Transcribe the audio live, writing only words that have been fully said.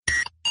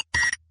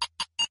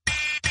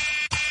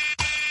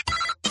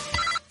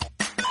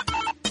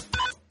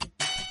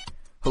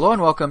Hello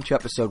and welcome to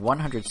episode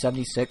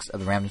 176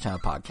 of the Ram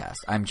Nintendo Podcast.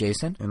 I'm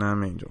Jason. And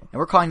I'm Angel. And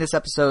we're calling this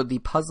episode The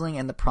Puzzling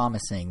and the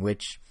Promising,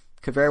 which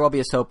could very well be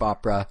a soap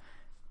opera.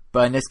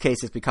 But in this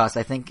case, it's because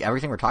I think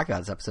everything we're talking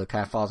about this episode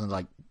kind of falls into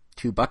like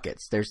two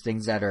buckets. There's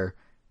things that are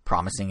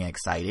promising and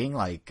exciting,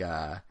 like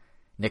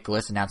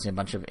Nicholas announcing a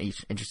bunch of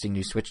interesting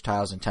new Switch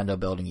titles, Nintendo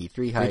building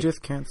E3 hype. They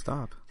just can't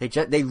stop.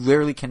 They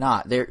literally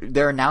cannot.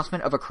 Their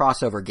announcement of a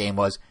crossover game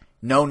was,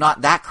 no,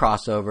 not that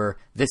crossover,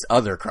 this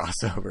other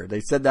crossover.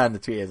 They said that in the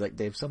tweet. It's like,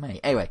 they have so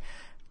many. Anyway,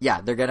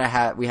 yeah,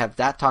 we have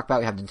that talk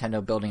about. We have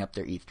Nintendo building up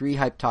their E3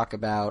 hype talk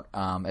about,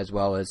 as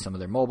well as some of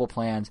their mobile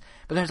plans.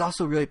 But there's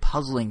also really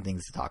puzzling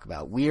things to talk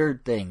about.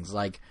 Weird things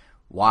like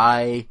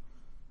why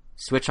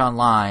Switch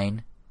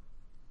Online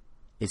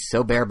is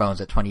so bare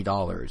bones at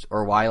 $20,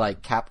 or why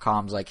like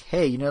Capcom's like,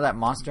 hey, you know that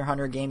Monster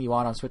Hunter game you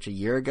bought on Switch a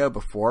year ago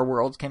before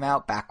Worlds came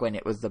out, back when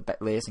it was the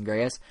latest and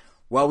greatest?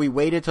 Well, we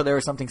waited till there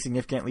was something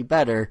significantly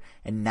better,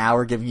 and now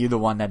we're giving you the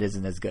one that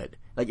isn't as good.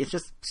 Like, it's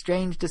just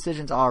strange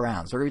decisions all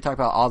around. So we're going to talk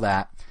about all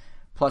that,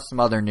 plus some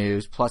other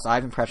news, plus I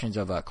have impressions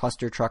of a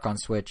cluster truck on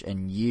Switch,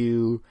 and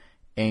you,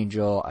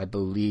 Angel, I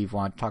believe,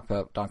 want to talk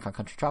about Donkey Kong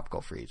Country Tropical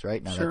Freeze,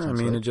 right? Now sure, I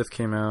mean, it just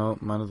came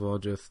out. Might as well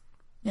just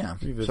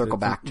circle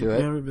back to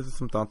it. Yeah, revisit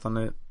some thoughts on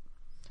it.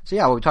 So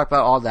yeah, we'll talk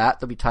about all that.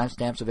 There'll be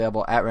timestamps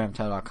available at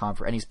RamNintendo.com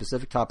for any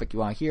specific topic you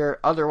want to hear.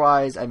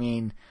 Otherwise, I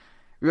mean,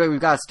 really,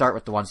 we've got to start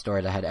with the one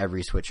story that had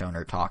every Switch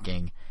owner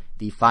talking: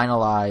 the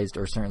finalized,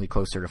 or certainly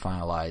closer to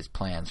finalized,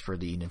 plans for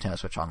the Nintendo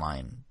Switch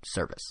Online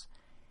service.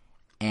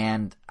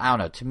 And I don't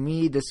know, to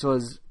me, this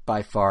was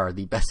by far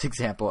the best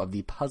example of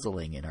the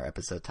puzzling in our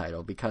episode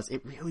title, because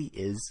it really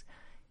is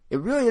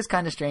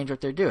kind of strange what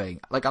they're doing.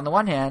 Like, on the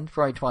one hand,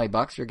 for only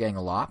 $20, you're getting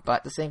a lot, but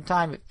at the same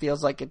time, it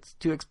feels like it's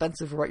too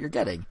expensive for what you're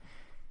getting.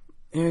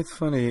 Yeah, it's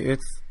funny.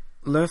 It's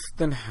less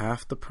than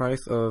half the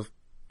price of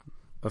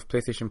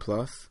PlayStation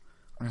Plus.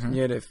 Mm-hmm.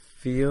 Yet it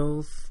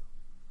feels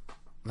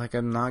like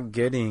I'm not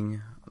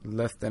getting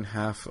less than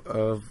half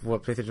of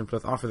what PlayStation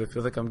Plus offers. It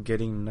feels like I'm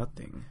getting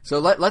nothing. So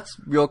let's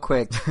real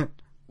quick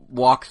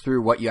walk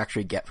through what you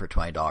actually get for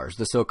 $20,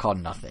 the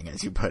so-called nothing,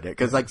 as you put it.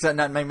 Because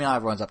maybe not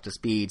everyone's up to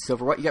speed. So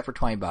for what you get for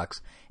 $20,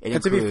 it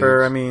includes... to be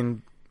fair, I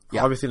mean,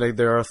 obviously, like,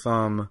 there are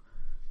some,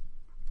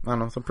 I don't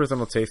know, some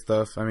personal taste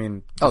stuff. I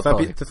mean,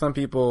 to some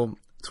people,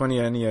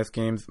 20 NES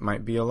games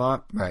might be a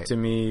lot. Right. To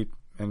me,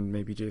 and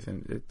maybe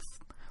Jason, it's...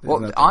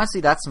 Well,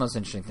 honestly, that's the most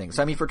interesting thing.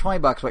 So, I mean, for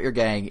 $20, what you're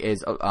getting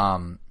is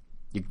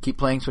you keep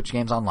playing Switch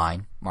games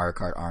online, Mario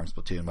Kart, ARMS,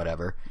 Splatoon,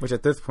 whatever. Which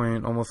at this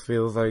point almost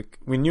feels like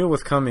we knew it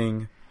was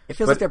coming. It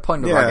feels like they're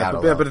pulling the rug out a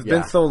little. Yeah, but it's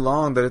been so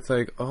long that it's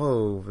like,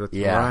 oh, that's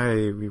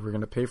why we were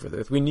going to pay for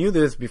this. We knew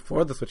this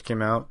before the Switch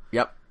came out.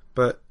 Yep.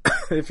 But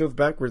it feels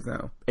backwards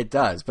now. It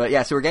does. But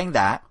yeah, so we're getting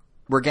that.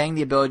 We're getting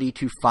the ability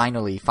to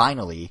finally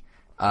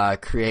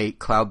create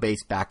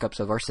cloud-based backups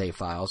of our save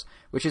files,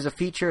 which is a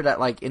feature that,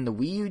 like, in the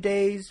Wii U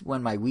days,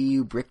 when my Wii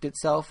U bricked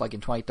itself, like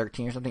in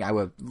 2013 or something, I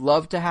would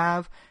love to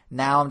have.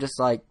 Now I'm just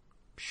like,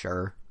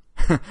 sure.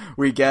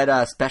 We get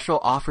special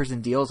offers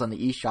and deals on the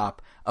eShop,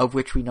 of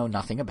which we know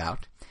nothing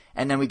about.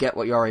 And then we get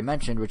what you already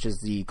mentioned, which is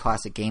the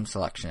classic game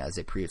selection, as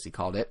they previously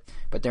called it.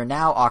 But they're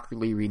now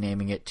awkwardly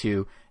renaming it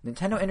to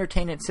Nintendo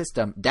Entertainment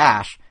System -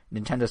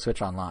 Nintendo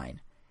Switch Online.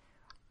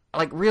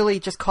 Like, really,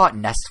 just call it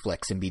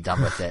Netflix and be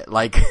done with it.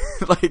 Like,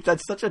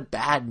 that's such a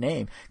bad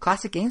name.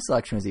 Classic Game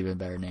Selection was even a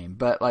better name.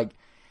 But, like,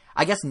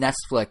 I guess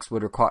Netflix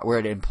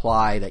would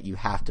imply that you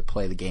have to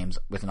play the games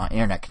with an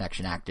internet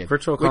connection active.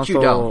 Virtual which Console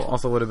you don't.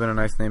 Also would have been a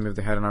nice name if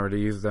they hadn't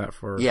already used that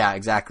for... Yeah,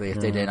 exactly. If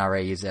they didn't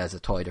already use it as a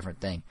totally different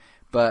thing.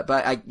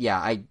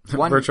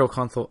 Virtual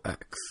Console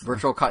X.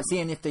 See,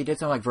 and if they did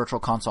something like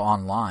Virtual Console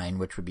Online,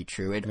 which would be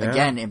true, it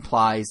again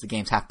implies the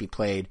games have to be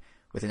played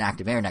with an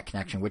active internet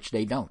connection, which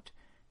they don't.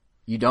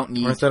 You don't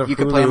need. Instead of you Hulu,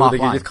 can play them offline. They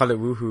can just call it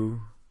Woohoo.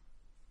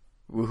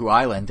 Woohoo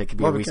Island. It could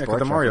be a Wii Sports.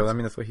 The Mario. I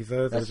mean, that's what he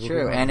says. That's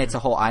true, and it's a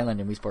whole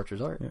island in Wii Sports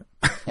Resort,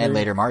 and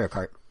later Mario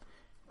Kart.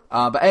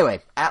 But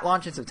anyway, at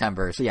launch in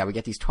September, so yeah, we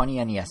get these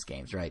 20 NES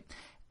games, right?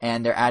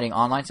 And they're adding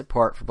online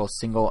support for both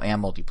single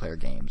and multiplayer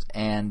games,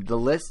 and the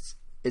list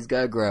is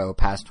gonna grow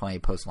past 20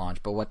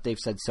 post-launch. But what they've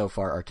said so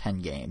far are 10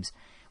 games,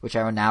 which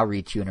I will now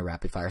read to you in a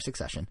rapid-fire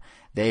succession.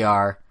 They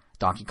are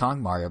Donkey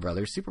Kong, Mario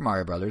Brothers, Super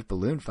Mario Brothers,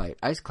 Balloon Fight,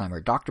 Ice Climber,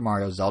 Dr.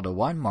 Mario, Zelda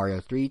 1, Mario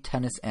 3,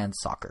 Tennis, and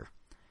Soccer.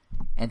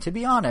 And to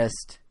be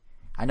honest,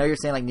 I know you're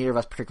saying like neither of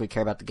us particularly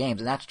care about the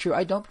games, and that's true.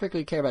 I don't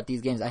particularly care about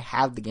these games. I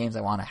have the games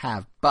I want to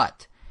have,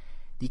 but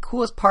the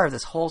coolest part of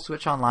this whole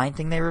Switch Online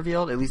thing they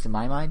revealed, at least in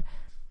my mind,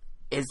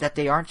 is that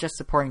they aren't just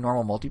supporting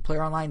normal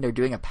multiplayer online, they're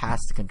doing a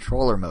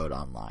pass-the-controller mode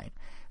online.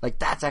 Like,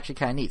 that's actually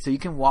kind of neat. So you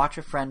can watch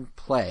a friend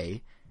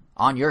play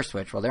on your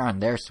Switch while they're on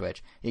their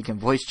Switch. You can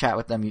voice chat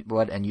with them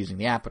and using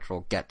the app, which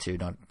we'll get to,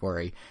 don't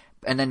worry.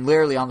 And then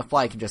literally on the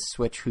fly, you can just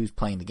switch who's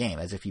playing the game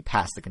as if you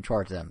pass the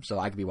controller to them. So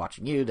I could be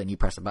watching you, then you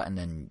press a button,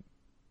 then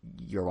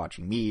you're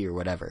watching me or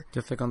whatever.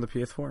 Just like on the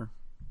PS4.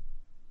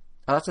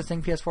 Oh, that's the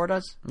thing PS4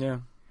 does? Yeah.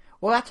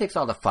 Well, that takes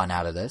all the fun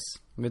out of this.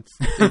 It's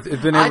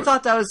been I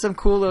thought that was some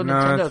cool little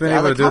Nintendo thing.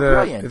 I was like, how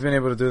brilliant. It's been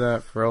able to do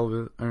that for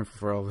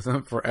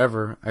Elvis.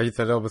 Forever. I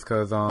said Elvis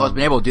because well, it's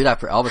been able to do that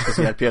for Elvis because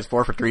he had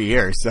PS4 for 3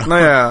 years. So. No,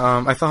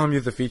 yeah. I saw him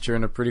use the feature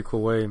in a pretty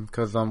cool way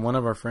because one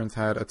of our friends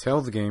had a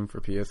Tales game for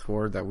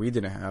PS4 that we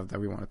didn't have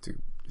that we wanted to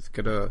just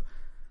get a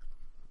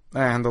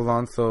handle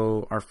on.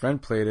 So our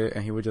friend played it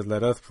and he would just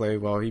let us play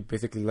while he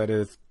basically let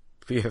his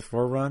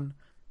PS4 run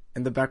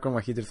in the background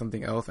while he did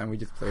something else, and we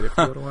just played it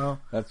for a little while.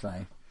 That's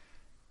funny.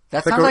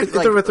 That sounds like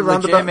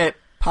legitimate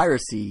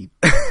piracy.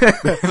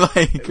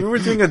 Like, we were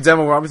doing a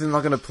demo. We're obviously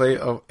not going to play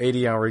an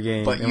 80-hour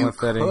game but in you one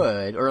setting.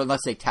 Could, or unless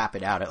they tap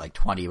it out at like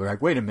 20. We're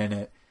like, wait a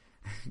minute.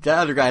 The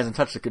other guy hasn't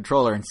touched the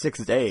controller in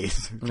 6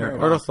 days. Yeah,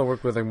 or it also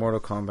worked with like Mortal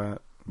Kombat.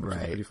 Which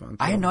is pretty fun. So.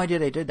 I had no idea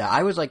they did that.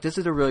 I was like, this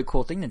is a really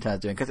cool thing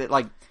Nintendo's doing. Because it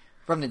like...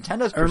 From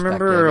Nintendo's perspective,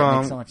 it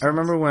makes so much sense. I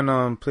remember when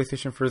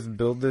PlayStation first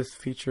built this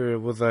feature,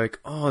 it was like,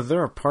 oh, is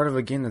there a part of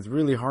a game that's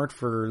really hard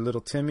for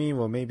little Timmy?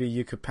 Well, maybe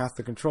you could pass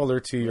the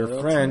controller to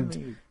your friend,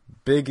 Timmy.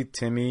 Big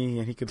Timmy,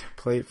 and he could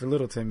play it for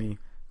little Timmy.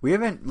 We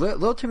haven't...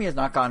 Little Timmy has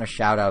not gotten a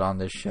shout-out on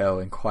this show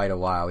in quite a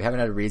while. We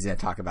haven't had a reason to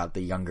talk about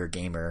the younger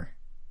gamer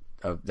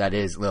that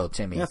is Little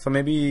Timmy. Yeah, so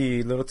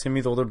maybe Little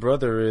Timmy's older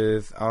brother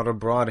is out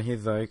abroad, and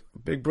he's like,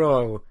 big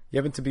bro, you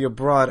happen to be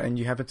abroad, and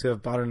you happen to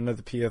have bought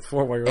another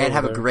PS4 while you're and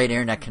have there. A great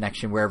internet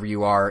connection wherever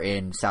you are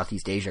in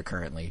Southeast Asia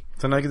currently.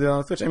 So now you can do it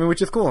on the Switch. I mean,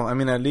 which is cool. I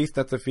mean, at least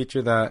that's a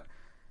feature that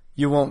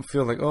you won't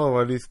feel like, oh,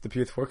 at least the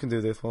PS4 can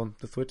do this. Well,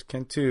 the Switch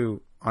can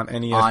too on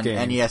NES games.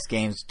 On NES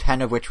games,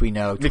 10 of which we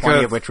know,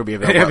 20 of which will be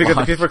available. Yeah, because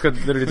the PS4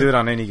 could literally do it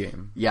on any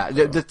game. Yeah,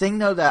 the thing,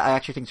 though, that I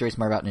actually think is very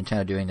smart about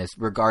Nintendo doing this,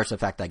 regardless of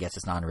the fact that I guess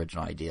it's not an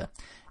original idea,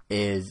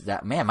 is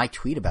that, man, my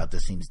tweet about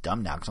this seems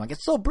dumb now, because I'm like,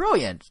 it's so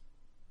brilliant.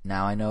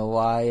 Now I know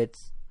why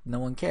no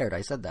one cared.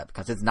 I said that,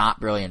 because it's not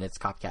brilliant, it's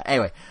copycat.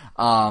 Anyway,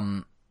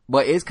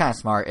 what is kind of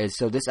smart is,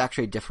 so this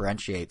actually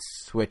differentiates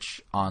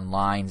Switch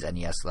Online's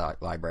NES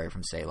library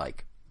from, say,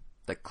 like,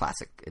 the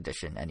Classic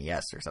Edition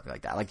NES or something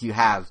like that. Like, you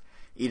have,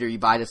 either you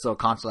buy this little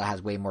console that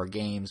has way more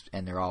games,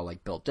 and they're all,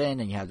 like, built in,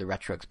 and you have the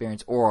retro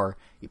experience, or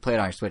you play it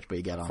on your Switch, but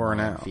you get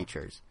online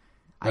features.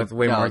 That's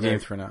way more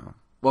games for now.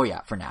 Well,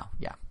 yeah, for now,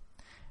 yeah.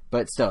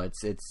 But still,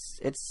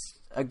 it's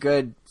a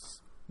good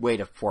way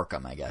to fork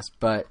them, I guess.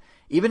 But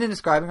even in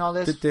describing all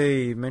this... Did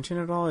they mention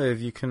at all if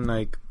you can,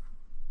 like,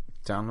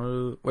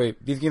 download...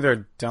 Wait, these games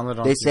are downloaded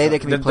on... They say they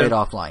can be played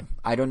offline.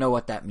 I don't know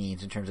what that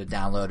means in terms of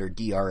download or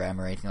DRM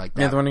or anything like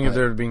that. Yeah, I was wondering if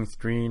they're being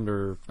streamed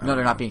or... No,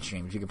 they're not being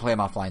streamed. If you can play them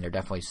offline, they're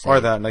definitely safe. Or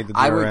that, like the DRM.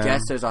 I would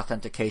guess there's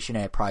authentication,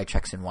 and it probably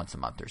checks in once a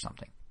month or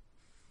something.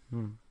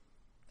 And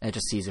it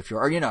just sees if you're...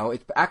 Or,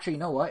 it's actually, you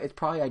know what? It's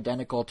probably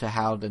identical to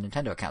how the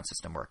Nintendo account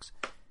system works.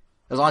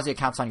 As long as the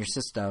account's on your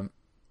system,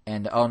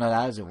 and oh no,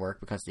 that doesn't work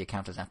because the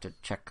account doesn't have to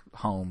check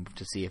home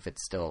to see if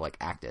it's still like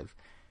active.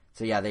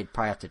 So yeah, they'd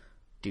probably have to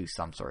do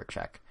some sort of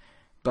check.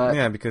 But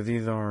yeah, because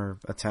these are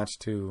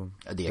attached to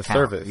the account,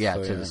 service. Yeah,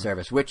 so to the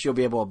service, which you'll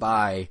be able to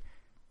buy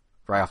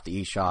right off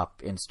the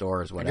eShop, in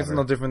stores, whatever. I guess it's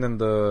no different than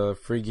the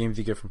free games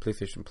you get from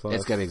PlayStation Plus.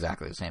 It's gonna be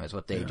exactly the same as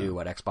what they do,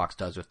 what Xbox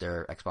does with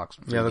their Xbox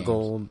free the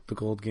games.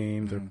 gold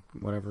games or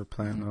whatever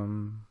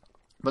platinum.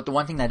 But the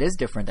one thing that is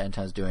different that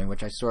Nintendo's doing,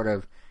 which I sort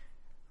of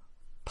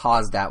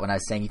paused at when I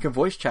was saying you can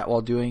voice chat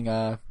while doing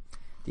the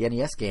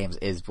NES games,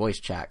 is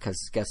voice chat.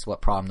 Because guess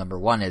what problem number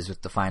one is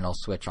with the final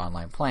Switch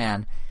Online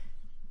plan?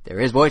 There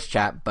is voice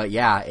chat, but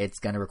yeah, it's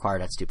going to require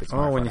that stupid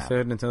smartphone when you app.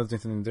 said Nintendo's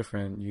doing something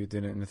different, you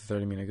didn't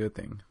necessarily mean a good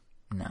thing.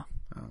 No.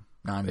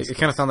 It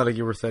kind of sounded like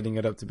you were setting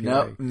it up to be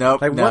one thing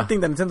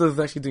that Nintendo is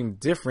actually doing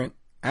different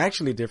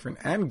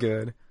and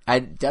good. I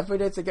definitely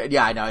did say good.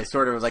 Yeah, I know. I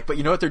sort of was like, but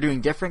you know what they're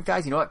doing different,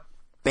 guys? You know what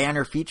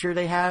banner feature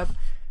they have?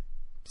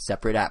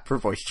 Separate app for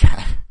voice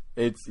chat.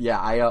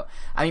 I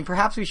mean,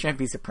 perhaps we shouldn't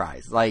be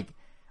surprised. Like,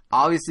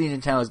 obviously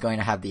Nintendo is going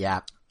to have the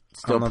app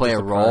still play a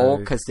role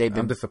because they've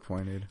been... I'm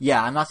disappointed.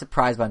 Yeah, I'm not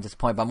surprised, but I'm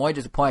disappointed. But I'm only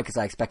disappointed because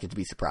I expected to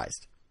be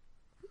surprised.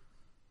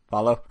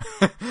 Follow?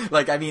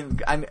 Like, I mean,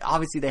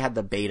 obviously they had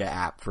the beta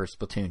app for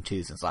Splatoon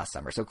 2 since last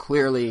summer, so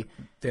clearly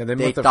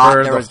they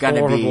thought there was going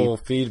to be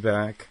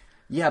feedback.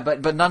 Yeah,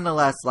 but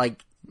nonetheless,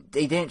 like,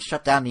 they didn't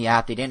shut down the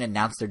app. They didn't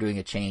announce they're doing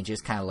a change.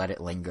 Just kind of let it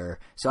linger.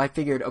 So I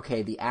figured,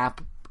 okay, the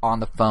app on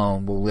the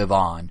phone will live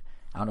on.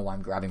 I don't know why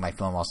I'm grabbing my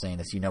phone while saying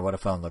this. You know what a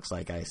phone looks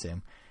like, I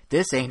assume.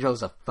 This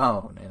Angel's a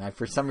phone, and I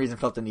for some reason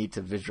felt the need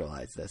to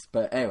visualize this.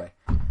 But anyway.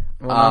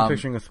 Well, I'm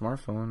picturing a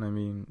smartphone. I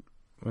mean,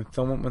 when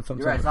sometimes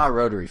you're right, it's not a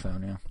rotary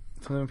phone, yeah.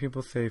 Sometimes when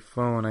people say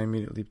phone, I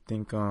immediately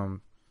think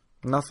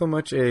not so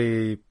much like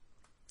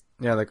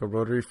a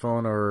rotary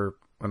phone or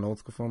an old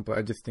school phone, but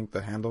I just think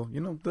the handle,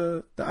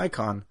 the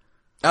icon.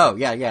 Oh,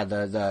 yeah,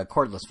 the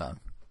cordless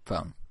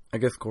phone. I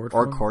guess cord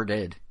or phone?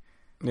 corded.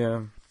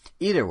 Yeah.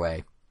 Either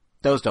way,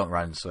 those don't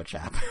run the Switch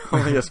app.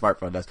 Only a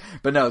smartphone does.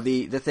 But no,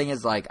 the thing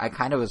is, like, I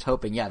kind of was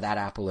hoping, that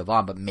app will live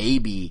on, but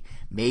maybe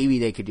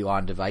they could do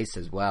on device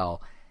as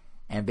well.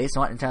 And based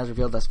on what Nintendo's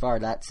revealed thus far,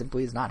 that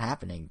simply is not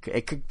happening.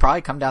 It could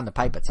probably come down the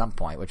pipe at some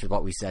point, which is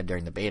what we said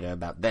during the beta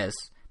about this.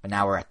 But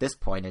now we're at this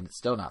point and it's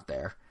still not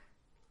there.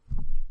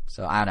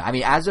 So I don't know. I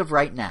mean, as of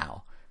right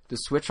now, the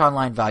Switch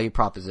Online value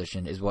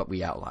proposition is what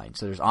we outlined.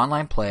 So there's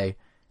online play,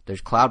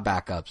 there's cloud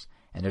backups,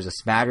 and there's a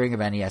smattering of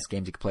NES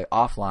games you can play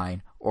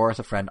offline or with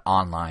a friend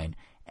online.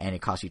 And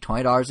it costs you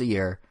 $20 a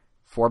year,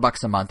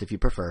 $4 a month if you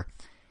prefer.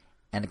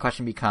 And the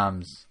question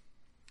becomes,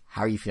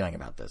 how are you feeling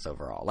about this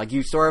overall? Like,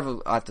 you sort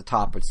of at the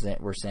top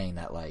we're saying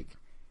that, like,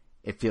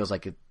 it feels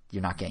like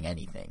you're not getting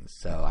anything.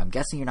 So I'm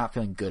guessing you're not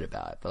feeling good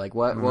about it. But, like,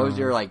 what was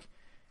your, like,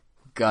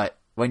 gut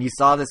when you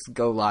saw this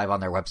go live on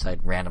their website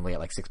randomly at,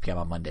 like, 6 p.m.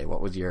 on Monday?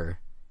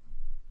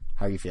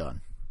 How are you feeling?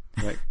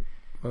 Like,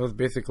 well, it was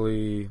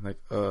basically, like,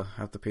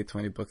 have to pay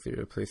 $20 a year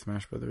to play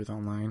Smash Brothers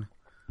online.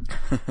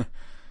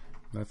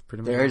 That's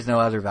pretty much There is no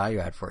other value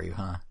add for you,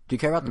 huh? Do you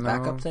care about the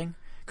backup thing?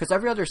 Because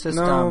every other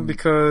system... No,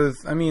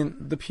 because, I mean,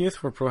 the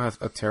PS4 Pro has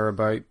a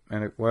terabyte,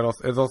 and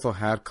it also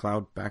had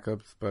cloud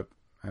backups, but,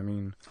 I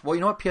mean... Well,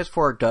 you know what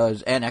PS4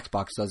 does, and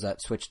Xbox does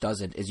that Switch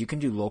doesn't, is you can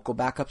do local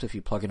backups if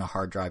you plug in a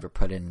hard drive or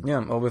put in...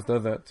 Yeah, always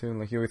does that, too.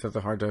 Like, he always has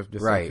a hard drive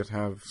just so you could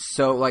have...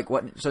 So, like,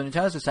 So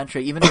Nintendo's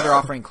essentially, even though they're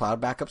offering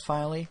cloud backups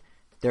finally,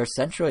 they're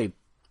essentially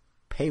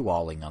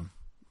paywalling them.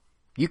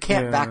 You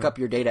can't back up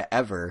your data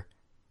ever...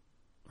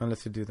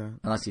 Unless you do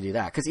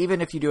that. Because even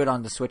if you do it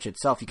on the Switch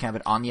itself, you can have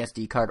it on the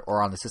SD card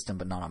or on the system,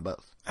 but not on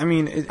both. I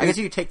mean... I guess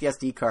you could take the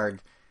SD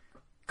card,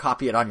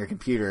 copy it on your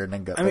computer, and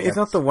then go... I mean, it's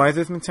not the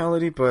wisest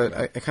mentality, but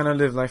I kind of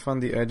live life on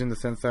the edge in the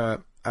sense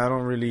that I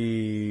don't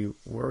really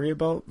worry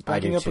about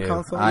backing up a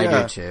console.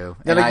 I do too.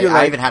 Yeah, and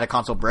I even had a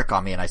console brick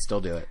on me, and I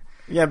still do it.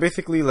 Yeah,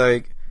 basically,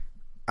 like,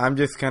 I'm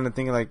just kind of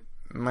thinking, like,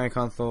 my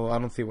console, I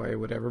don't see why it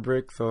would ever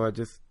break, so I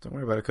just don't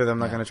worry about it, because I'm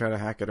not going to try to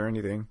hack it or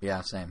anything. Yeah,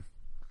 same.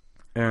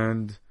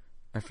 And...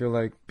 I feel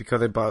like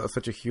because I bought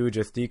such a huge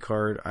SD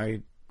card,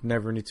 I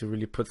never need to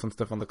really put some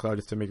stuff on the cloud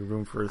just to make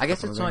room for it. I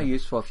guess it's only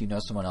useful if you know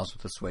someone else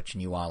with a Switch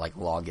and you want to, like,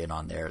 log in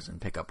on theirs and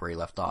pick up where you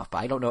left off. But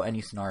I don't know any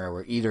scenario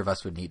where either of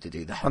us would need to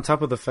do that. On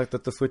top of the fact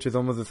that the Switch is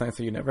almost the same,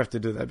 so you never have to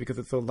do that because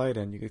it's so light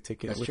and you can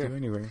take it with you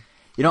anywhere.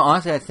 You know,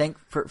 honestly, I think,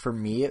 for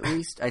me at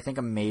least, I think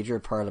a major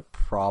part of the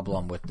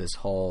problem with this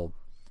whole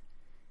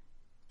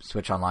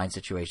Switch Online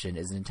situation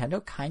is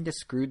Nintendo kind of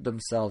screwed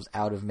themselves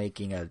out of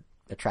making a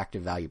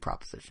attractive value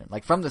proposition.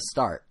 Like, from the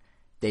start,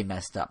 they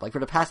messed up. Like, for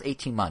the past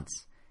 18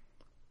 months,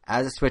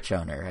 as a Switch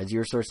owner, as you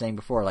were sort of saying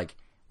before, like,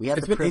 we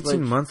have the privilege... It's been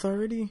 18 months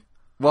already?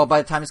 Well,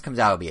 by the time this comes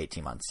out, it'll be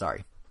 18 months.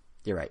 Sorry.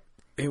 You're right.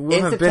 It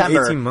will have been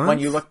 18 months? When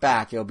you look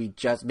back, it'll be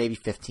just maybe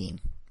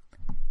 15.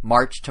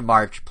 March to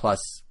March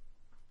plus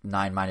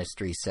 9 minus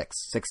 3,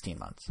 16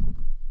 months. Wow.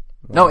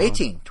 No,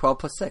 18. 12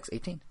 plus 6,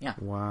 18. Yeah.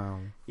 Wow.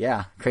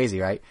 Yeah, crazy,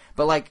 right?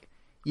 But, like,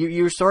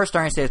 you were sort of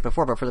starting to say this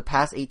before, but for the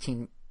past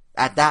 18...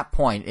 At that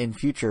point in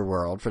future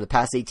world, for the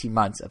past 18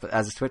 months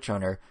as a Switch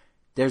owner,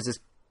 there's this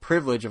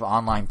privilege of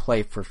online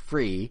play for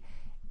free,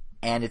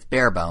 and it's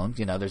bare bones.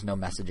 You know, there's no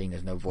messaging,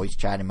 there's no voice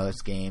chat in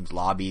most games.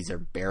 Lobbies are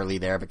barely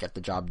there, but get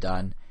the job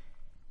done.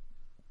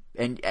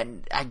 And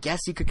I guess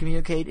you could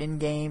communicate in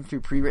game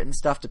through pre-written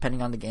stuff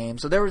depending on the game.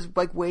 So there was,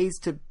 like, ways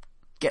to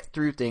get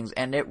through things,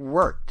 and it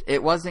worked.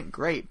 It wasn't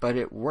great, but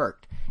it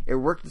worked. It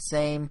worked the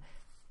same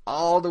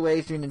all the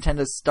way through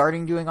Nintendo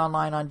starting doing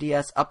online on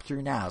DS up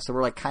through now. So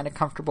we're, like, kind of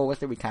comfortable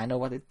with it. We kind of know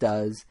what it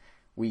does.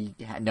 We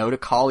know to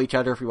call each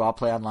other if we all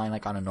play online,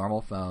 like, on a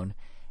normal phone.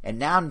 And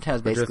now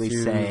Nintendo's basically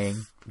saying...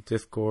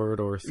 Discord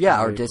or Skype.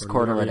 Yeah, or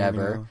Discord or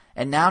whatever. You know.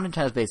 And now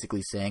Nintendo's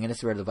basically saying, and this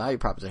is where the value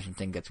proposition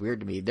thing gets weird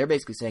to me, they're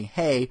basically saying,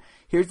 hey,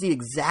 here's the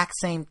exact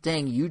same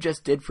thing you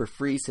just did for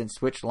free since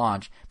Switch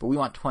launch, but we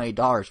want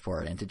 $20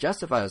 for it. And to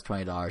justify those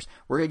 $20,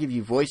 we're going to give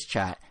you voice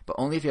chat, but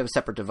only if you have a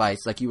separate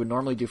device, like you would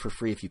normally do for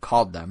free if you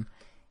called them.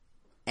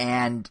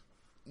 And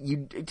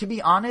to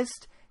be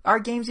honest... Our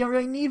games, you don't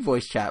really need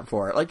voice chat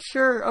for it. Like,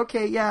 sure,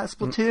 okay, yeah,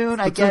 Splatoon,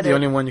 I get it. The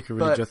only one you can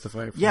really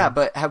justify it for. Yeah,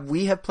 but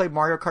we have played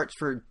Mario Karts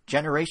for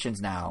generations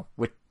now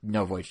with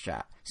no voice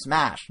chat.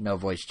 Smash, no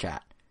voice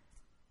chat.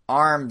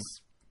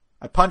 ARMS,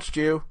 I punched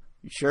you.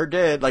 You sure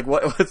did. Like,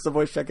 what's the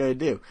voice chat going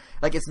to do?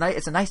 Like, it's nice.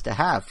 It's a nice to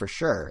have for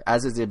sure,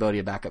 as is the ability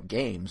to back up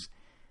games.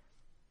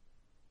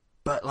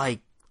 But,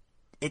 like,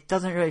 it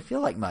doesn't really feel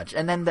like much.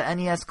 And then the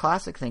NES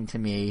Classic thing to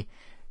me...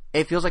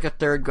 It feels like a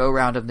third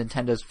go-round of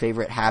Nintendo's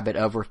favorite habit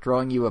of we're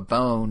throwing you a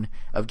bone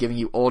of giving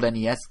you old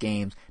NES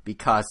games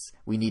because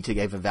we need to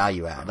give a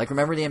value add. Like,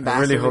 remember the Ambassador?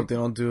 I really hope they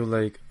don't do,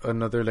 like,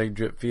 another, like,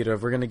 drip feed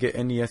of we're going to get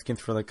NES games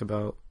for, like,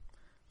 about,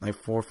 like,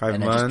 4 or 5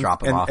 months. Just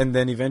drop them off. And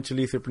then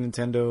eventually Super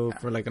Nintendo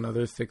for, like,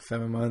 another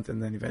 6-7 months.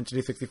 And then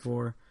eventually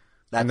 64.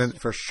 That's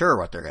for sure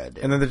what they're going to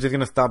do. And then they're just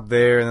going to stop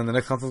there, and then the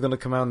next console's going to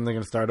come out, and they're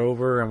going to start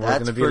over, and we're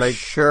going to be like... That's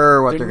for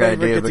sure what they're going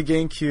to do. Get to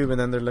GameCube, and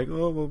then they're like,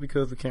 oh, well,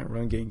 because we can't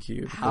run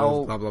GameCube.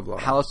 Blah, blah, blah.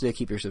 How else do they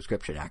keep your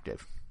subscription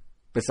active?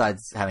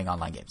 Besides having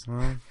online games.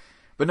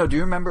 But no, do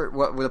you remember...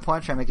 What the point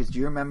I'm trying to make is, do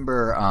you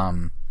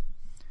remember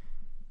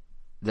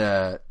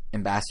the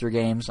Ambassador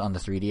games on the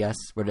 3DS?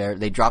 Where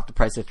they dropped the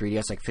price of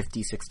 3DS like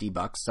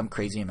 $50-$60, some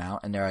crazy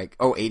amount, and they're like,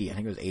 oh, 80, I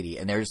think it was 80.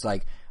 And they're just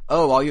like...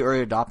 Oh, all you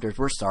early adopters,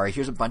 we're sorry.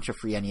 Here's a bunch of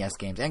free NES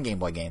games and Game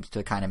Boy games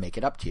to kind of make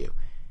it up to you.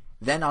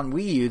 Then on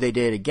Wii U, they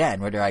did it again,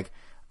 where they're like,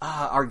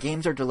 our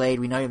games are delayed.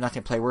 We know you have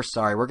nothing to play. We're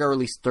sorry. We're going to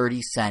release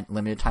 30-cent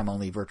limited time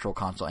only virtual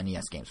console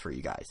NES games for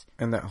you guys.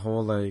 And that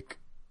whole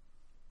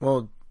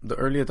the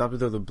early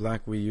adopters of the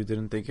Black Wii U,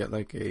 didn't they get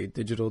like a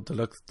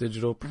deluxe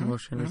digital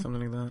promotion or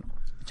something like that?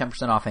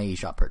 10% off any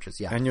eShop purchase,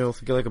 yeah. And you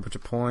also get like a bunch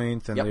of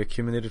points, and they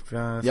accumulated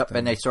fast. Yep,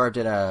 and they sort of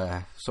did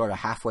a sort of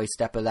halfway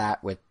step of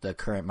that with the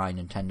current My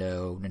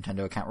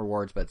Nintendo account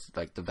rewards, but it's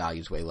like the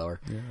value's way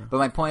lower. Yeah. But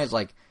my point is,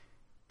 like,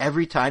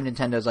 every time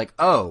Nintendo's like,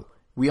 oh,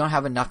 we don't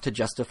have enough to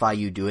justify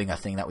you doing a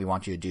thing that we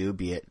want you to do,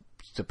 be it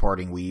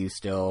supporting Wii U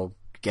still,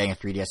 getting a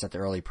 3DS at the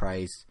early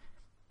price,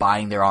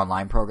 buying their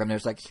online program,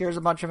 there's like, here's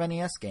a bunch of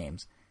NES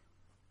games.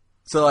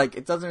 So, like,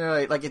 it doesn't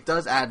really, like, it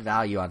does add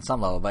value on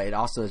some level, but it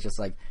also is just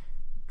like,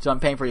 so I'm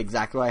paying for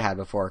exactly what I had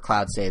before,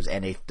 cloud saves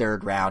and a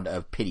third round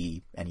of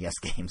pity NES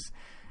games.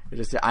 It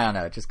just, I don't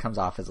know, it just comes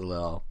off as a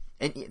little,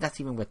 that's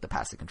even with the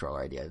passive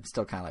controller idea. It's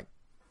still kind of like,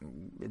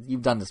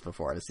 you've done this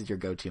before. This is your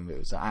go-to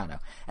move, so I don't know.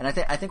 And I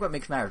think what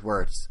makes matters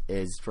worse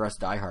is for us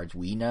diehards,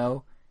 we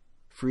know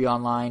free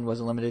online was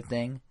a limited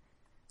thing.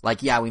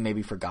 Like, yeah, we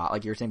maybe forgot,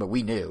 like you were saying, but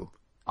we knew.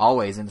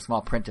 Always in the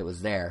small print it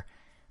was there.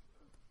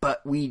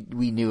 But we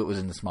knew it was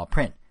in the small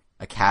print.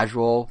 A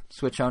casual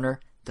Switch owner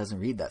doesn't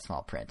read that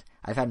small print.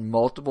 I've had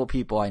multiple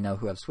people I know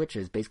who have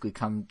Switches basically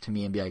come to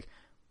me and be like,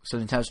 so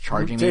Nintendo's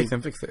charging me.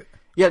 Jason, fix it.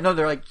 Yeah, no,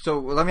 they're like, so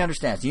let me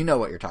understand. So you know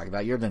what you're talking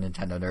about. You're the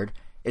Nintendo nerd.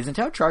 Is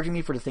Nintendo charging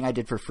me for the thing I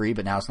did for free,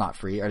 but now it's not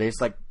free? Are they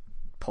just like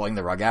pulling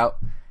the rug out?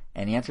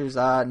 And the answer is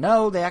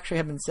no, they actually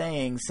have been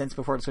saying since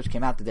before the Switch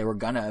came out that they were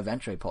going to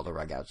eventually pull the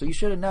rug out. So you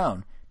should have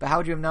known. But how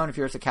would you have known if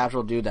you're just a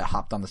casual dude that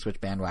hopped on the Switch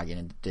bandwagon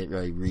and didn't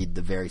really read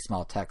the very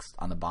small text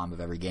on the bottom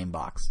of every game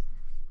box?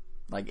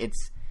 Like,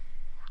 it's...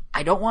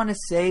 I don't want to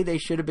say they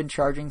should have been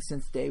charging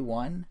since day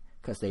one,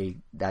 because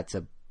that's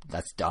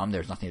dumb.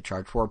 There's nothing to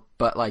charge for.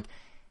 But, like,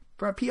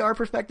 from a PR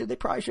perspective, they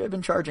probably should have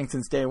been charging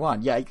since day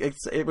one. Yeah,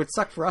 it would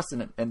suck for us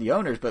and the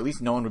owners, but at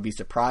least no one would be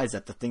surprised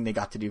that the thing they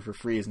got to do for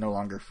free is no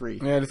longer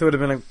free. Yeah, this would have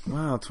been like,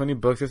 wow,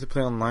 $20 just to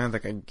play online.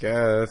 Like, I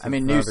guess. I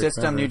mean, new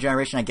system, new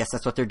generation. I guess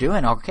that's what they're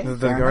doing. Okay,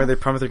 they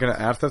promised they're going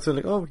to add stuff. So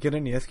like, oh, we get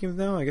NES games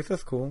now. I guess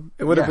that's cool.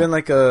 It would have been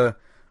like a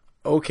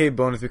okay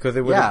bonus because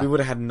we would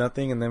have had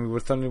nothing, and then we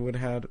would suddenly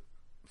had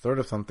sort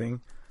of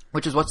something.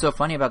 Which is what's so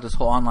funny about this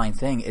whole online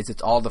thing is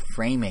it's all the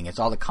framing, it's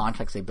all the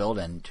context they build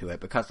into it.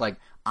 Because, like,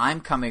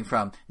 I'm coming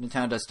from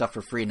Nintendo does stuff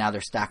for free, now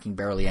they're stacking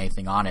barely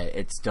anything on it.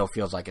 It still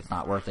feels like it's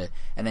not worth it.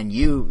 And then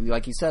you,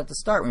 like you said at the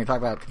start when you're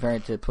talking about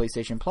comparing it to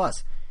PlayStation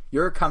Plus,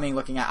 you're coming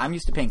looking at, I'm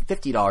used to paying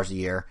 $50 a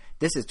year.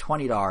 This is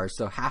 $20,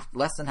 so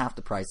less than half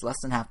the price,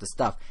 less than half the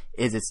stuff.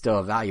 Is it still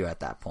a value at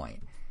that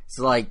point?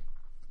 So, like,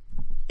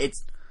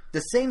 it's the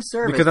same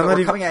service, but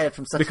we're coming at it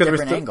from such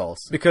different angles.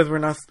 Because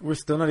we're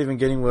still not even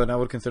getting what I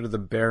would consider the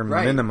bare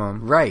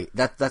minimum. Right.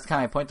 That's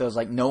kind of my point, though. Is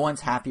like no one's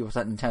happy with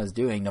what Nintendo's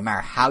doing, no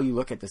matter how you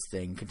look at this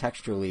thing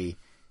contextually.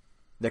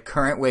 The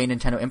current way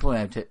Nintendo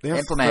implemented it,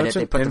 they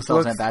put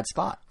themselves in a bad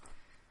spot.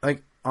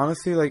 Like,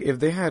 honestly, like if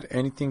they had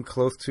anything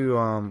close to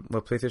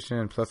what PlayStation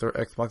and Plus or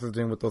Xbox is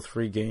doing with those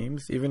free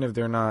games, even if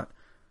they're not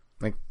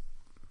like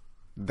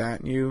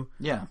that new,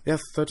 they have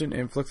such an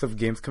influx of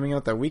games coming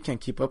out that we can't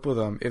keep up with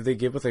them. If they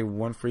give us like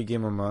one free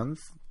game a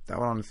month, that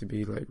would honestly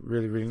be like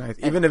really, really nice.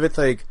 Even if it's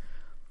like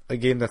a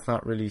game that's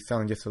not really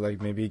selling, just to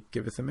like maybe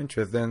give it some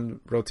interest, then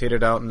rotate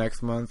it out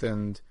next month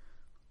and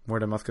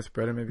word of mouth could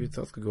spread and maybe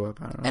sales could go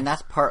up. I don't know. And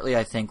that's partly,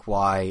 I think,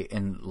 why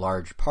in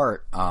large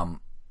part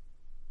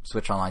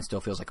Switch Online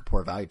still feels like a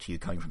poor value to you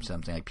coming from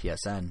something like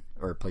PSN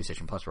or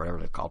PlayStation Plus or whatever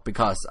it's called,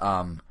 because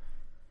PSN,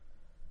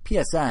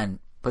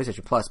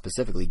 PlayStation Plus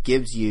specifically,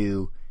 gives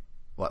you,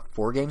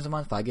 4 games a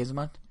month? 5 games a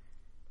month?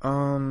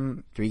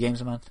 3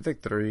 games a month? I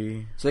think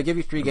 3. So they give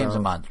you 3 games a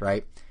month,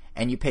 right?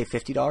 And you pay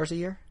 $50 a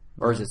year?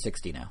 Or is it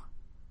 $60 now?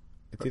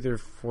 It's either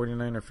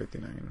 $49 or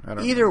 $59. I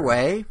don't Either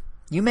way,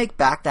 you make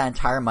back that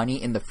entire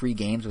money in the free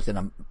games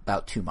within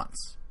about 2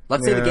 months.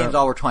 Let's say the games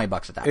all were $20 at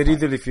that point. It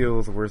easily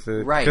feels worth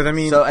it. Right. I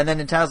mean, so, and then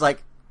Nintendo's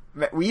like,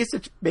 we used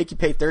to make you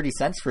pay 30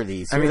 cents for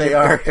these. Here they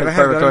are. If I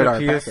had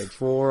gotten a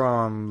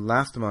PS4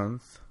 last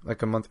month,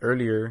 like a month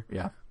earlier,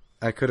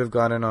 I could have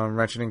gotten on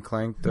Ratchet &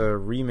 Clank the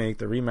remake,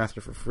 the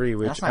remaster for free.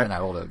 Which that's not even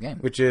that old of a game.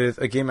 Which is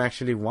a game I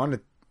actually wanted.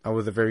 I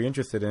was very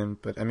interested in,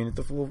 but I mean,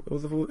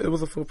 it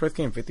was a full price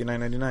game,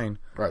 $59.99.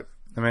 Right.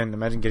 I mean,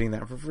 imagine getting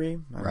that for free.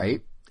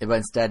 Right. But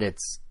instead,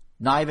 it's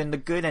not even the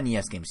good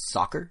NES games.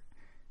 Soccer,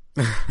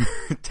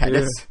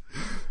 tennis.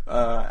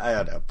 I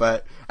don't know,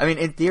 but I mean,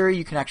 in theory,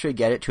 you can actually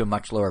get it to a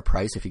much lower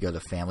price if you go the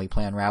family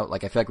plan route.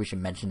 Like, I feel like we should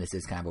mention this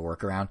is kind of a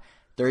workaround.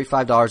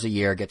 $35 a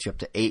year gets you up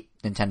to 8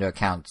 Nintendo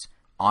accounts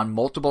on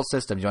multiple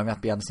systems. You don't even have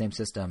to be on the same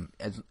system,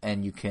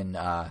 and you can,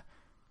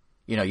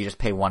 you just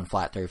pay one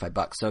flat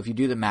 $35. So if you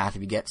do the math,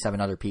 if you get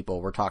 7 other people,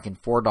 we're talking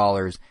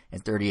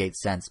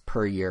 $4.38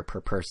 per year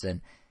per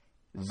person.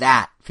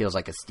 That feels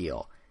like a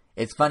steal.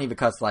 It's funny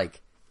because,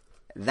 like,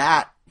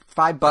 that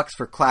 $5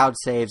 for cloud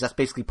saves, that's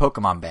basically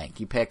Pokemon Bank.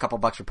 You pay a couple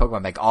bucks for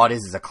Pokemon Bank. All it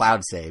is a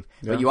cloud save.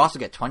 Yeah. But you also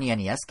get 20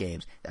 NES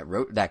games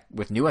that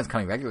with new ones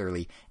coming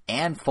regularly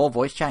and full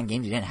voice chat and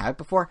games you didn't have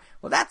before.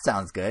 Well, that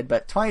sounds good,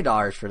 but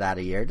 $20 for that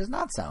a year does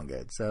not sound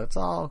good. So it's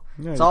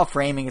all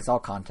framing, it's all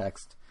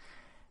context.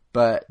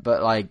 But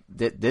like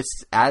this,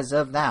 as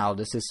of now,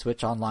 this is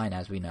Switch Online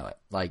as we know it.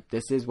 Like,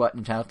 this is what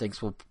Nintendo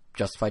thinks will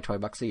justify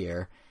 $20 a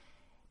year.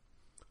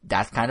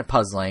 That's kind of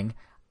puzzling.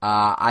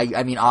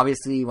 I mean,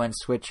 obviously, when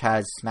Switch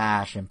has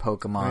Smash and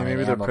Pokemon,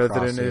 maybe their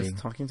president is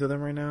talking to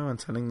them right now and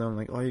telling them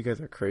like, "Oh, you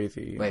guys are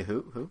crazy." Wait,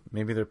 who?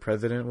 Maybe their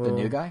president will. The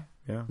new guy?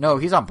 Yeah. No,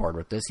 he's on board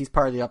with this. He's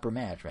part of the upper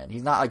management.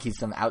 He's not like he's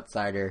some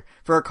outsider.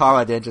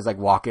 Furukawa didn't just like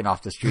walk in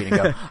off the street and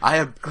go, "I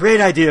have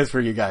great ideas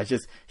for you guys.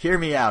 Just hear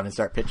me out," and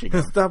start pitching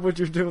them. Stop what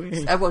you're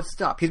doing. I won't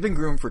stop. He's been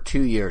groomed for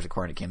 2 years,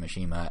 according to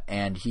Kimishima,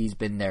 and he's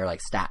been there like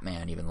stat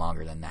man even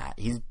longer than that.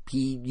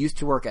 He used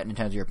to work at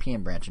Nintendo's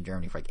European branch in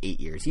Germany for like 8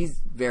 years.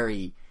 He's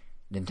very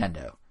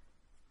Nintendo.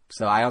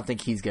 So I don't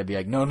think he's gonna be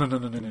like no.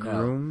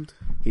 Groomed.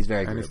 He's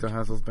very groomed. And he still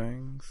has those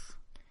bangs.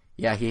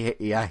 Yeah, he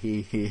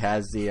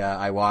has the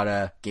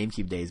Iwata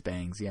GameCube days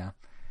bangs. Yeah,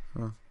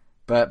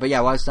 but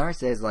yeah, what I was starting to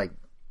say is like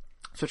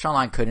Switch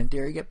Online could in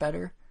theory get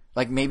better.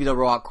 Like maybe they'll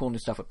roll out cool new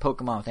stuff with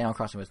Pokemon, with Animal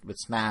Crossing, with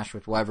Smash,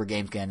 with whatever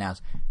games get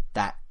announced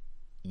that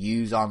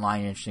use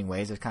online in interesting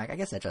ways. It's kind of, I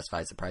guess that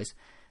justifies the price.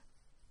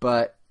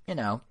 But you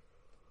know.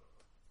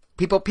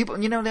 People,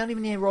 you know, they don't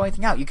even need to roll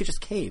anything out. You could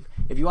just cave.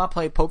 If you want to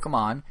play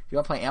Pokemon, if you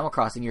want to play Animal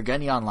Crossing, you're going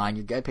to be online,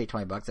 you're going to pay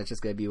 $20. That's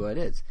just going to be what it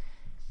is.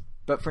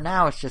 But for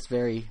now, it's just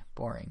very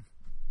boring.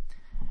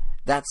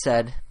 That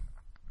said,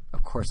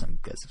 of course I'm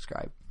going to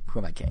subscribe. Who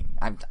am I kidding?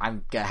 I'm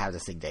going to have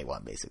this thing day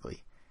one,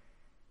 basically.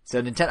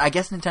 So I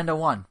guess Nintendo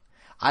won.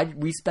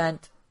 We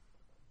spent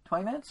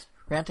 20 minutes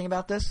ranting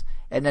about this,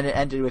 and then it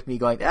ended with me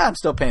going, I'm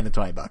still paying the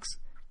 $20.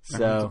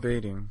 So I'm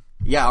debating.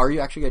 Yeah, are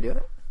you actually going to do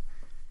it?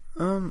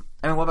 I mean,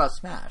 what about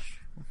Smash?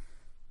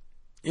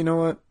 You know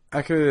what?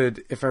 I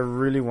could, if I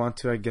really want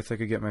to, I guess I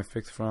could get my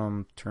fix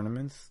from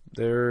tournaments.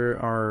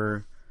 There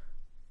are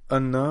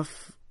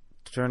enough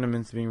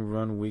tournaments being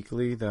run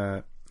weekly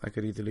that I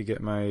could easily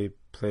get my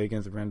play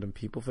against random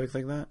people fix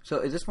like that. So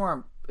is this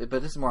more, but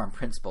this is more on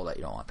principle that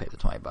you don't want to pay the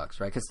 $20,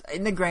 right? Because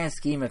in the grand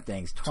scheme of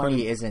things,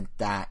 20 isn't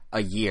that,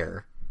 a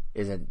year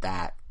isn't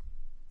that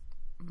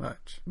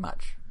much.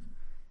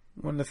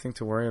 One less thing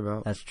to worry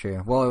about. That's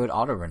true. Well, it would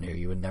auto renew.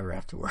 You would never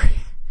have to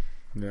worry.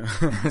 Yeah.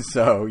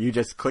 So you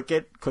just click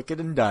it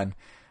and done.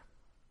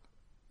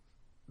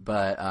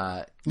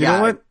 But you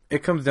know what?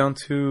 It comes down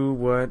to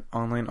what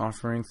online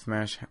offering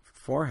Smash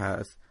 4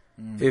 has.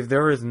 If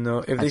there is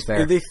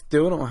if they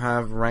still don't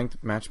have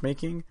ranked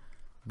matchmaking,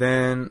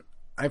 then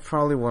I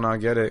probably will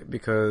not get it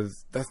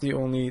because that's the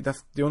only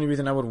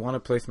reason I would want to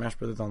play Smash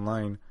Brothers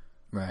online.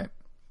 Right.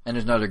 And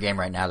there's no other game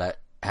right now that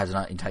has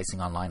an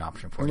enticing online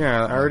option for you.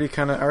 Yeah, I already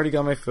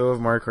got my fill of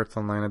Mario Kart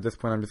Online. At this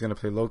point, I'm just going to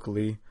play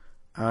locally.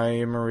 I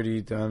am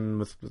already done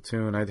with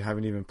Splatoon. I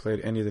haven't even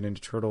played any of the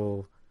Ninja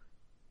Turtle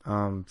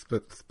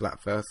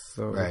Splatfest.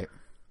 So right.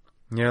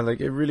 Yeah, like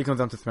it really comes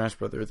down to Smash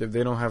Brothers. If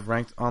they don't have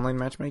ranked online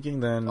matchmaking,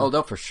 then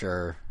they'll for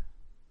sure.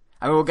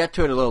 I mean, we'll get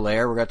to it a little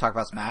later. We're going to talk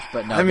about Smash,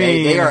 but no,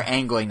 they are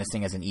angling this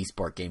thing as an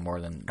esport game more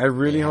than. I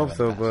really hope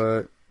so,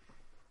 but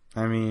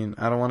I mean,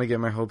 I don't want to get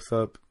my hopes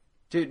up.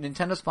 Dude,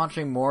 Nintendo's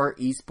sponsoring more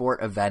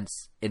esport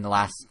events in the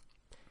last.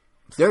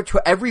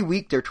 Every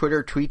week, their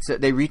Twitter tweets,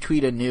 they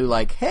retweet a new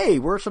like, "Hey,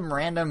 we're some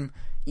random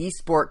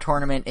esport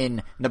tournament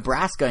in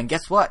Nebraska, and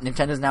guess what?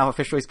 Nintendo's now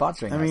officially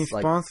sponsoring us." I mean,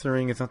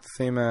 sponsoring is not the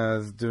same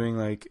as doing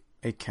like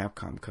a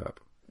Capcom Cup.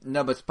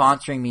 No, but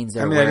sponsoring means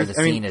they're where the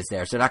scene is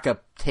there. So they're not going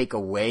to take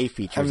away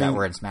features that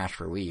were in Smash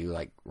for Wii U,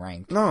 like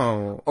ranked.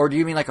 No. Or do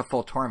you mean like a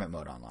full tournament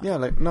mode online? Yeah,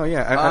 like, no,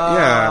 yeah.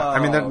 yeah. I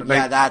mean,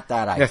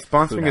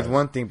 sponsoring is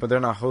one thing, but they're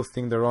not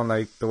hosting their own,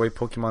 like, the way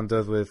Pokemon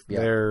does with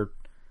their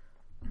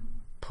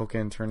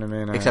Pokken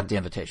tournament. Except the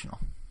Invitational.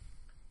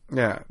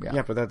 Yeah,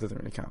 but that doesn't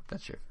really count.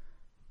 That's true.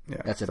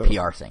 Yeah. That's a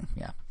PR thing,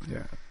 yeah.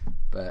 Yeah.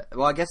 But,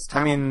 well, I guess...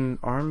 I mean,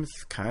 ARMS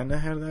kind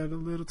of had that a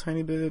little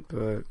tiny bit,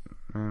 but,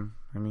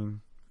 I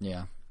mean...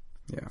 Yeah.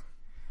 Yeah.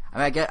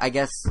 I mean, I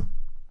guess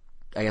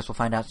we'll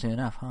find out soon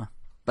enough, huh?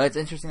 But it's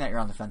interesting that you're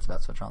on the fence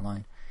about Switch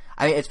Online.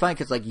 I mean, it's funny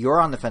because, like, you're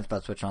on the fence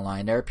about Switch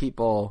Online. There are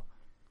people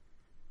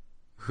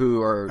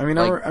who are... I mean,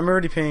 like, I'm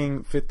already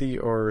paying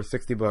 $50 or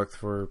 $60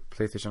 for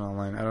PlayStation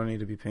Online. I don't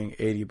need to be paying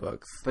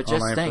 $80. But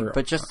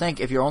just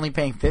think, if you're only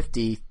paying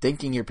 $50,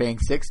 thinking you're paying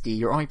 $60,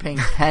 you're only paying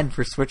 $10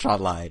 for Switch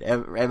Online.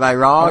 Am I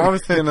wrong? I'm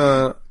obviously going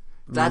to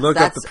look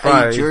at the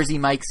price. That's a Jersey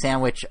Mike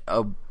sandwich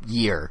a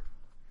year.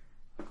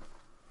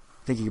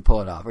 Think you can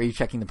pull it off. Are you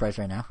checking the price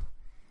right now?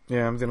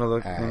 Yeah, I'm gonna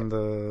look in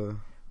the.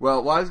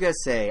 Well, what I was gonna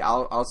say,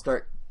 I'll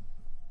start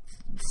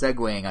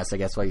segueing us. I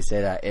guess while you say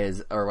that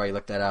is, or while you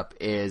look that up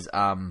is,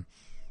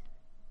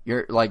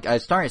 you're like I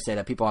was starting to say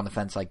that people on the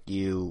fence like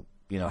you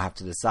have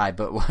to decide.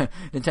 But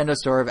Nintendo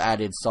sort of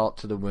added salt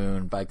to the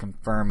wound by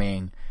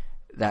confirming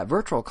that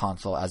Virtual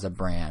Console as a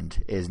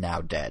brand is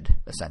now dead.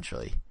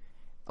 Essentially,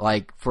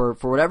 like for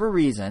whatever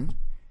reason.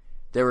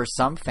 there were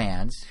some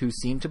fans who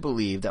seemed to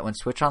believe that when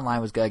Switch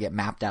Online was going to get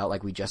mapped out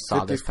like we just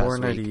saw this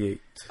past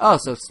week. Oh,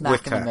 so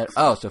smack in the middle.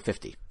 Oh, so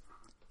 50.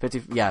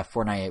 50, yeah,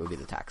 $4.98 would be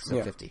the tax,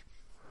 so 50.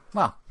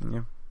 Well,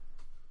 yeah.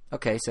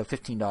 Okay, so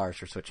 $15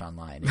 for Switch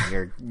Online and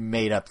your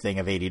made-up thing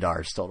of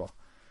 $80 total,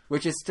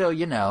 which is still,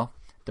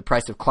 the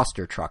price of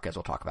Cluster Truck, as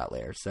we'll talk about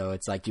later. So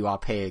it's like, do you all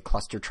pay a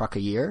Cluster Truck a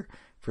year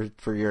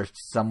for your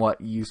somewhat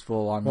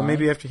useful online? Well,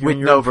 maybe after hearing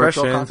your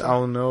impressions,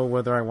 I'll know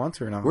whether I want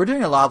to or not. We're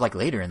doing a lot like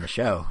later in the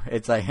show.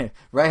 It's like,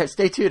 right,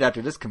 stay tuned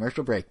after this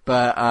commercial break.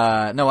 But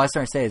no, what I was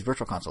trying to say is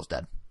Virtual Console's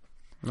dead.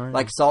 Oh, yeah.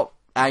 Like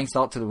adding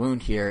salt to the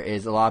wound here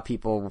is a lot of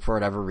people, for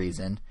whatever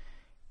reason,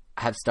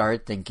 have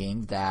started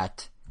thinking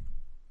that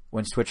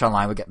when Switch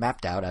Online would get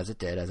mapped out, as it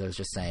did, as I was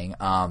just saying,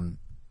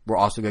 we're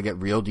also going to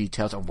get real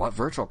details on what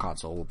Virtual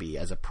Console will be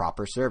as a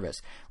proper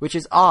service, which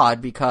is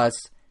odd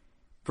because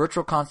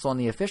Virtual Console in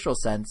the official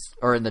sense,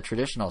 or in the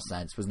traditional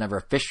sense, was never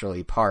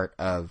officially part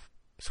of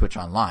Switch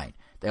Online.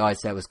 They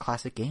always said it was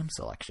classic game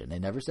selection. They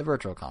never said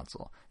Virtual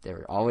Console. They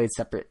were always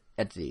separate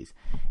entities.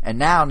 And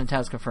now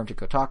Nintendo's confirmed to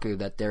Kotaku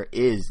that there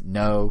is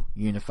no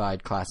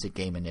unified classic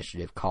game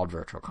initiative called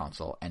Virtual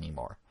Console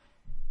anymore.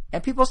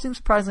 And people seem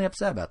surprisingly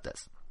upset about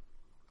this.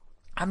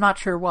 I'm not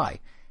sure why.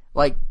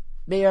 Like,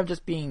 maybe I'm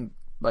just being,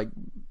 like,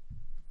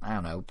 I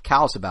don't know,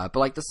 callous about it.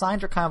 But, like, the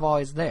signs are kind of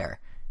always there.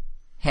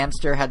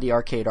 Hamster had the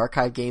Arcade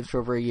Archive games for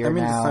over a year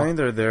now. The signs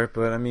are there,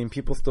 but,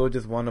 people still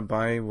just want to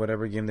buy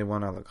whatever game they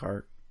want a la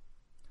carte.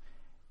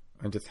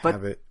 And just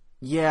have it.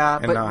 Yeah,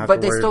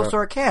 but they still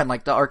sort of can.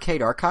 Like, the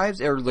Arcade Archives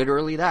are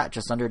literally that,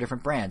 just under a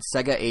different brand.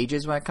 Sega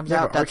Ages, when it comes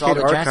out, that's all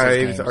the Genesis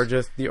games. Arcade Archives are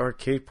just the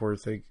arcade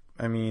ports. Like,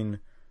 am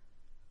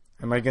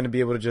I going to be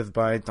able to just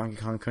buy Donkey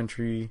Kong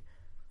Country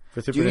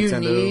for Super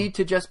Nintendo? Do you need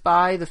to just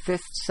buy the 5th,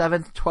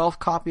 7th, 12th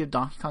copy of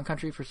Donkey Kong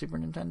Country for Super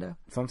Nintendo?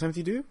 Sometimes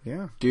you do,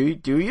 yeah. Do you?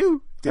 Do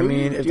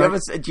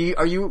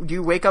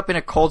you wake up in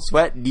a cold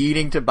sweat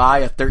needing to buy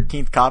a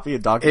 13th copy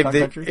of Donkey Kong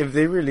Country? If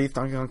they release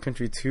Donkey Kong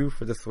Country 2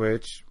 for the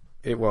Switch,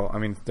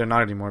 they're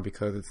not anymore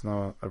because it's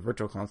not a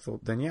Virtual Console,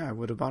 then yeah, I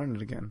would have bought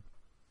it again.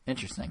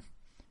 Interesting.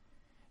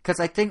 Because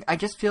I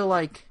just feel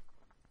like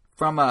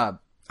from a...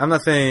 I'm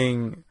not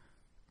saying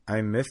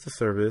I miss the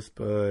service,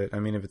 but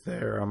if it's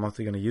there, I'm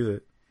mostly going to use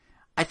it.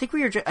 I think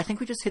we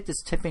just hit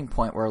this tipping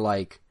point where,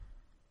 like,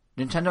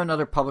 Nintendo and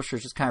other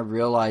publishers just kind of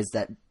realize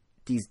that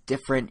these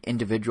different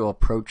individual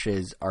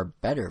approaches are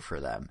better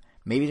for them.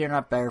 Maybe they're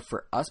not better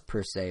for us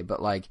per se,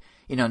 but, like,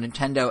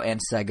 Nintendo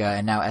and Sega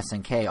and now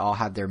SNK all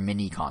have their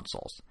mini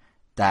consoles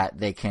that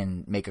they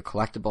can make a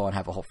collectible and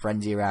have a whole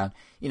frenzy around.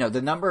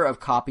 The number of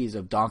copies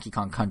of Donkey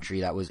Kong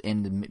Country that was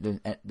in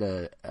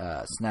the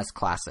SNES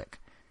Classic,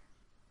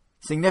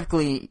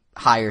 significantly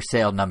higher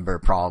sale number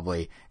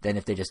probably than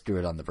if they just threw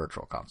it on the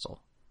Virtual Console.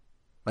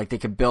 Like, they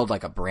could build,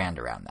 like, a brand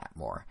around that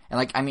more. And,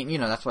 like,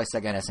 that's why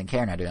Sega and SNK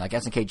are now doing. Like,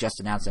 SNK just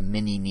announced a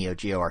mini Neo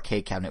Geo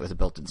arcade cabinet with a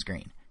built-in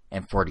screen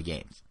and 40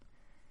 games.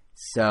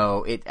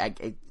 So, I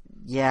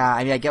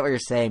get what you're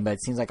saying, but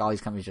it seems like all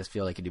these companies just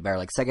feel they could do better.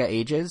 Like, Sega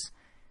Ages,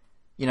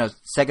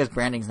 Sega's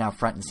branding's now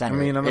front and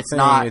center. I'm not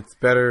saying it's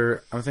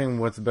better. I'm saying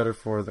what's better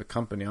for the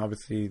company.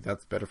 Obviously,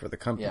 that's better for the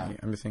company. Yeah.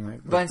 I'm just saying,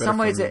 like, but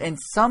in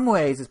some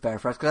ways, it's better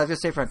for us. Because I was going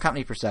to say, from a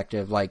company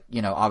perspective, like,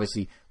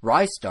 obviously,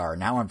 Rystar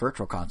now on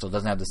Virtual Console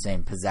doesn't have the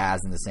same pizzazz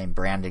and the same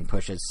branding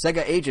push as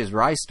Sega Ages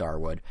Rystar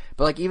would.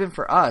 But, like, even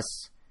for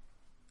us,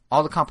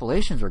 all the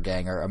compilations we're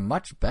getting are a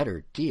much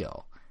better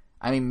deal.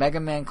 Mega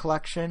Man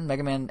Collection,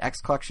 Mega Man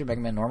X Collection, Mega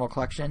Man Normal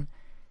Collection,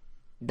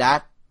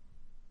 that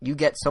you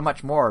get so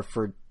much more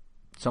for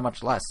so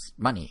much less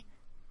money.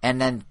 And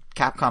then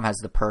Capcom has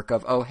the perk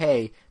of, oh,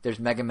 hey, there's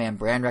Mega Man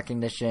brand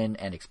recognition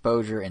and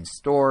exposure in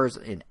stores,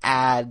 in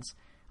ads,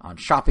 on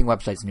shopping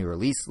websites, new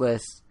release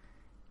lists,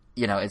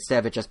 instead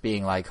of it just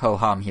being like, ho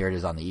hum, here it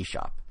is on the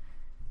eShop.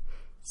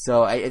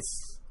 So I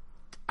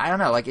don't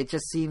know, like, it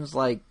just seems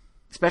like,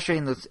 especially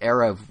in this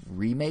era of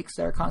remakes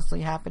that are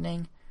constantly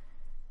happening,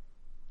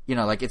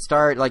 like, it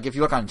started, like, if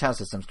you look on Nintendo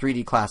systems,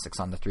 3D Classics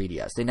on the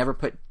 3DS, they never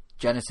put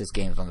Genesis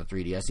games on the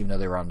 3DS, even though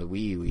they were on the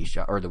Wii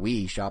eShop, or the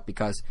Wii eShop,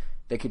 because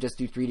they could just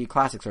do 3D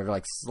Classics or,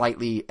 like,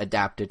 slightly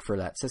adapted for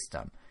that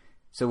system.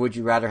 So would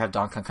you rather have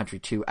Donkey Kong Country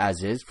 2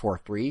 as is,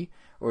 4.3,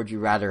 or would you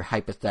rather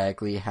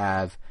hypothetically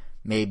have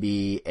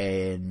maybe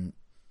a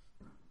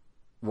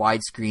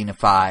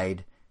widescreenified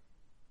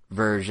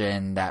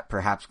version that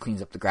perhaps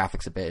cleans up the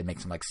graphics a bit and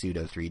makes them, like,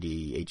 pseudo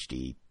 3D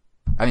HD?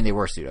 They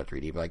were pseudo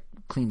 3D, but, like,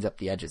 cleans up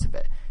the edges a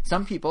bit.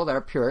 Some people that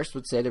are purists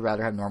would say they'd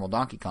rather have normal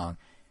Donkey Kong,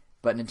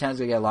 but Nintendo's going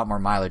to get a lot more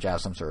mileage out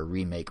of some sort of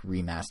remake,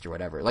 remaster,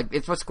 whatever. Like,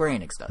 it's what Square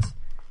Enix does.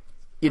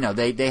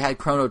 They had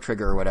Chrono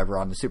Trigger or whatever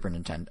on the Super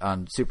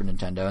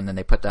Nintendo, and then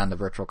they put that on the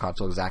Virtual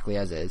Console exactly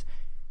as is.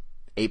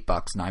 $8,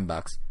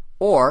 $9.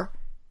 Or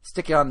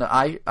stick it on the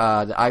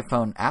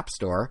iPhone App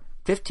Store,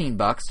 $15,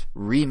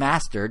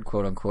 remastered,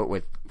 quote unquote,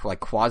 with,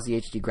 like,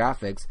 quasi HD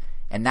graphics,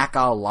 and that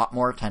got a lot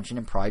more attention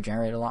and probably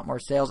generated a lot more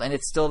sales, and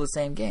it's still the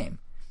same game.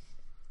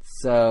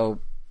 So,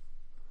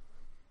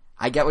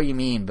 I get what you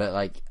mean, but,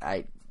 like,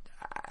 I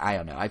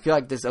don't know. I feel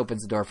like this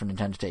opens the door for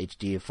Nintendo to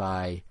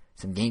HDify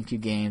some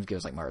GameCube games, give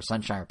us like Mario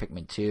Sunshine or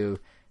Pikmin 2,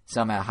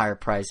 some at a higher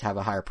price, have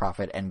a higher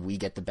profit, and we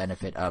get the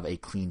benefit of a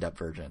cleaned up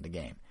version of the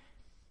game.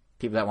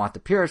 People that want the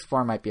purest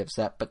form might be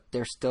upset, but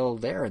they're still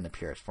there in the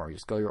purest form. You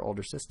just go to your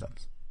older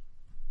systems.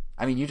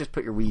 I mean, you just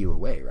put your Wii U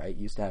away, right?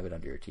 You used to have it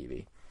under your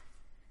TV.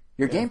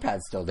 Your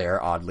gamepad's still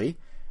there, oddly,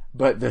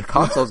 but the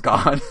console's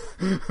gone.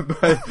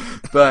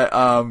 but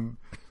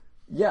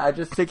yeah, I'm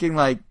just thinking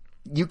like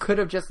you could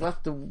have just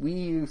left the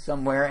Wii U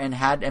somewhere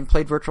and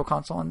played Virtual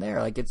Console in there.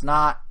 Like it's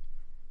not.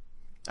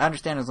 I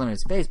understand there's limited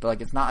space, but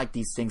like it's not like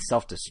these things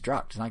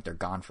self-destruct. It's not like they're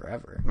gone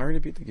forever. I already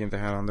beat the game they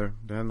had on there.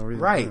 They had no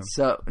reason. Right.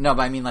 So no,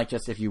 but I mean like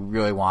just if you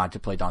really wanted to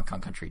play Donkey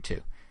Kong Country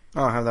 2.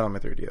 Oh, I have that on my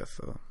 3DS.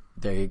 So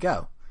there you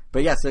go.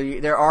 But yeah, so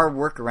there are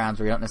workarounds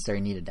where you don't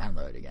necessarily need to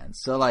download it again.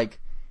 So like,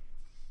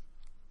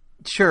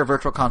 sure,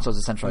 Virtual Console is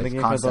a centralized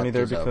concept. The gamepad's only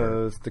there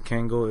because the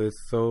Kangol is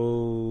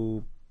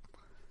so.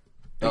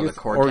 The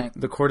cord.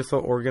 The cord is so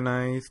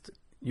organized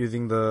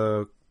using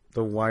the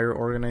wire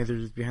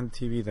organizers behind the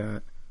TV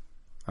that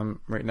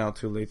I'm right now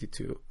too lazy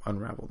to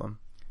unravel them.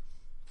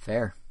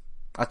 Fair.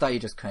 I thought you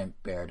just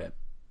couldn't bear to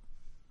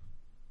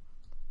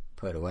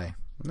put it away.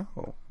 No,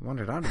 I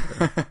wanted out of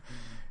there.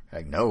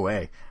 Like no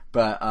way.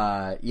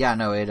 But yeah,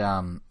 no. It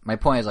my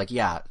point is like,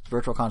 yeah,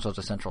 Virtual Console is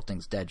a central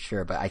thing's dead,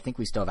 sure, but I think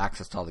we still have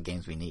access to all the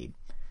games we need.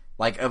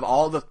 Like of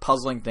all the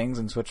puzzling things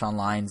in Switch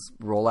Online's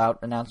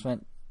rollout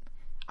announcement,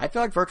 I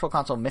feel like Virtual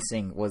Console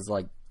missing was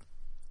like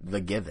the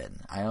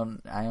given. I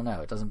don't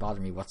know. It doesn't bother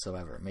me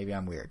whatsoever. Maybe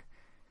I'm weird,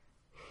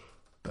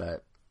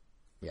 but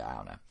yeah, I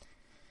don't know.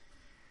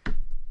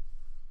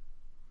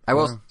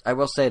 I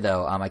will say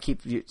though, I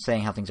keep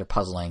saying how things are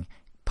puzzling.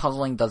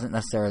 Puzzling doesn't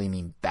necessarily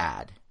mean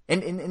bad.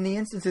 In the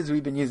instances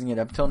we've been using it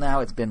up till now,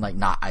 it's been like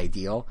not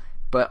ideal,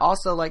 but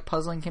also like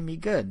puzzling can be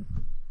good.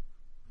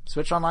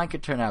 Switch Online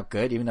could turn out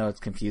good, even though it's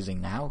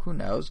confusing now. Who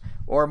knows?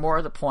 Or more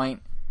to the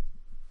point,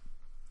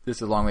 this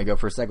is a long way to go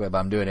for a segue, but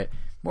I'm doing it.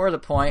 More to the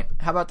point,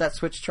 how about that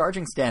Switch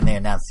charging stand they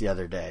announced the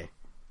other day?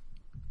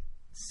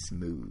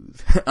 Smooth.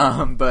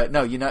 But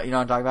no, you know what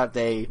I'm talking about?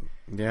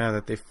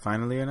 That they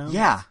finally announced?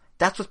 Yeah.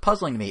 That's what's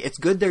puzzling to me. It's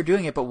good they're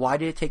doing it, but why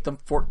did it take them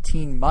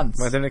 14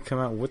 months? Why didn't it come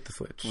out with the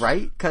Switch?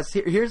 Right? Because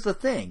here's the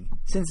thing.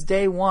 Since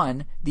day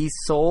one, the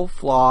sole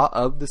flaw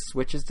of the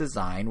Switch's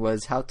design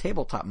was how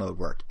tabletop mode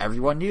worked.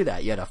 Everyone knew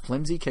that. You had a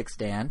flimsy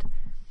kickstand.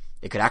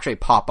 It could actually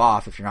pop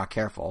off if you're not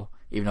careful,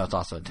 even though it's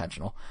also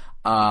intentional.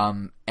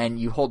 And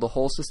you hold the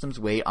whole system's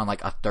weight on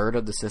like a third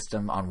of the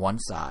system on one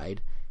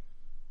side.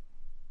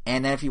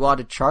 And then if you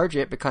wanted to charge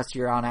it because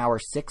you're on hour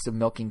 6 of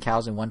milking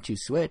cows in 1-2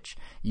 Switch,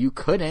 you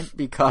couldn't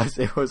because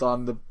it was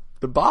on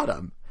the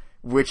bottom,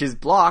 which is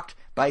blocked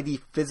by the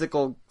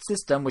physical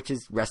system, which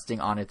is resting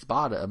on its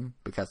bottom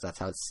because that's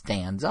how it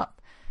stands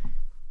up.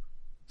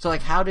 So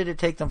like, how did it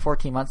take them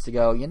 14 months to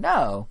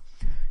go,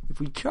 if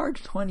we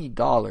charge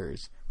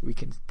 $20, we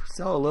can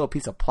sell a little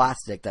piece of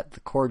plastic that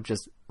the cord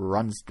just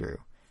runs through.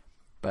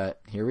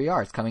 But here we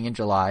are. It's coming in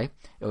July.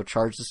 It will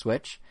charge the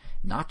Switch.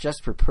 Not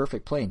just for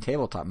perfect play in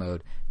tabletop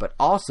mode, but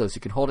also so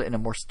you can hold it in a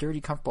more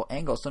sturdy, comfortable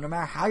angle. So no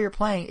matter how you're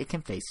playing, it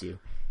can face you.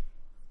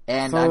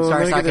 And I'm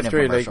sorry, it's not going to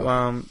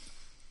commercial.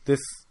 This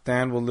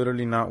stand will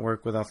literally not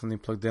work without something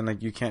plugged in.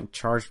 Like you can't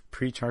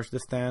pre-charge the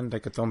stand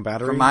like its own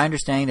battery. From my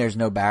understanding, there's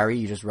no battery.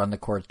 You just run the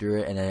cord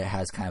through it, and then it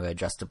has kind of an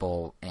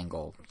adjustable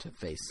angle to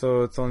face.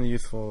 So it's only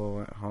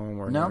useful at home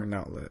or near an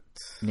outlet.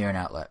 Near an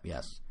outlet,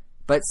 yes.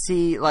 But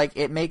see, like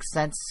it makes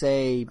sense.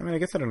 Say, I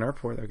guess at an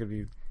airport that could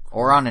be.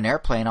 Or on an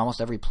airplane,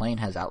 almost every plane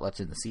has outlets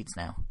in the seats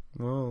now.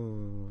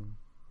 Oh.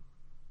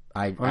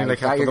 I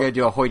thought you were going to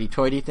do a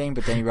hoity-toity thing,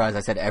 but then you realize I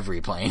said every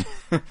plane.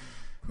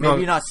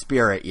 Maybe not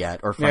Spirit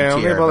yet, or Frontier. Yeah,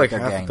 only about like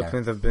half the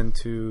planes I've been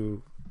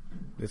to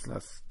this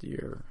last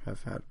year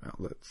have had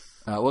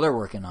outlets. Well, they're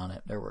working on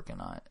it.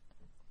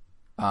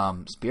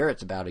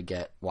 Spirit's about to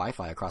get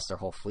Wi-Fi across their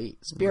whole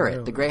fleet. Spirit,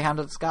 really? The Greyhound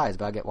of the Sky, is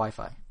about to get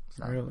Wi-Fi.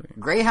 Really?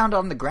 Greyhound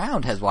on the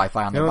ground has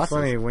Wi-Fi on their buses. It's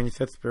funny. When you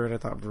said Spirit, I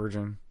thought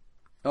Virgin.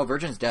 Oh,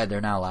 Virgin's dead.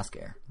 They're now Alaska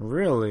Air.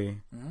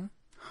 Really? Mm-hmm.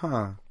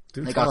 Huh.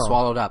 They got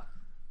swallowed up.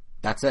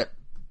 That's it.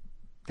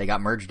 They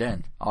got merged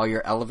in. All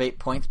your Elevate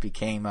points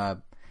became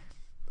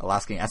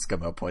Alaskan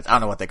Eskimo points. I don't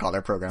know what they call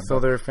their program.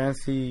 So their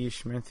fancy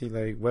schmancy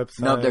like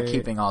website. No, they're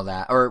keeping all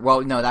that.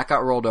 That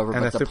got rolled over.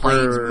 And but the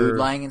planes, mood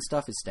lying and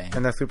stuff is staying.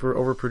 And that super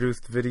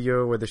overproduced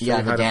video where they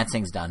show the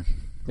dancing's done.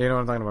 You know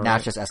what I'm talking about? Now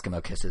it's just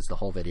Eskimo kisses. The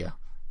whole video.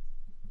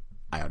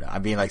 I don't know.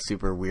 I'm being like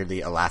super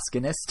weirdly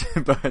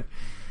Alaskanist, but.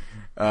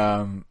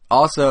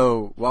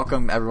 Also,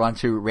 welcome everyone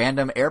to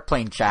Random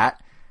Airplane Chat.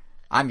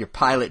 I'm your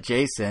pilot,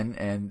 Jason,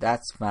 and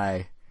that's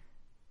my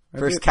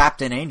first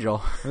Captain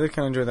Angel. I did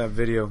kind of enjoy that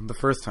video the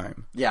first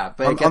time. Yeah,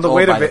 but it gets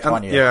old by the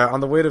 20th. On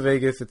the way to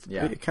Vegas,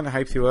 it kind of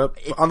hypes you up.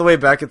 On the way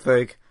back, it's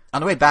like...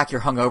 On the way back,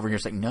 you're hungover, and you're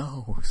just like,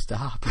 no,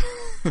 stop.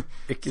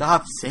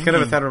 Stop singing. It's kind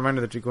of a sad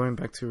reminder that you're going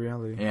back to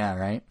reality. Yeah,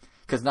 right?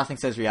 Because nothing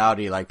says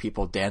reality like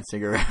people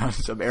dancing around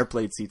some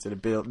airplane seats in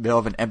the middle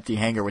of an empty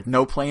hangar with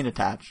no plane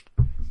attached.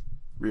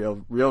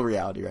 Real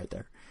reality right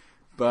there.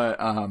 But,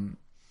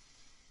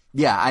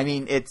 yeah, I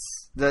mean,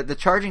 it's, the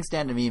charging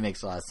stand to me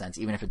makes a lot of sense,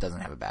 even if it doesn't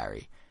have a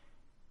battery.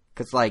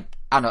 Because, like,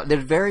 I don't know,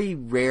 there's very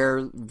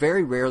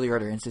rarely are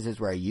there instances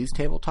where I use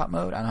tabletop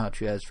mode. I don't know how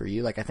true that is for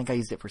you. Like, I think I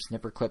used it for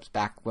snipper clips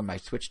back when my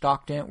Switch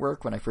dock didn't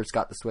work, when I first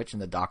got the Switch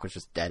and the dock was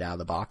just dead out of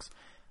the box.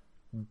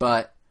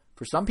 But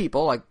for some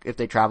people, like, if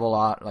they travel a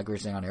lot, like we were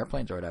saying on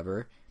airplanes or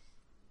whatever,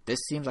 this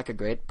seems like a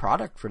great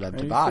product for them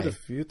to buy. I used it a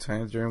few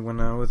times during when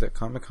I was at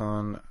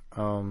Comic-Con.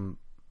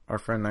 Our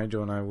friend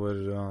Nigel and I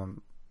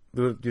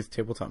would use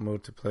tabletop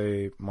mode to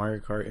play Mario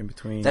Kart in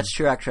between. That's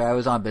true, actually. I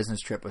was on a business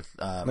trip with...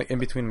 like in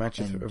between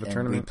matches of a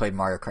tournament. We played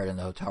Mario Kart in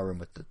the hotel room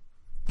with the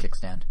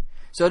kickstand.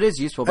 So it is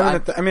useful.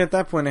 But I mean, at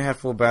that point, it had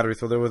full battery,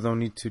 so there was no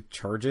need to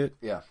charge it.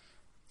 Yeah.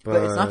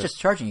 But it's not just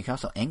charging. You can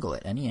also angle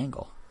it, any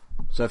angle.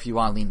 So if you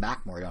want to lean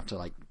back more, you don't have to,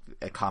 like,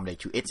 accommodate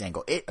to its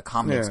angle. It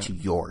accommodates to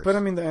yours. But, I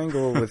mean, the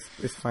angle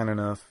is fine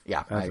enough.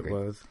 Yeah, as I agree.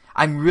 It was.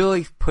 I'm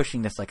really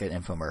pushing this like an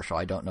infomercial.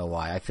 I don't know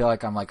why. I feel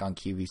like I'm like on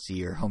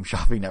QVC or Home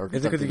Shopping Network.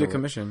 Is it because you get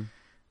commission?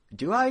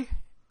 Do I?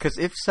 Because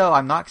if so,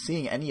 I'm not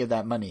seeing any of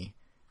that money.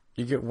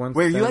 You get one.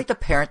 Where you like the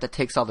parent that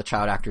takes all the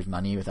child actors'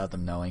 money without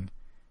them knowing?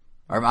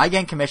 Or am I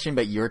getting commission,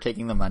 but you're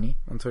taking the money?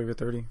 Until you're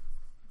 30.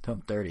 Until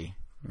I'm 30.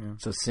 Yeah.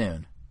 So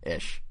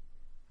soon-ish.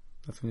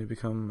 That's when you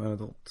become an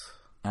adult.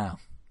 Oh.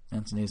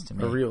 That's news to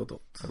me. A real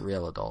adult. A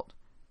real adult.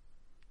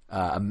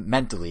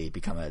 Mentally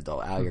become an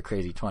adult out of your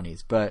crazy 20s.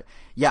 But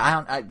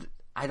yeah,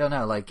 I don't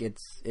know. Like it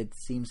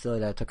seems silly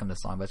that it took them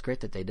this long, but it's great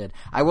that they did.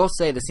 I will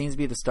say this seems to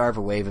be the start of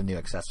a wave of new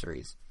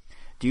accessories.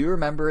 Do you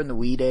remember in the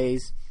Wii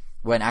days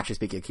when, actually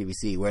speaking of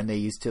QVC, when they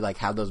used to like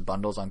have those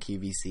bundles on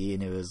QVC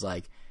and it was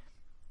like,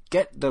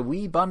 get the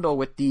Wii bundle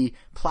with the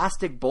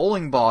plastic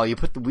bowling ball you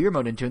put the Wii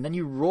remote into, and then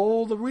you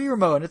roll the Wii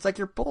remote and it's like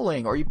you're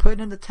bowling, or you put it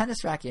in the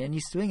tennis racket and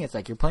you swing it, it's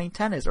like you're playing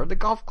tennis, or the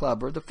golf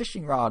club, or the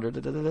fishing rod, or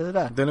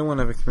da-da-da-da-da. They didn't want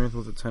to have experience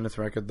with the tennis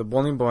racket. The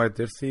bowling ball I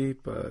did see,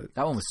 but...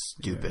 That one was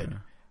stupid. Yeah.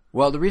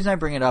 Well, the reason I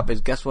bring it up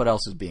is guess what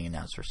else is being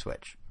announced for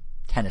Switch?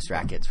 Tennis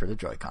rackets for the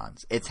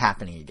Joy-Cons. It's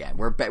happening again.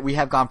 We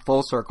have gone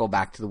full circle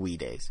back to the Wii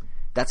days.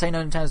 That's how you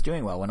know Nintendo's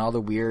doing well, when all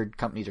the weird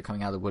companies are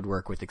coming out of the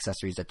woodwork with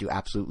accessories that do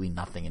absolutely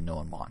nothing and no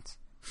one wants.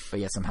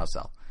 But yet somehow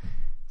sell.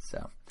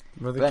 So,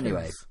 but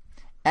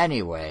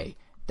anyway,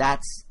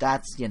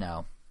 that's you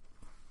know,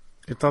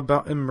 it's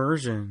about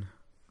immersion.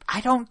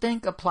 I don't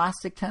think a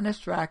plastic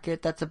tennis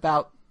racket that's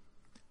about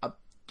an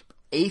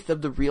eighth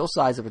of the real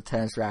size of a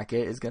tennis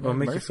racket is going to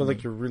make you feel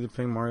like you're really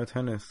playing Mario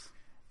Tennis.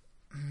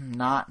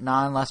 Not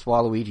unless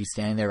Waluigi's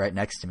standing there right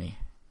next to me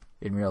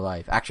in real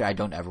life. Actually, I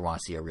don't ever want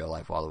to see a real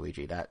life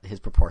Waluigi. That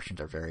his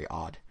proportions are very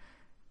odd,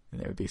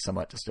 and it would be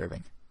somewhat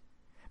disturbing.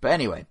 But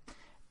anyway,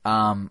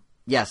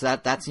 yeah, so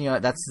that's you know,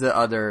 that's the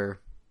other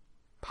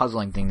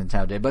puzzling thing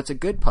Nintendo did, but it's a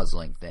good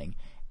puzzling thing.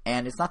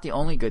 And it's not the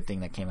only good thing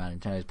that came out in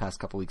Nintendo's past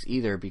couple weeks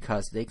either,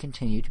 because they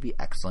continue to be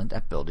excellent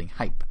at building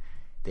hype.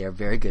 They are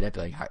very good at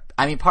building hype.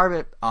 I mean, part of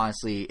it,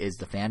 honestly, is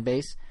the fan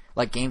base.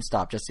 Like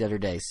GameStop just the other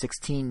day,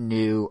 16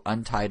 new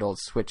untitled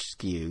Switch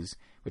SKUs,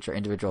 which are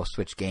individual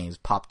Switch games,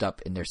 popped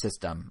up in their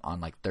system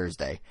on like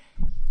Thursday.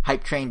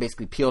 Hype train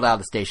basically peeled out of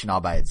the station all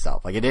by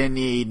itself. Like, it didn't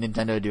need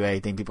Nintendo to do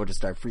anything. People just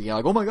start freaking out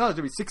like, oh my god, there's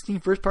going to be 16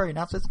 first-party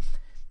announcements?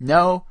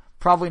 No,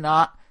 probably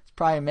not. It's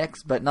probably a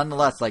mix, but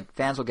nonetheless, like,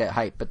 fans will get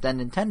hyped. But then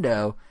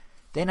Nintendo,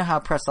 they know how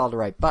to press all the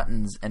right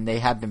buttons, and they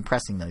have been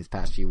pressing them these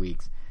past few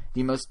weeks.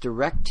 The most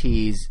direct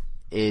tease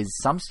is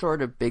some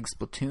sort of big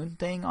Splatoon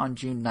thing on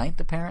June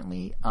 9th,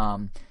 apparently.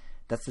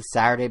 That's the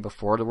Saturday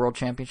before the World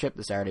Championship,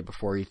 the Saturday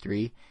before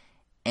E3.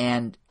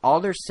 And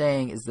all they're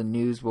saying is the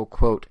news will,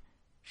 quote,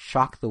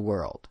 shock the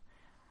world.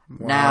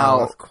 Wow,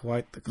 that's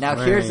quite the claim.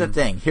 Now, here's the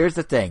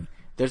thing.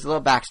 There's a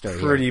little backstory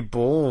Pretty here.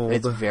 bold.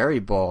 It's very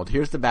bold.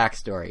 Here's the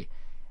backstory.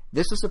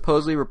 This was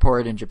supposedly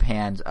reported in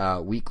Japan's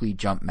Weekly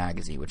Jump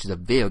magazine, which is a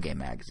video game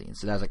magazine.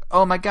 So that was like,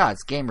 oh my god,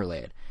 it's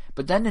game-related.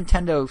 But then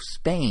Nintendo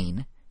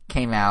Spain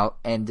came out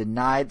and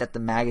denied that the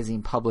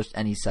magazine published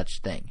any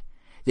such thing.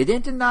 They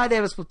didn't deny they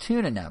have a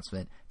Splatoon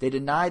announcement. They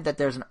denied that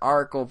there's an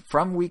article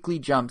from Weekly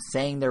Jump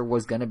saying there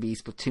was going to be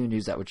Splatoon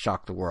news that would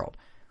shock the world.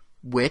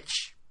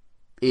 Which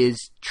is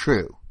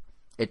true.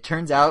 It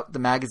turns out the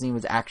magazine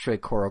was actually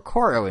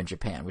CoroCoro in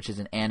Japan, which is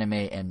an anime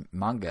and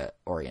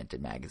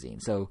manga-oriented magazine.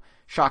 So,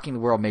 shocking the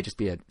world may just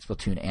be a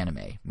Splatoon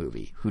anime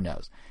movie. Who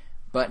knows?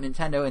 But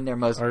Nintendo in their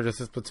most... Or just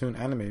a Splatoon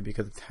anime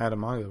because it's had a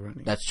manga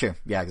running. That's true.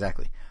 Yeah,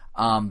 exactly.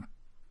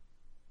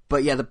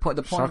 But yeah, the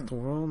point... Shock the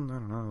world? I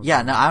don't know.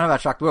 Yeah, no, I don't know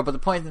about shock the world, but the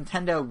point is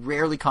Nintendo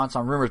rarely comments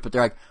on rumors, but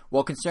they're like,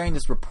 well, considering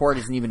this report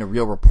isn't even a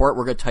real report,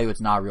 we're going to tell you it's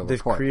not a real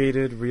report. They've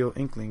created real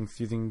Inklings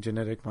using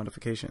genetic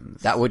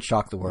modifications. That would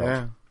shock the world.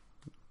 Yeah,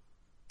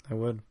 that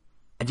would.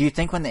 And do you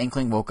think when the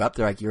Inkling woke up,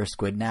 they're like, you're a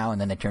squid now,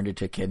 and then they turned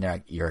into a kid, and they're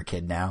like, you're a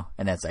kid now?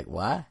 And that's like,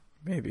 what?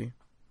 Maybe.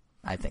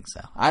 I think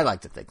so. I like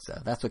to think so.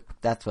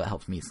 That's what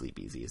helps me sleep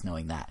easy, is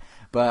knowing that.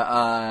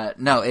 But,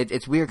 no,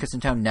 it's weird because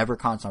Nintendo never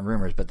comments on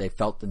rumors, but they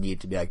felt the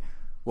need to be like,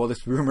 well,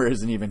 this rumor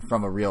isn't even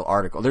from a real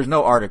article. There's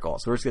no article,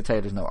 so we're just going to tell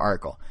you there's no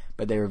article.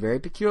 But they were very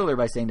peculiar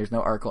by saying there's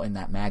no article in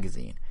that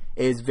magazine.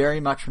 It is very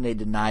much when they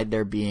denied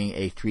there being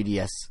a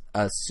 3DS,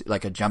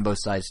 like a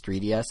jumbo-sized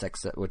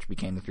 3DS, which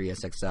became the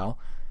 3DS XL.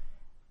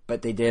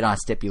 but they did on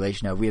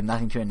stipulation of we have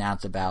nothing to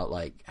announce about,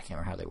 like, I can't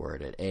remember how they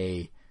worded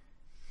it.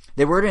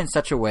 They worded it in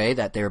such a way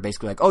that they were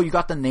basically like, oh, you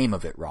got the name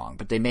of it wrong,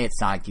 but they made it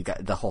sound like you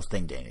got the whole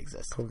thing didn't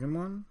exist.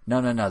 Pokemon?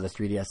 No, the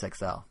 3DS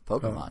XL.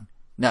 Pokemon. Oh.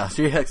 No,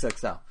 3DS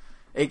XL.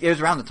 It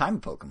was around the time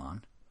of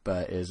Pokemon,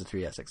 but it was a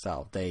 3DS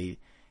XL.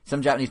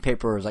 Some Japanese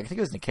paper was like, I think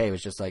it was Nikkei,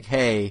 was just like,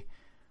 hey,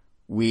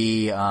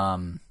 we've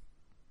heard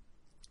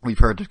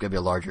there's going to be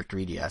a larger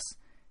 3DS.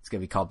 It's going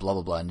to be called blah,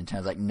 blah, blah. And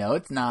Nintendo's like, no,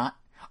 it's not.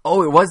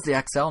 Oh, it was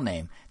the XL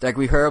name. They're like,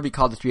 we heard it'll be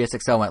called the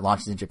 3DS XL when it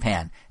launches in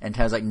Japan. And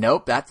Nintendo's like,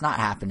 nope, that's not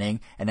happening.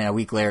 And then a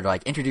week later, they're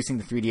like, introducing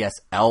the 3DS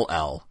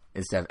LL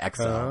instead of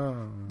XL.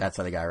 Oh. That's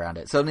how they got around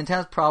it. So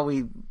Nintendo's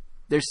probably,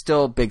 there's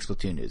still big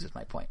Splatoon news is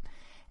my point.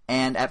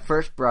 And at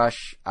first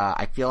brush,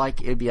 I feel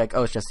like it'd be like,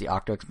 oh, it's just the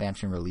Octo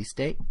expansion release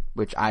date,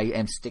 which I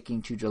am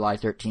sticking to July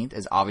 13th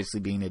as obviously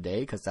being the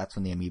day because that's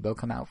when the Amiibo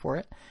come out for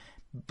it.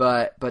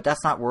 But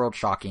that's not world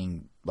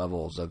shocking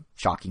levels of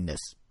shockingness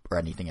or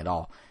anything at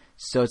all.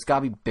 So it's got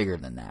to be bigger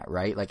than that,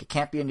 right? Like, it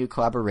can't be a new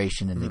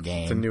collaboration in the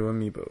game. It's a new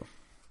Amiibo.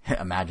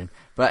 Imagine.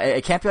 But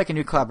it can't be like a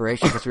new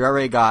collaboration because we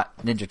already got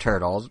Ninja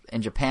Turtles.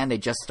 In Japan, they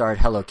just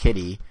started Hello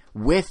Kitty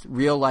with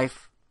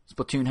real-life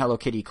Splatoon Hello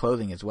Kitty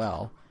clothing as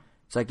well.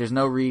 It's like there's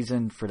no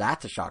reason for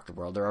that to shock the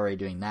world. They're already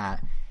doing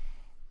that.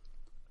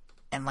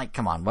 And, like,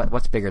 come on.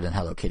 What's bigger than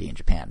Hello Kitty in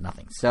Japan?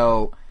 Nothing.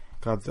 So...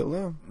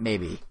 Godzilla?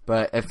 Maybe.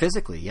 But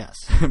physically, yes.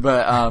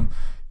 But,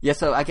 yeah,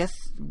 so I guess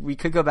we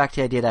could go back to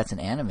the idea that's an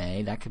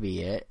anime. That could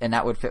be it. And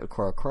that would fit with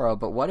Korokoro.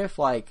 But what if,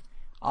 like,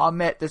 I'll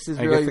admit this is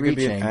really reaching. I guess it could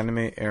be an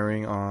anime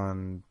airing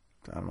on,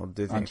 I don't know,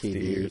 Disney on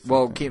TV.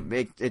 Well,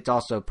 it's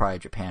also probably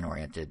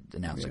Japan-oriented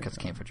announcement because it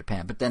came from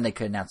Japan. But then they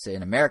could announce it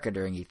in America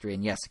during E3.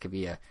 And yes, it could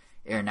be a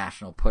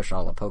international push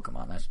all of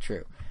Pokemon. That's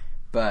true.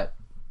 But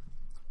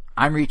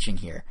I'm reaching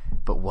here.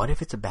 But what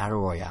if it's a Battle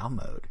Royale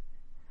mode?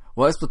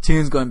 What if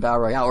Splatoon's going Battle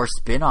Royale or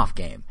spin-off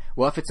game?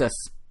 What if it's a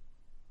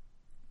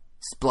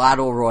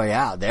Splattle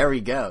Royale? There we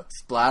go.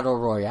 Splattle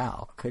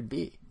Royale. Could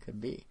be.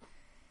 That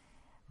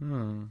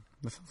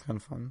sounds kind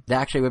of fun.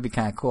 That actually would be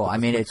kind of cool. I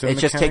mean, it's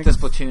just take the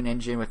Splatoon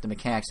engine with the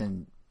mechanics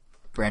and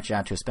branch it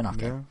out to a spin-off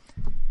game.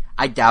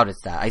 I doubt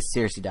it's that. I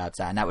seriously doubt it's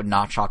that. And that would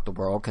not shock the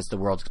world because the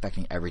world's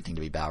expecting everything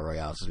to be Battle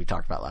Royales as we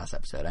talked about last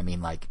episode. I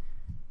mean, like...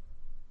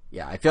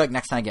 Yeah, I feel like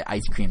next time I get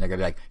ice cream, they're going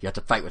to be like, you have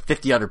to fight with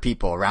 50 other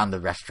people around the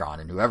restaurant,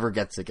 and whoever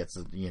gets it,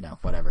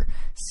 whatever.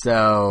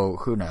 So,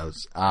 who knows?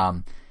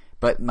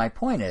 But my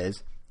point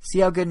is, see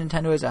how good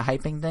Nintendo is at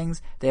hyping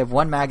things? They have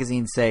one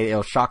magazine say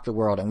it'll shock the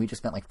world, and we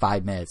just spent like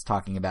 5 minutes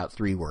talking about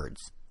 3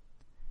 words.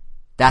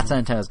 That's how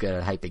Nintendo's good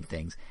at hyping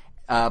things.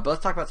 But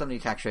let's talk about something you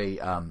can actually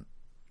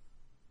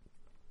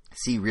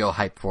see real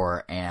hype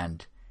for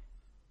and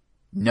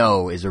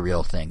know is a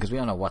real thing, because we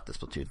don't know what the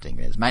Splatoon thing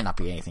is. It might not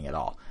be anything at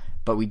all.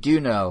 But we do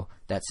know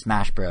that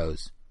Smash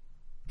Bros.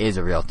 Is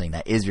a real thing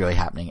that is really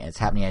happening, and it's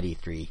happening at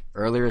E3.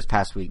 Earlier this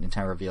past week,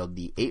 Nintendo revealed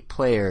the 8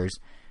 players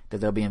that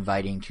they'll be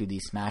inviting to the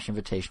Smash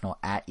Invitational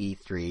at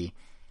E3.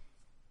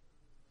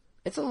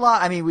 It's a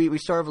lot. I mean, we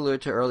sort of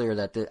alluded to earlier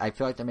that I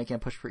feel like they're making a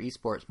push for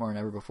esports more than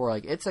ever before.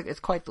 Like, it's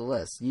quite the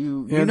list.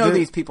 You know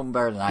these people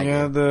better than I do.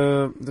 Yeah,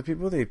 the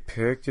people they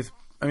picked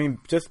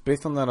just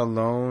based on that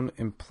alone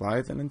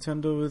implies that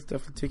Nintendo is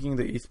definitely taking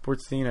the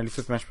esports scene, at least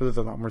with Smash Bros.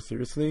 A lot more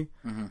seriously.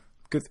 Mm-hmm.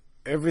 Because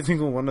every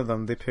single one of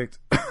them, they picked...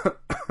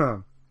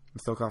 I'm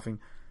still coughing.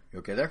 You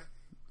okay there?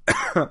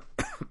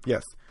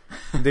 Yes.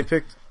 They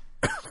picked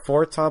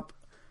 4 top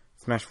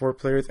Smash 4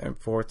 players and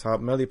 4 top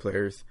Melee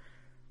players.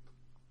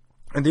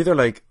 And these are,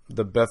 like,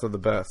 the best of the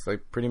best.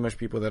 Like, pretty much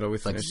people that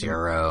always... Like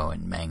Zero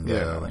and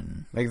Mango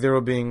and... Like,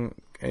 Zero being,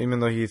 even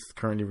though he's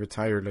currently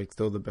retired, like,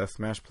 still the best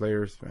Smash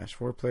player, Smash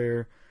 4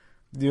 player.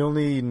 The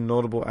only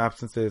notable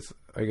absences,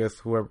 I guess,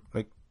 whoever...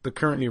 Like, the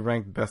currently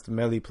ranked best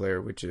Melee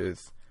player, which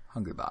is...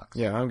 Hungrybox.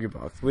 Yeah,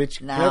 Hungrybox.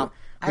 Which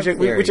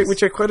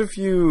are quite a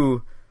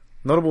few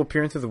notable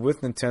appearances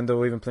with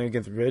Nintendo, even playing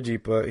against Reggie,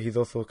 but he's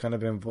also kind of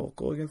been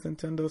vocal against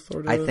Nintendo,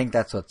 sort of. I think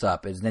that's what's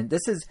up.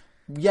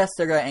 Yes,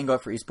 they're going to angle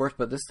it for esports,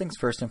 but this thing's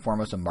first and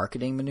foremost a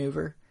marketing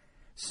maneuver.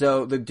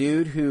 So the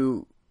dude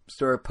who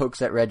sort of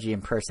pokes at Reggie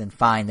in person,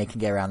 fine, they can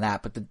get around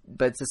that. But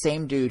it's the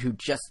same dude who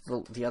just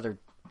the other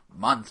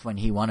month when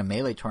he won a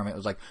Melee tournament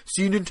was like,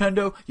 see,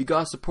 Nintendo, you got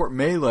to support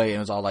Melee,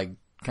 and was all like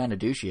kind of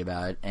douchey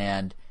about it.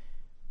 And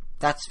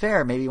that's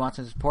fair. Maybe he wants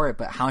to support it,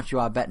 but how much you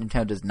want to bet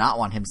Nintendo does not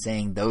want him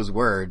saying those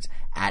words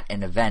at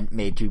an event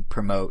made to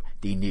promote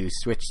the new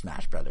Switch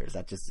Smash Brothers?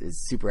 That just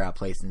is super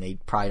outplaced, and they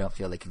probably don't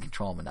feel they can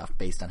control him enough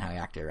based on how he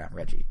acted around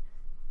Reggie.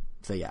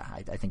 So yeah,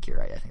 I think you're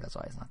right. I think that's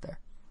why he's not there.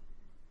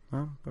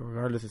 Well, but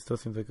regardless, it still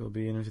seems like it'll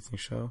be an interesting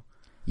show.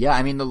 Yeah,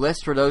 I mean, the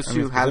list, for those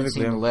who haven't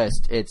seen the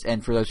list,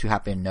 and for those who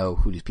happen to know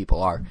who these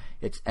people are,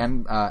 it's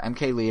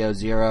MK Leo,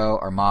 Zero,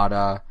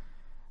 Armada,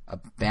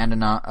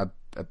 Abanago.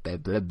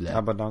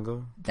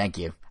 Thank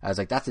you. I was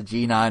like, that's a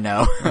G, now I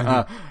know.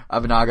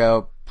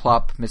 Abanago,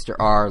 Plop, Mr.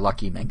 R,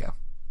 Lucky, Mango.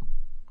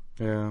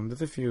 Yeah,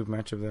 there's a few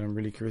matchups that I'm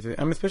really curious about.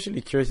 I'm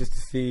especially curious just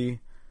to see,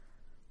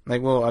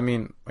 like, well, I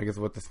mean, I guess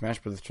what the Smash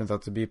Bros. Turns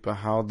out to be, but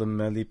how the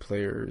Melee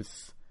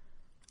players,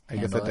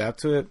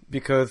 adapt to it.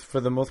 Because for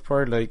the most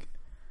part, like,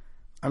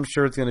 I'm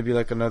sure it's going to be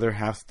like another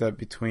half step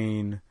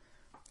between,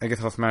 I guess,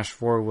 how Smash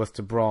 4 was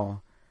to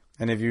Brawl.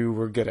 And if you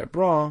were good at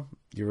Brawl,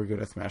 you were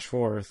good at Smash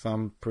 4. So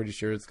I'm pretty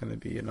sure it's going to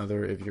be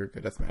another, if you're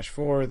good at Smash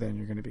 4, then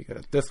you're going to be good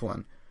at this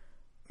one.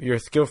 Your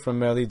skill from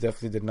Melee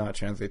definitely did not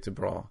translate to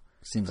Brawl.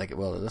 Seems like it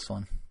will to this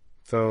one.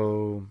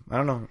 So, I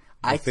don't know.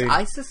 I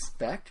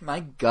suspect,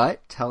 my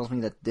gut tells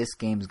me that this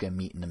game is going to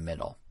meet in the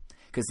middle.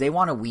 Because they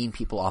want to wean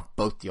people off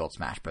both the old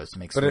Smash Bros. To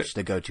make Switch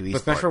the go-to esport.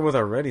 But Smash 4 was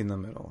already in the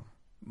middle.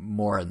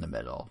 More in the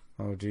middle.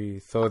 Oh,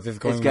 geez. So is this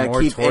going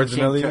more towards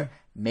Melee?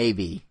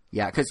 Maybe.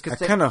 Yeah, because I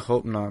kind of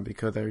hope not,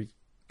 because I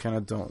kind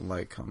of don't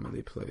like how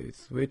Melee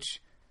plays.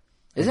 Which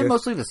is it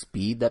mostly the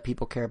speed that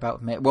people care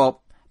about?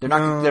 Well, they're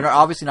not. They're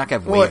obviously not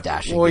going to have wave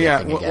dashing. Well, yeah.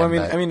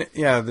 I mean,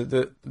 yeah.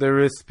 There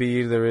is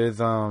speed. There is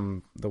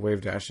the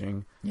wave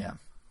dashing. Yeah.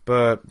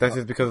 But that's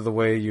just because of the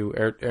way you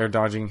air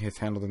dodging is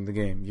handled in the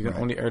game. You can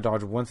only air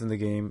dodge once in the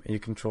game, and you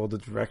control the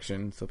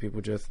direction, so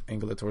people just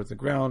angle it towards the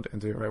ground and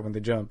do it right when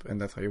they jump,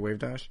 and that's how you wave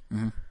dash.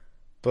 Mm-hmm.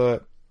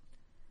 But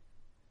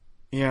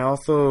yeah,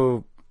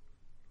 also,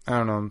 I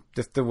don't know,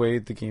 just the way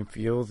the game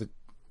feels. I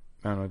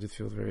don't know, it just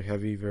feels very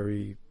heavy,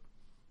 very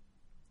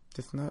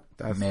just not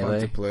as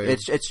fun to play.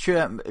 It's true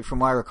that, from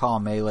what I recall,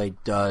 Melee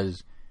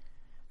does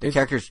the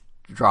characters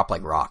drop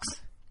like rocks.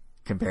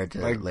 Compared to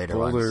like later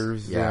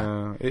boulders, ones.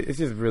 Yeah. It's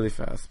just really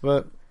fast.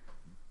 But,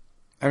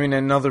 I mean,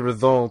 another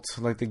result,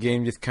 like the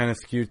game just kind of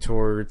skewed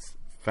towards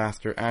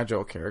faster,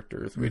 agile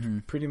characters, which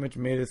pretty much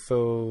made it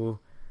so,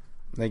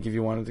 like, if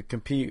you wanted to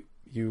compete,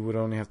 you would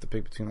only have to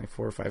pick between, like,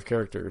 4 or 5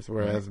 characters,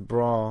 whereas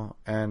Brawl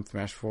and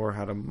Smash 4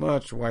 had a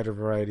much wider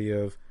variety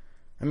of...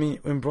 I mean,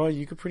 in Brawl,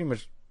 you could pretty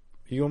much...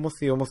 You almost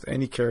see almost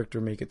any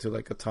character make it to,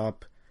 like, a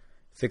top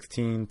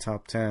 16,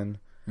 top 10,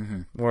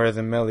 whereas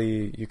in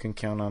Melee, you can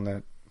count on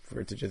that for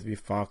it to just be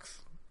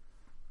Fox.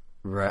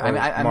 Right.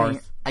 I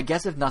mean, I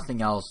guess if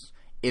nothing else,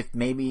 if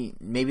maybe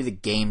the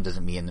game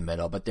doesn't meet in the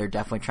middle, but they're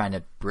definitely trying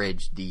to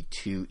bridge the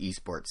two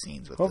esports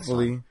scenes with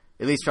hopefully. This one.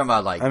 At least from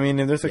a, like... I mean,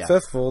 if they're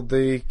successful,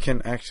 they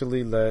can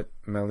actually let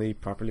Melee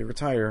properly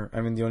retire. I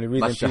mean, the only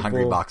reason much to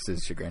Hungry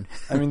Box's chagrin.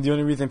 I mean, the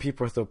only reason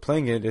people are still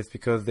playing it is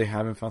because they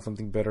haven't found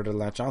something better to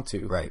latch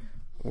onto. Right.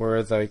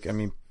 Whereas, like, I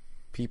mean,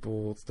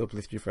 people still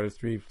play Street Fighter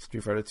 3,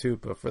 Street Fighter 2,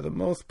 but for the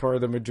most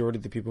part, the majority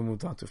of the people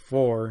moved on to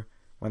 4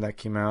 when that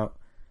came out.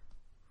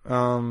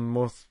 The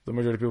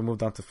majority of people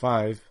moved on to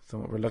 5,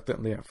 somewhat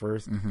reluctantly at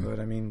first, but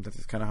I mean, that's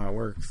just kind of how it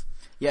works.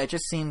 Yeah, it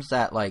just seems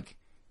that, like,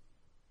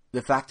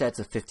 the fact that it's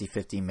a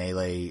 50-50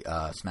 Melee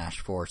Smash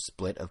 4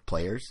 split of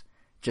players,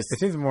 just... It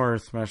seems more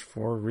Smash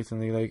 4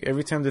 recently, like,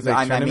 every time there's,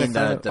 like, tournament...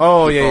 I mean,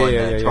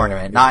 the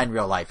tournament, not in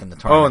real life, in the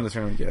tournament. Oh, in the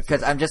tournament, yes.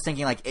 Because I'm just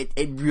thinking, like,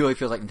 it really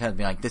feels like Nintendo's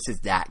being like, this is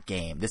that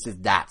game, this is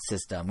that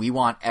system. We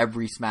want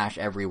every Smash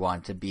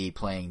everyone to be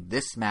playing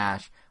this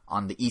Smash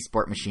on the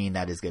esport machine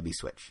that is going to be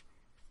Switch.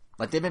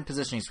 Like, they've been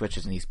positioning Switch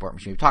as an esport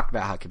machine. We've talked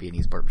about how it could be an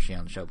esport machine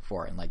on the show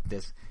before, and, like,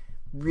 this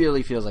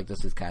really feels like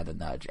this is kind of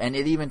the nudge. And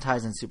it even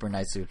ties in super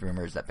nicely with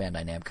rumors that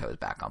Bandai Namco is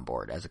back on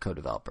board as a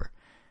co-developer.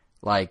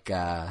 Like,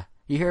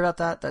 you hear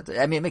about that?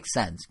 I mean, it makes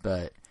sense,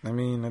 but... I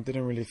mean, I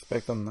didn't really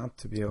expect them not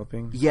to be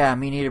helping. Yeah,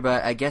 me neither,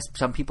 but I guess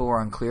some people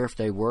were unclear if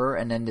they were,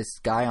 and then this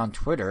guy on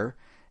Twitter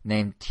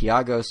named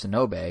Tiago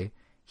Sonobe,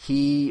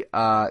 he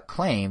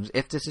claims,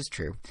 if this is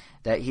true,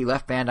 that he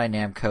left Bandai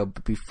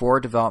Namco before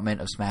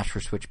development of Smash for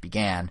Switch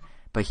began,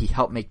 but he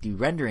helped make the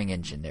rendering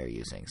engine they're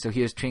using. So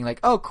he was treating like,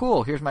 oh,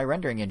 cool, here's my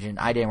rendering engine.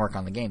 I didn't work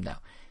on the game, though.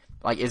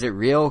 Like, is it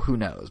real? Who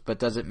knows? But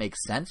does it make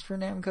sense for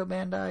Namco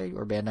Bandai,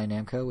 or Bandai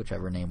Namco,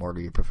 whichever name order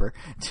you prefer,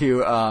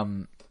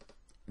 to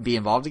be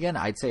involved again?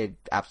 I'd say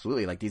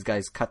absolutely. Like, these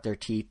guys cut their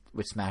teeth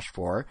with Smash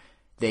 4.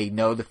 They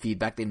know the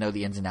feedback. They know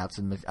the ins and outs.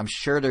 And I'm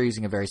sure they're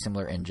using a very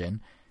similar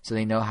engine, so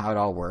they know how it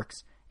all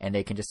works. And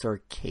they can just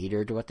sort of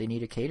cater to what they need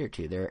to cater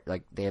to.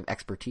 They have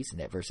expertise in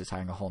it versus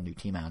hiring a whole new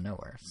team out of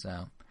nowhere.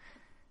 So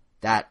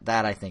that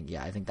I think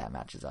that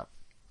matches up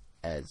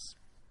as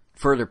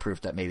further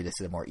proof that maybe this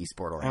is a more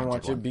esport oriented. I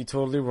watch it be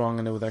totally wrong,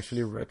 and it was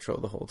actually retro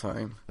the whole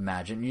time.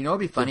 Imagine, you know, it'd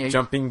be funny.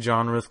 Jumping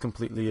genres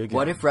completely again.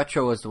 What if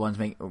retro was the ones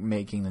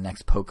making the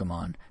next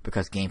Pokemon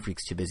because Game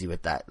Freak's too busy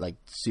with that like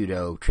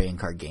pseudo trading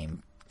card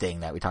game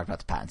thing that we talked about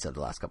the patents of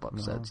the last couple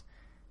episodes?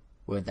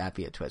 Wouldn't that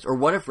be a twist? Or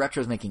what if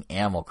retro's making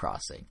Animal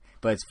Crossing,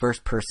 but it's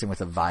first person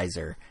with a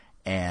visor?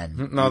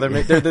 And no, they're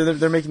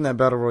making that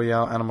battle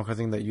royale Animal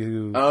Crossing that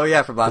you. Oh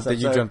yeah, for last that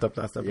episode. You jumped up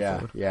last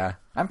episode. Yeah.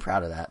 I'm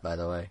proud of that, by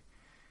the way.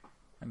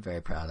 I'm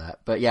very proud of that.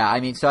 But yeah, I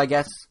mean, so I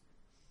guess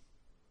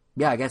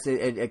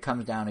it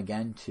comes down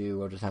again to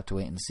we'll just have to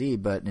wait and see.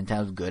 But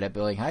Nintendo's good at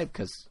building hype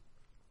because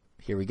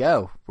here we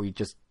go. We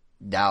just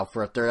now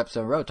for a third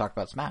episode in a row talk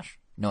about Smash,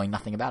 knowing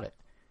nothing about it.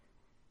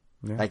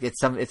 Yeah. Like it's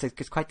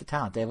quite the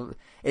talent.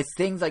 It's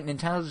things like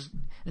Nintendo's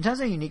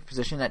a unique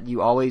position that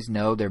you always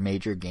know their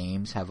major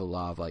games have a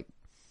lot of like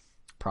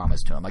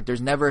promise to them. Like there's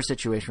never a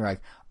situation where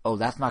like, oh,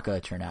 that's not going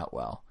to turn out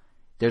well.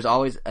 There's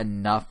always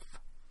enough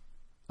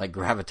like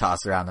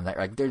gravitas around them that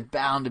like there's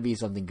bound to be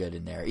something good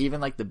in there.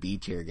 Even like the B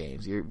tier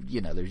games,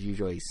 there's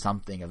usually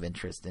something of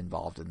interest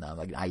involved in them,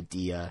 like an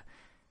idea,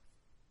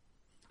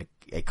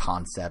 a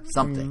concept,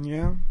 something.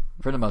 Yeah.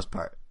 for the most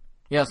part.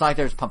 You know, it's not like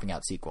they're just pumping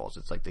out sequels.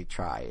 It's like they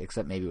try,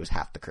 except maybe it was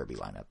half the Kirby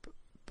lineup.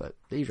 But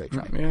they usually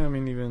try. Yeah, I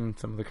mean, even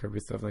some of the Kirby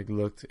stuff like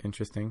looked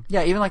interesting.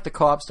 Yeah, even like the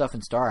co-op stuff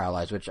in Star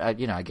Allies, which I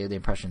gave the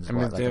impressions I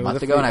mean, like a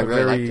month ago, and I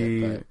really liked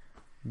it. But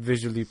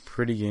visually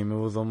pretty game. It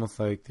was almost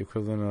like the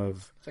equivalent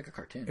of... It's like a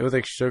cartoon. It was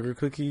like sugar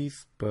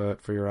cookies,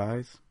 but for your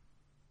eyes.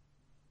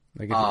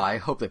 Like I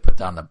hope they put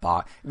down the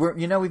box. We're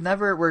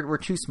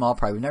too small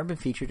probably. We've never been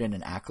featured in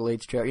an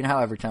accolades trailer. You know how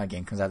every time a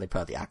game comes out they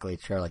put out the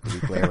accolades trailer like the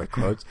week later with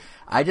quotes?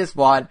 I just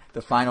want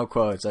the final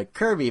quotes like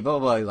Kirby, blah,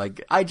 blah, blah,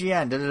 like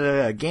IGN, da, da,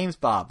 da,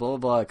 GameSpot, blah, blah,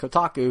 blah,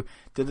 Kotaku,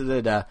 da, da,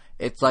 da, da.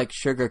 It's like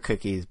sugar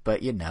cookies,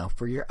 but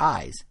for your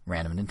eyes.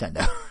 Random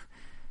Nintendo.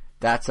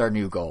 That's our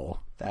new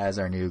goal. That is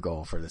our new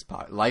goal for this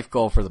life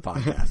goal for the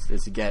podcast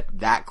is to get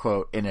that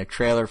quote in a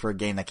trailer for a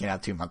game that came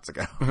out 2 months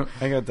ago.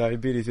 I got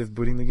diabetes just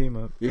booting the game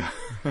up. Yeah.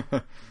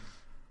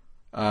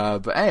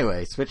 But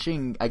anyway,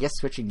 switching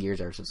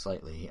gears ever so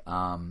slightly.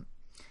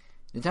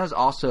 Nintendo's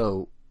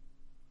also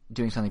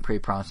doing something pretty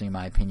promising, in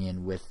my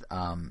opinion, with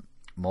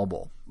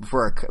mobile.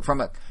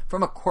 From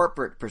a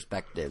corporate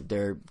perspective,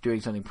 they're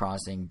doing something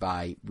promising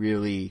by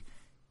really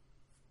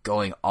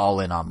going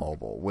all in on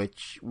mobile,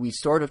 which we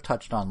sort of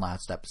touched on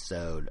last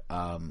episode.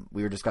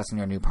 We were discussing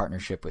their new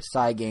partnership with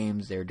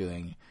Cygames. They're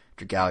doing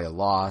Dragalia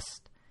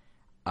Lost.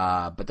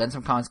 But then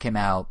some comments came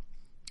out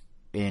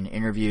in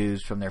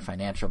interviews from their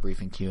financial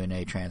briefing,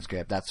 Q&A,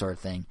 transcript, that sort of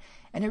thing.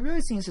 And it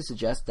really seems to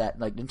suggest that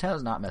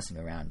Nintendo's not messing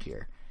around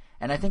here.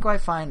 And I think what I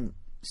find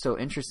so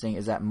interesting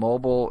is that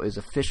mobile is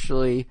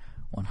officially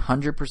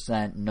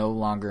 100% no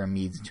longer a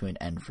means to an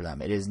end for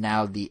them. It is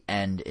now the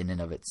end in and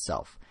of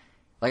itself.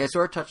 Like I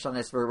sort of touched on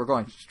this, we're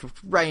going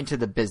right into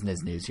the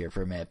business news here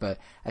for a minute, but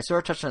I sort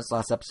of touched on this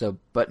last episode,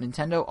 but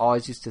Nintendo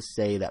always used to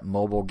say that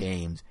mobile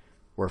games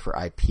were for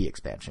IP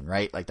expansion,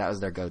 right? Like that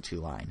was their go-to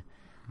line.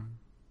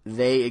 Mm-hmm.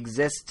 They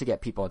exist to get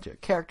people into a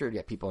character, to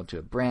get people into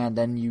a brand,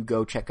 then you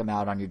go check them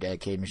out on your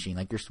dedicated machine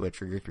like your Switch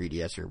or your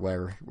 3DS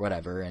or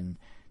whatever, and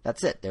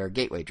that's it. They're a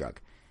gateway drug.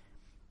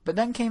 But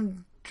then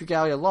came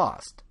Dragalia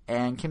Lost,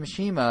 and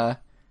Kimishima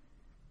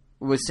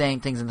was saying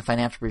things in the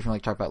financial briefing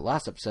like we talked about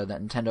last episode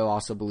that Nintendo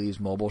also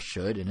believes mobile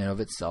should in and of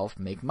itself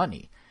make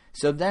money.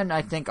 So then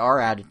I think our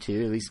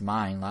attitude, at least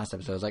mine last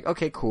episode, was like,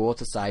 okay, cool,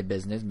 it's a side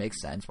business,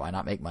 makes sense, why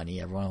not make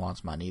money? Everyone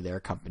wants money, they're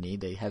a company,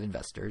 they have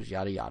investors,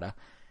 yada yada.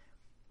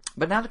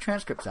 But now the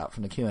transcript's out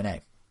from the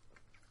Q&A.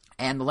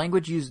 And the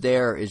language used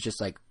there is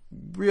just like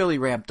really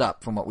ramped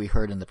up from what we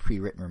heard in the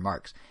pre-written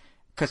remarks.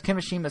 Because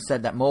Kimishima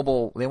said that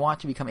mobile, they want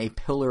to become a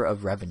pillar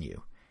of revenue.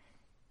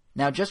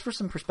 Now just for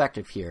some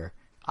perspective here,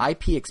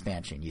 IP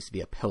expansion used to be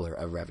a pillar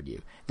of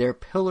revenue. Their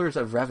pillars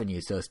of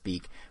revenue, so to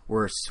speak,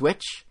 were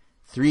Switch,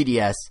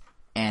 3DS,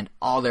 and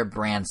all their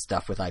brand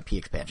stuff with IP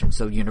expansion.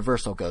 So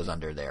Universal goes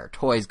under there,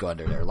 toys go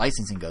under there,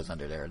 licensing goes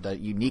under there, the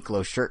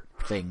Uniqlo shirt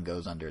thing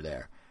goes under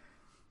there.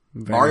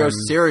 Mario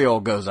cereal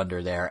goes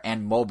under there,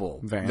 and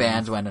mobile.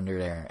 Vans went under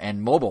there,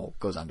 and mobile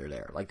goes under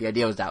there. Like the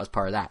idea was that was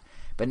part of that.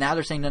 But now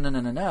they're saying,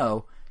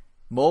 no.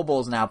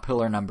 Mobile's now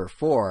pillar number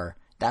 4.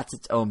 That's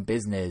its own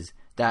business.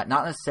 That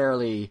not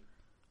necessarily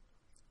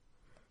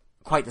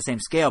quite the same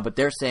scale, but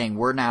they're saying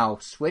we're now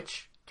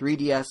Switch,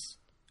 3DS,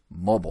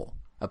 mobile,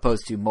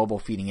 opposed to mobile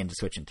feeding into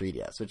Switch and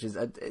 3DS, which is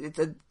it's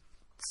a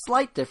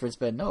slight difference,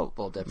 but a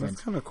notable difference.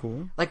 That's kind of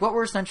cool. Like what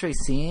we're essentially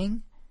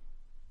seeing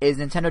is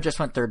Nintendo just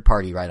went third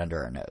party right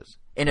under our nose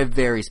in a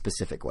very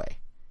specific way.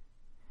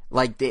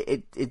 Like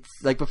it's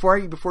like before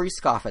you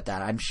scoff at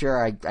that, I'm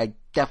sure I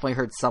definitely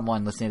heard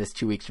someone listening to this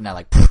 2 weeks from now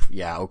like,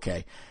 yeah,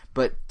 okay.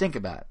 But think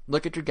about it.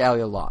 Look at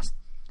Dragalia Lost.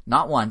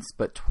 Not once,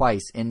 but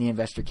twice in the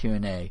investor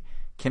Q&A,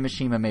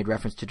 Kimishima made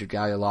reference to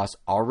Dragalia Lost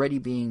already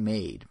being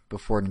made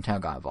before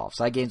Nintendo got involved.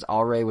 Cygames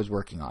already was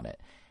working on it.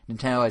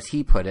 Nintendo, as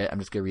he put it, I'm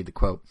just going to read the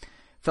quote,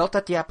 felt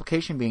that the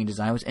application being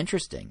designed was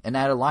interesting and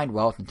that it aligned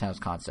well with Nintendo's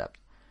concept.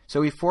 So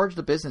we forged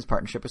the business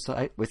partnership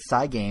with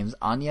Cygames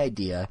on the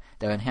idea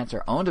that would enhance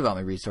our own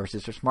development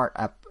resources for smart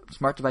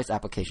device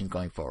applications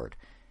going forward.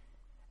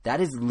 That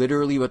is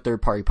literally what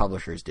third-party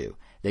publishers do.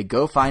 They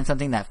go find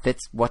something that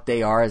fits what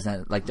they are as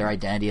like their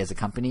identity as a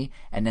company,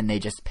 and then they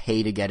just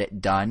pay to get it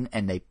done,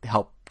 and they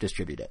help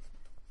distribute it.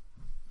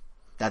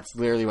 That's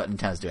literally what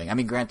Nintendo's doing. I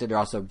mean, granted, they're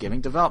also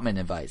giving development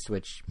advice,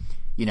 which,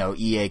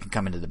 EA can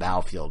come into the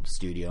Battlefield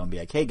studio and be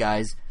like, hey,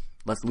 guys,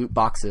 let's loot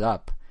box it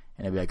up.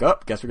 And they'd be like, oh,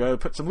 guess we're going to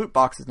put some loot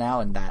boxes now,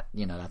 and that,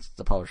 that's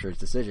the publisher's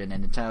decision.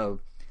 And Nintendo,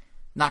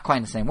 not quite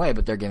in the same way,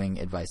 but they're giving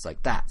advice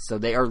like that. So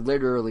they are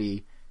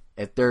literally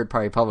a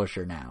third-party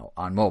publisher now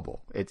on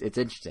mobile. It's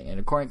interesting. And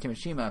according to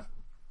Kimishima,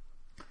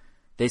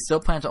 they still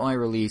plan to only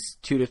release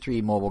 2 to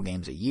 3 mobile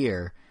games a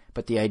year,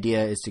 but the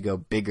idea is to go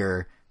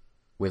bigger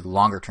with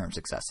longer-term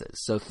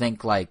successes. So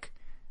think like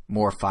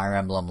more Fire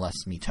Emblem,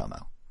 less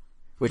Miitomo.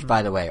 Which,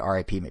 by the way,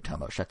 R.I.P.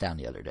 Miitomo shut down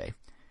the other day.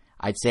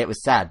 I'd say it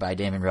was sad, but I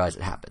didn't even realize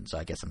it happened, so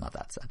I guess I'm not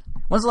that sad.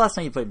 When's the last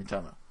time you played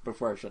Miitomo?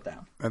 before it shut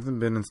down. It hasn't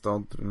been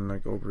installed in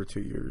like over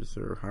 2 years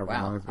or however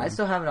long it's been. I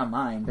still have it on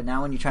mine, but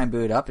now when you try and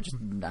boot it up, I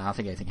don't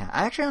think anything happens.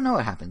 I actually don't know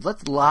what happens.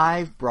 Let's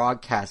live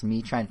broadcast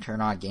me trying to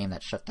turn on a game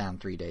that shut down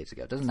 3 days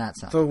ago. Doesn't that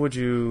sound So would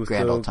you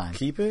grand still old time?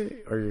 keep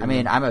it? Or I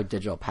mean, I'm a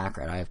digital pack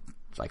rat. I have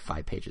like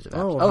 5 pages of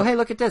apps. Oh, hey,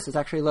 look at this. It's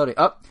actually loading.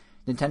 Oh,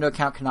 Nintendo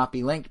account cannot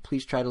be linked.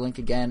 Please try to link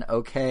again.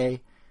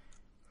 Okay.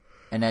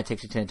 And then it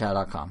takes you to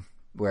Nintendo.com,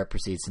 where it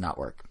proceeds to not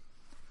work.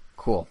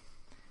 Cool.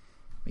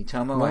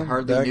 Miitomo, I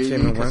hardly knew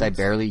you because I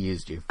barely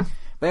used you.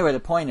 But anyway, the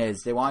point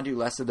is, they want to do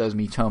less of those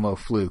Miitomo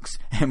flukes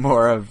and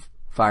more of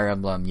Fire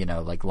Emblem,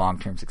 like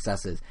long-term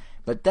successes.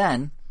 But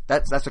then,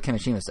 that's what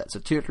Kimishima said. So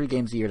 2 or 3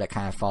 games a year that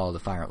kind of follow the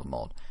Fire Emblem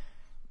mold.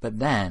 But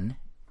then,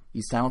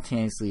 you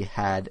simultaneously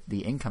had the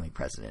incoming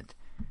president,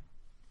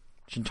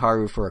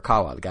 Shintaro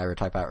Furukawa, the guy we were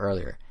talking about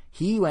earlier.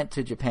 He went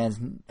to Japan's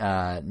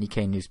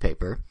Nikkei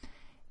newspaper,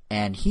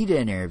 and he did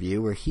an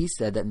interview where he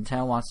said that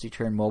Nintendo wants to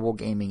turn mobile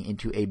gaming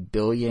into a $1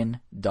 billion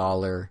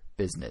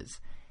business.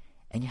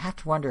 And you have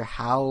to wonder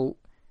how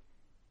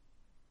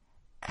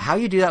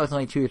you do that with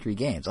only 2 or 3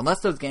 games.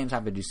 Unless those games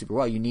happen to do super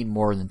well, you need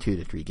more than 2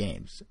 to 3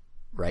 games,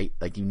 right?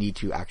 Like, you need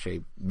to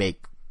actually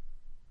make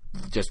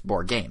just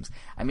more games.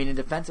 I mean, in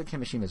defense of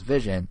Kimishima's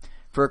vision,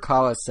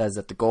 Furukawa says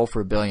that the goal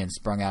for $1 billion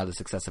sprung out of the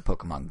success of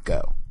Pokemon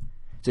Go.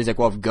 So he's like,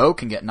 well, if Go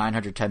can get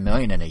 910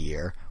 million in a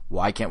year,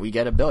 why can't we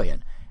get $1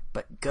 billion?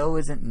 But Go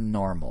isn't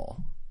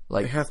normal.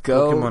 Like, it has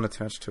Go, Pokemon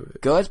attached to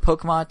it. Go has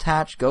Pokemon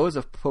attached. Go is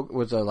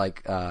was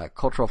a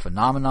cultural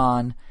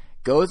phenomenon.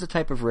 Go is a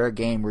type of rare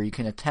game where you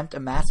can attempt a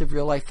massive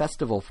real-life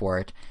festival for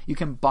it. You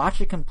can botch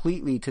it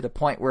completely to the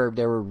point where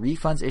there were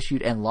refunds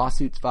issued and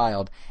lawsuits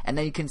filed, and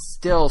then you can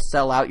still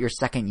sell out your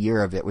second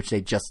year of it, which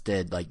they just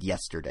did, like,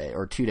 yesterday,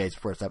 or 2 days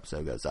before this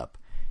episode goes up.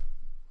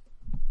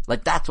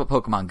 Like, that's what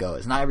Pokemon Go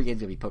is. Not every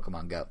game's gonna be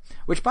Pokemon Go.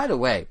 Which, by the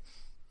way,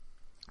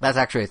 that's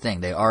actually a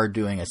thing. They are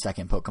doing a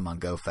second Pokemon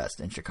Go Fest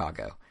in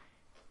Chicago.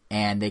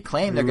 And they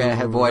claim they're going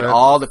to avoid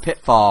all the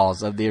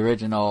pitfalls of the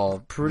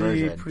original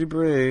version. Pretty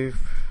brave.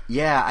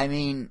 Yeah, I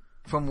mean,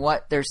 from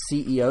what their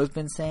CEO's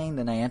been saying,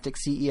 the Niantic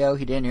CEO,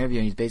 he did an interview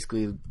and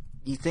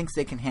he thinks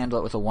they can handle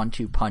it with a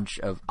 1-2 punch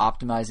of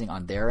optimizing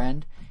on their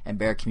end and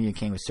better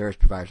communicating with service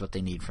providers what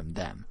they need from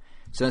them.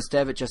 So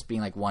instead of it just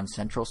being like one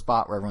central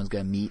spot where everyone's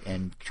going to meet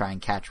and try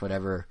and catch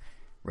whatever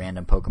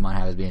random Pokemon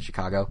happens to be in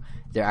Chicago,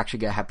 they're actually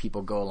going to have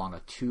people go along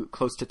a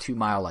close to 2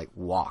 mile like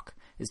walk.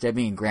 Instead of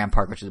being in Grand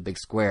Park, which is a big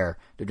square,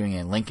 they're doing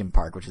it in Lincoln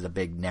Park, which is a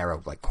big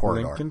narrow like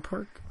corridor. Lincoln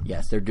Park?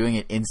 Yes, they're doing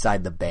it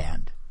inside the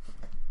band.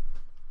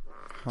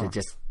 Huh.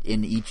 Just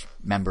in each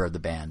member of the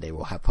band, they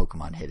will have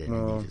Pokemon hidden.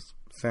 Oh, and just,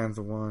 Sans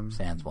one.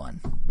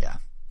 Yeah,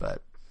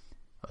 but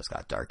it's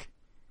got dark.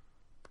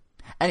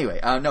 Anyway,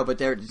 no, but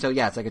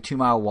it's like a 2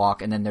 mile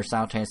walk, and then they're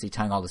simultaneously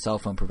telling all the cell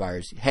phone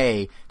providers,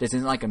 hey, this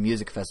isn't like a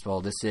music festival,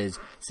 this is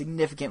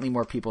significantly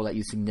more people that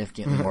use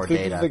significantly more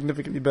data.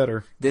 Significantly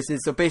better. This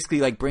is, so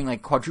basically, like, bring,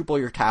 like, quadruple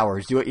your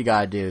towers, do what you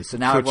gotta do. So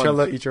now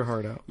Coachella, eat your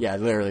heart out. Yeah,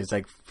 literally, it's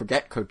like,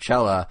 forget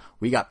Coachella,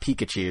 we got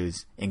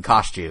Pikachus in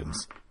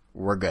costumes,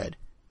 we're good.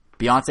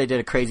 Beyonce did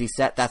a crazy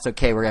set, that's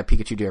okay, we're gonna have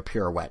Pikachu do a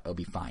pirouette, it'll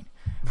be fine.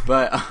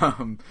 But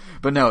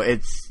no,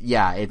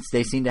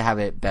 they seem to have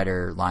it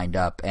better lined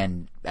up,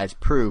 and as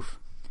proof,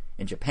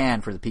 in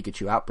Japan for the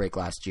Pikachu outbreak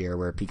last year,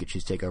 where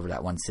Pikachus take over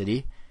that one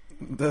city.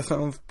 That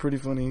sounds pretty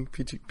funny.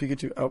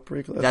 Pikachu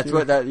outbreak last year. That's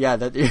what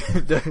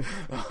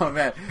oh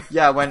man,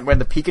 yeah. When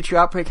the Pikachu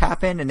outbreak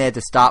happened, and they had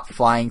to stop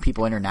flying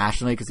people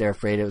internationally because they were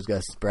afraid it was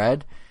going to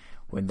spread.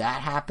 When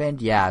that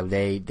happened, yeah,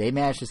 they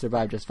managed to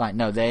survive just fine.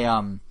 No, they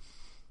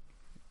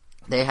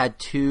had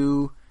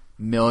 2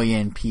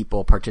 million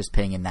people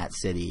participating in that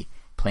city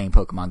playing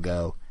Pokemon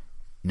Go,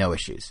 no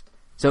issues.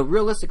 So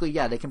realistically,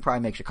 yeah, they can probably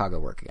make Chicago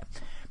work again.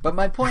 But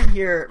my point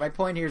here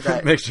is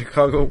that make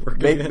Chicago work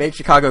again. Make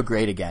Chicago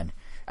great again.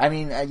 I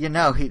mean,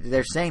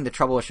 they're saying the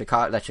trouble with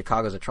Chicago, that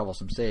Chicago's a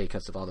troublesome city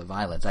because of all the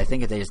violence. I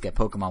think if they just get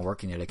Pokemon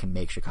working there, they can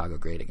make Chicago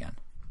great again.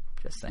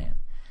 Just saying.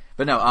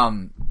 But no,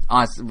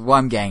 honestly, what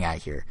I'm getting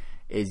at here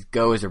is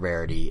Go is a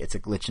rarity. It's a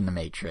glitch in the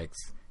Matrix.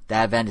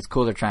 That event is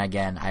cool. They're trying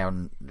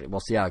again. We'll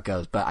see how it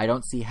goes, but I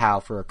don't see how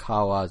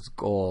Furukawa's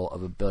goal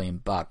of $1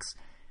 billion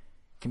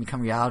can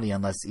become reality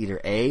unless either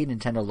A,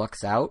 Nintendo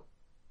lucks out,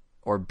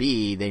 or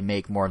B, they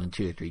make more than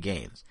 2 or 3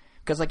 games.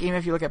 Because like even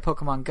if you look at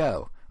Pokemon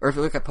Go, or if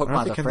you look at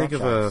Pokemon as a franchise, I can think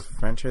of a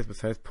franchise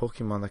besides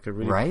Pokemon that could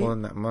really pull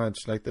in that much.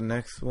 Like the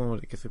next one,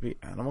 I guess it'd be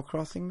Animal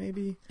Crossing,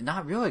 maybe.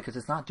 Not really, because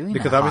it's not doing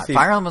because that. Obviously,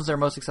 Fire Emblem's their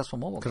most successful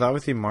mobile. Because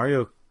obviously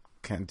Mario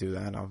can't do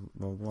that.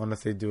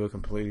 Unless they do a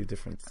completely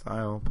different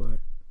style, but.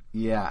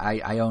 Yeah,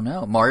 I don't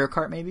know. Mario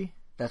Kart, maybe?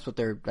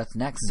 That's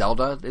next.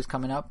 Zelda is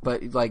coming up.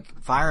 But, like,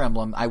 Fire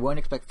Emblem, I wouldn't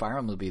expect Fire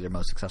Emblem to be their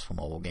most successful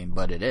mobile game,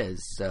 but it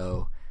is.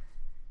 So,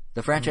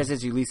 the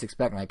franchises you least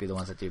expect might be the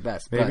ones that do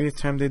best. Maybe it's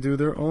time they do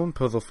their own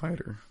Puzzle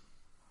Fighter.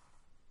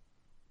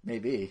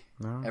 Maybe.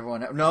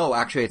 No,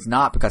 actually, it's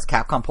not, because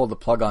Capcom pulled the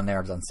plug on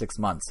theirs on 6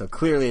 months, so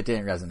clearly it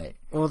didn't resonate.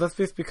 Well, that's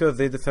just because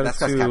they decided That's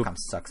because Capcom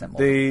sucks at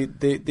mobile.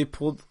 They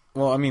pulled...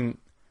 Well, I mean...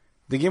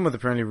 The game was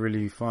apparently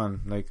really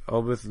fun. Like,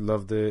 Albus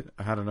loved it.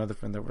 I had another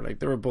friend that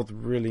they were both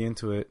really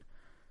into it.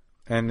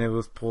 and it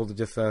was pulled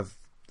just as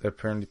they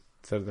apparently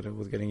said that it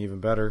was getting even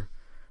better.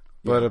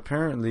 But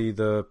apparently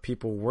the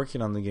people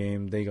working on the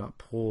game, they got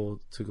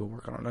pulled to go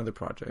work on another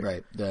project.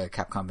 Right, the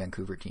Capcom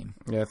Vancouver team.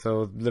 Yeah,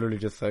 so literally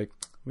just like,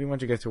 we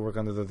want you guys to work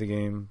on this other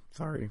game.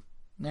 Sorry.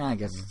 Yeah, I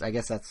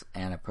guess that's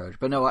an approach.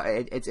 But no,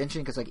 it's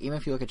interesting because like even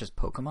if you look at just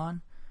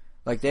Pokemon,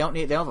 like they don't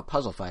have a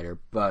puzzle fighter,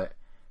 but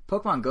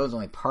Pokemon Go is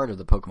only part of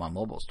the Pokemon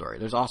mobile story.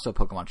 There's also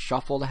Pokemon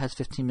Shuffle that has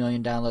 15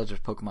 million downloads. There's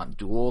Pokemon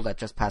Duel that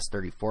just passed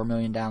 34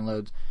 million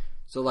downloads.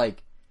 So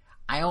like,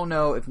 I don't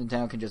know if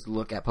Nintendo can just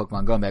look at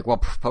Pokemon Go and be like, well,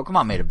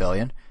 Pokemon made $1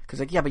 billion. Because,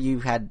 like, yeah, but you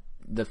had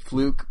the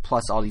Fluke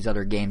plus all these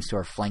other games who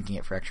are flanking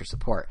it for extra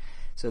support.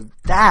 So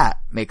that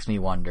makes me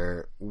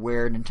wonder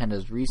where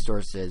Nintendo's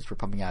resources for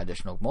pumping out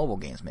additional mobile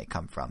games may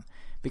come from.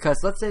 Because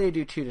let's say they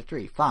do 2 to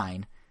 3,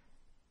 fine.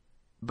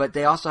 But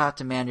they also have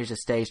to manage a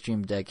steady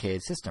stream of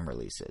dedicated system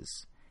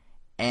releases.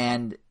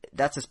 And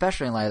that's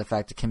especially in light of the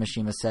fact that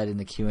Kimishima said in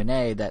the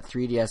Q&A that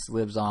 3DS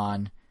lives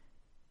on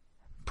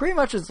pretty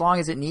much as long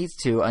as it needs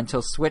to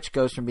until Switch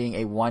goes from being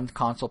a one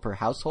console per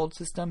household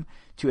system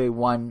to a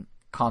one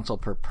console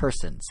per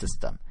person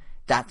system.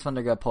 That's when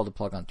they're going to pull the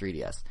plug on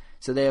 3DS.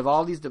 So they have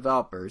all these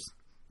developers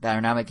that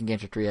are now making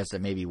games for 3DS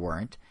that maybe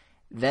weren't.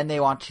 Then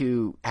they want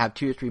to have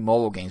 2 to 3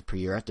 mobile games per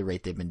year at the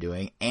rate they've been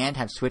doing, and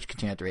have Switch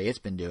continue at the rate it's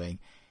been doing.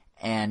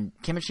 And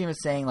Kimishima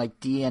is saying, like,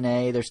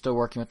 DNA, they're still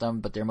working with them,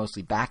 but they're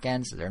mostly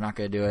back-end, so they're not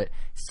going to do it.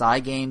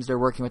 Cygames, they're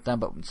working with them,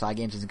 but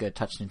Cygames isn't going to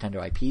touch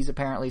Nintendo IPs,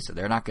 apparently, so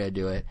they're not going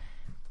to do it.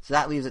 So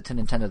that leaves it to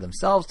Nintendo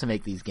themselves to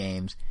make these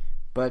games.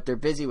 But they're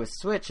busy with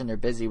Switch, and they're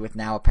busy with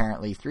now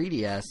apparently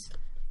 3DS.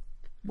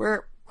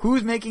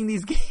 Who's making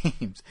these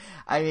games?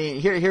 I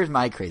mean, here's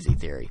my crazy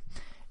theory.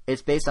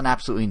 It's based on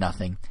absolutely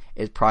nothing.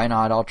 It's probably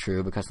not at all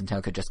true because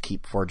Nintendo could just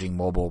keep forging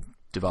mobile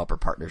developer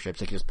partnerships.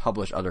 They could just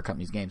publish other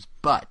companies' games.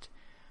 But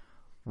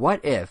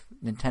what if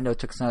Nintendo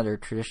took some of their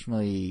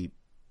traditionally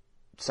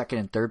second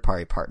and third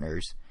party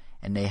partners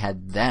and they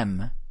had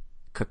them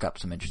cook up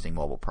some interesting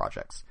mobile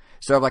projects?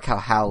 Sort of like how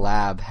HAL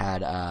Lab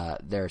had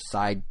their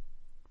side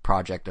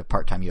project of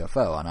Part-Time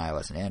UFO on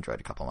iOS and Android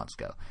a couple months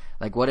ago.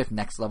 Like, what if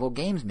Next Level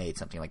Games made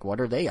something? Like,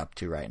 what are they up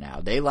to right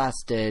now? They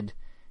last did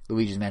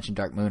Luigi's Mansion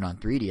Dark Moon on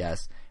 3DS,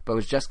 but it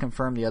was just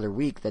confirmed the other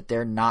week that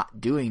they're not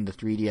doing the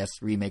 3DS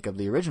remake of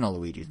the original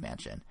Luigi's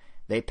Mansion.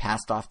 They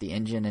passed off the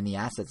engine and the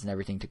assets and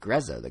everything to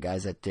Grezzo, the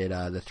guys that did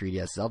the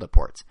 3DS Zelda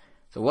ports.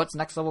 So what's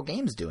Next Level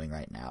Games doing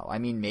right now? I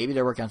mean, maybe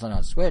they're working on something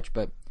on Switch,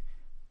 but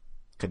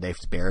could they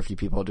spare a few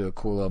people to do a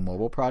cool little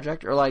mobile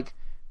project? Or like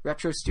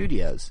Retro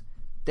Studios.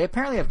 They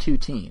apparently have 2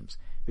 teams,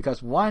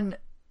 because one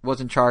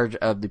was in charge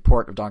of the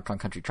port of Donkey Kong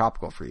Country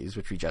Tropical Freeze,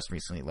 which we just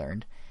recently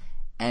learned,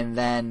 and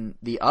then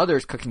the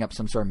other's cooking up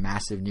some sort of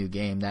massive new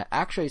game that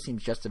actually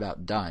seems just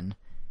about done.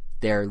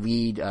 Their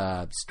lead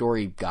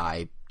story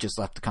guy just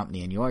left the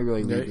company, and you only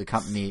really leave the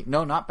company...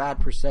 No, not bad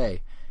per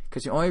se,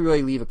 because you only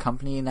really leave a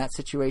company in that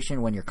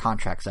situation when your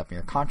contract's up, and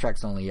your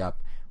contract's only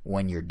up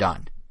when you're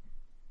done.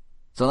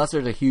 So unless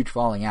there's a huge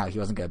falling out, he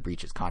wasn't going to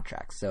breach his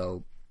contract.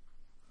 So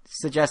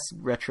suggests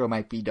Retro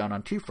might be done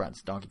on 2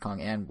 fronts, Donkey Kong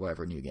and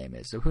whatever new game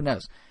is. So who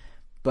knows?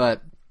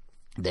 But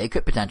they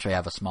could potentially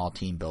have a small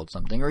team build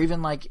something, or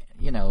even like,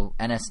 you know,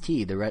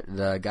 NST,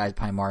 the guys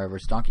behind Mario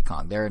vs. Donkey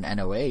Kong. They're an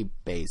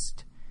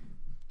NOA-based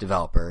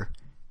developer.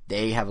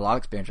 They have a lot of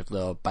experience with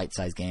little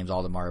bite-sized games,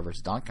 all the Mario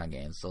vs. Donkey Kong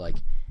games. So like,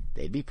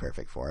 they'd be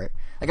perfect for it.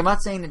 Like, I'm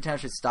not saying Nintendo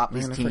should stop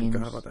these teams. I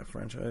forgot about that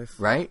franchise.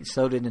 Right?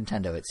 So did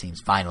Nintendo, it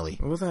seems, finally.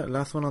 What was that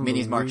last one on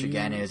Minis the March Wii?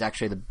 Again. It was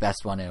actually the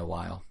best one in a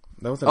while.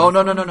 That was No.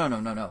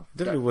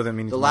 Definitely wasn't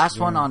Minis The March last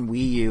Again. one on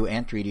Wii U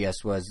and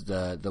 3DS was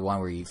the one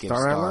where you give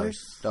Allies?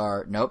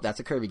 Nope, that's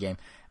a Kirby game.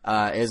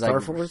 It was Star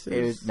like,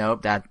 Forces?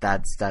 Nope,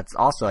 that's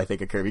also I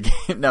think a Kirby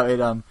game.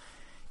 No,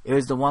 it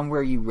was the one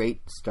where you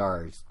rate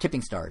stars,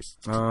 tipping stars,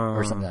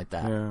 or something like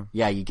that.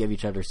 Yeah, you give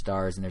each other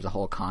stars, and there's a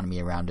whole economy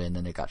around it, and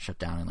then it got shut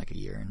down in like a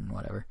year and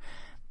whatever.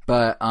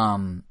 But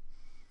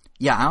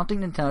yeah, I don't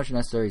think Nintendo should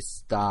necessarily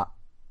stop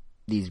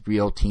these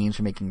real teams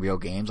from making real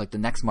games. Like the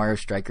next Mario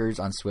Strikers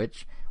on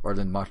Switch, or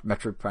the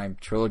Metroid Prime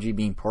trilogy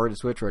being ported to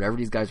Switch, or whatever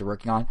these guys are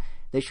working on.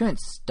 They shouldn't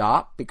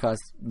stop because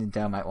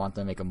Nintendo might want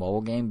them to make a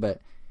mobile game, but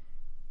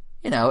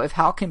you know, if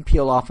HAL can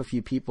peel off a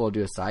few people to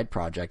do a side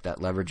project that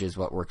leverages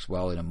what works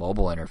well in a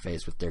mobile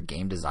interface with their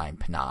game design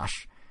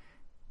panache.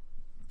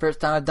 First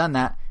time I've done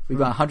that. We've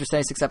got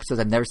 176 episodes.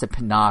 I've never said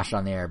panache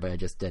on the air, but I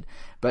just did.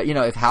 But, you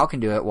know, if HAL can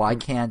do it, why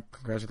can't...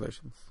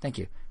 Congratulations. Thank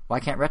you.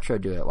 Why can't Retro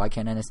do it? Why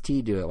can't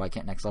NST do it? Why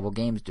can't Next Level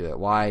Games do it?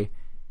 Why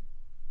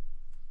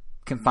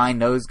confine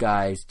those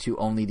guys to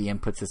only the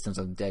input systems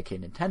of the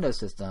dedicated Nintendo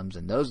systems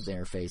and those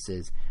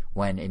interfaces,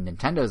 when in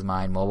Nintendo's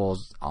mind,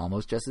 mobile's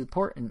almost just as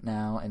important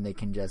now, and they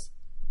can just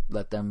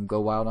let them go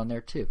wild on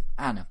there too.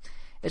 I don't know.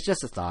 It's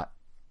just a thought.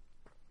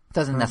 It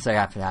doesn't necessarily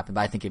have to happen,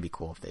 but I think it'd be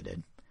cool if they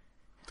did.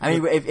 I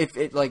mean,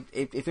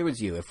 if it was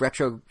you, if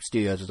Retro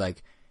Studios was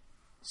like,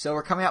 so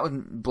we're coming out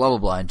with blah blah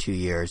blah in 2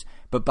 years,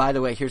 but by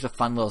the way, here's a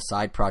fun little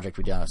side project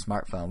we did on a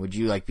smartphone. Would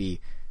you like be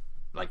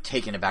like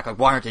taken aback? Like,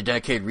 why aren't they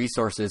dedicated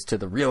resources to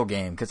the real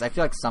game? Because I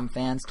feel like some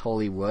fans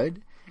totally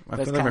would.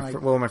 I feel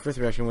like my first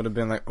reaction would have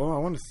been like, oh, I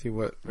want to see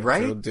what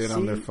Rachel did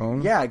on their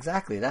phone. Yeah,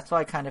 exactly. That's why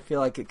I kind of feel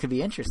like it could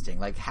be interesting.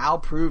 Like, how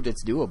proved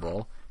it's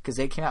doable? Because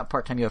they came out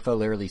part-time UFO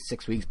literally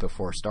 6 weeks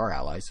before Star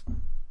Allies.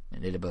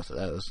 And they did both of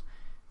those.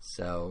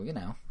 So,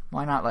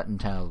 why not let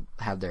Nintendo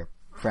have their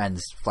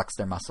friends flex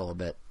their muscle a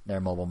bit, their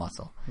mobile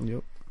muscle?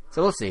 Yep.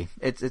 So we'll see.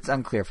 It's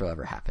unclear if it'll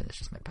ever happen. It's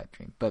just my pipe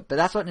dream. But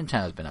that's what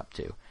Nintendo's been up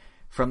to.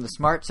 From the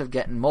smarts of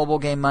getting mobile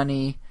game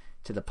money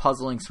to the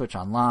puzzling Switch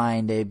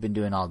Online, they've been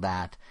doing all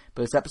that.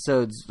 But this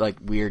episode's like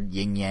weird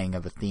yin-yang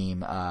of a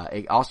theme.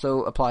 It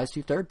also applies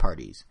to third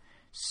parties.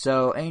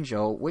 So,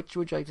 Angel, which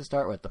would you like to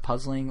start with, the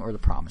puzzling or the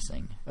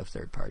promising of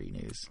third-party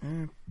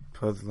news?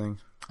 Puzzling.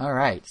 All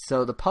right.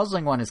 So the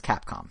puzzling one is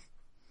Capcom.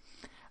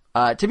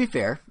 To be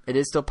fair, it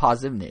is still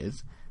positive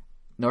news.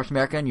 North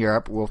America and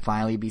Europe will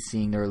finally be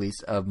seeing the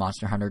release of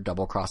Monster Hunter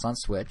Double Cross on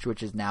Switch,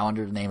 which is now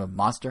under the name of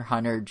Monster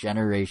Hunter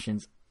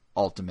Generations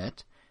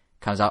Ultimate.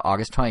 Comes out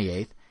August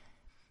 28th.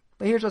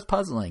 But here's what's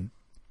puzzling.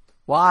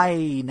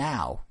 Why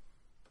now?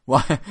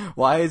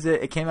 Why is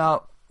it? It came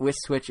out with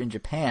Switch in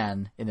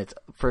Japan in its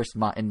first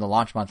month, in the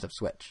launch month of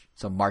Switch.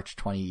 So March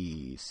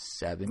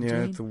 2017.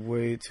 Yeah, it's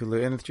way too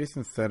late. And as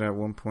Jason said at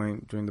one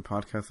point during the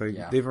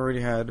podcast, they've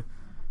already had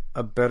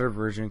a better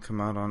version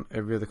come out on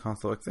every other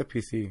console except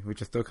PC,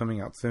 which is still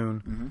coming out soon.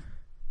 Mm-hmm.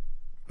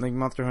 Like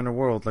Monster Hunter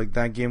World, like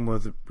that game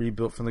was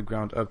rebuilt from the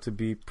ground up to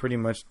be pretty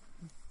much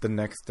the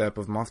next step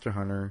of Monster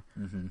Hunter.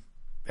 Mm-hmm.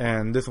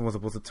 And this one was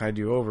supposed to tide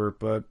you over,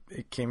 but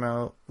it came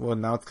out,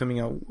 now it's coming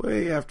out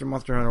way after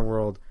Monster Hunter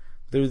World.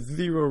 There's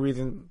zero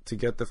reason to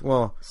get this.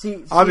 Well,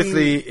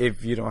 obviously,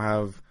 if you don't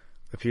have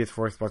a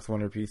PS4, Xbox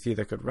One, or PC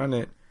that could run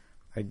it,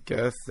 I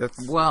guess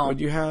that's what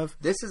you have.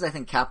 This is, I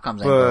think,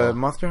 Capcom's angle. But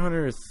Monster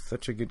Hunter is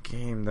such a good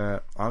game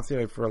that,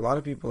 honestly, for a lot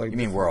of people... You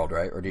mean World,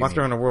 right? Or do you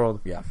Monster Hunter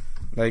World. Yeah.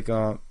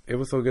 It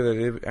was so good that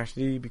it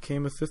actually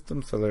became a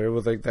system seller. It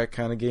was like that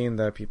kind of game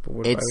that people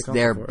would buy the console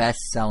their for.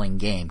 best-selling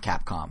game,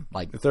 Capcom.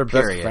 It's their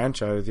best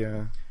franchise,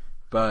 yeah.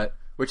 But,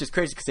 which is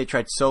crazy because they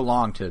tried so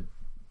long to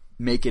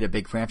make it a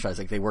big franchise.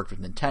 Like, they worked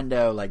with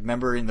Nintendo. Like,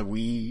 remember in the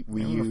Wii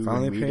U?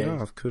 Finally paid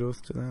off. Kudos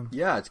to them.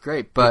 Yeah, it's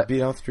great. But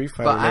beat out Street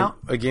Fighter,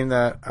 a game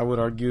that I would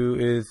argue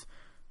is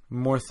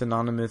more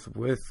synonymous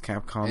with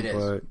Capcom. It is.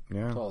 But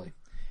yeah, totally.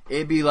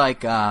 It'd be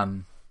like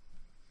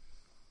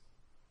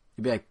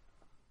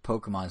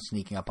Pokemon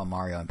sneaking up on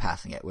Mario and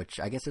passing it,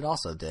 which I guess it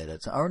also did.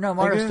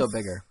 Mario's still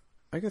bigger.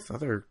 I guess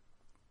there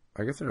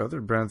are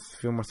other brands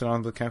feel more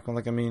synonymous with Capcom.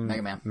 Like, I mean,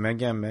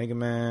 Mega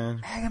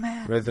Man,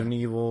 Resident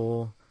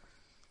Evil.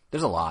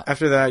 There's a lot.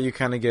 After that, you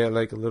kind of get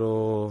like a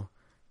little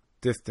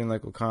distant,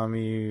 like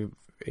Okami,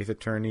 Ace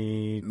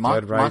Attorney, Dead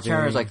Rising. Monster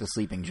Hunter is like the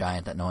sleeping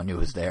giant that no one knew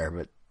was there,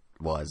 but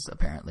was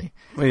apparently.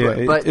 Well,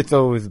 yeah, but it's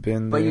always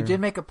been there. But you did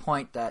make a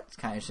point that's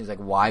kind of interesting. Like,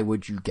 why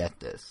would you get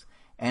this?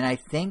 And I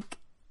think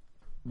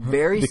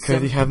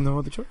because you have no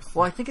other choice.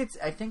 Well, I think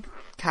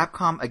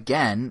Capcom,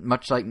 again,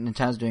 much like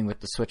Nintendo's doing with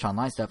the Switch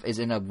Online stuff, is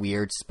in a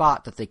weird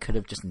spot that they could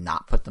have just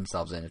not put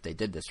themselves in if they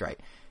did this right.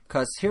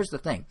 Because here's the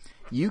thing.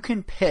 You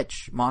can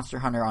pitch Monster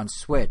Hunter on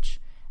Switch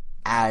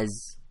as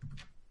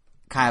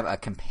kind of a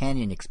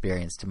companion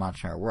experience to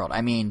Monster Hunter World.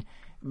 I mean,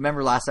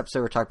 remember last episode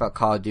we were talking about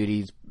Call of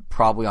Duty's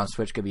probably on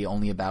Switch could be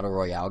only a Battle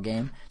Royale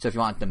game. So if you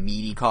want the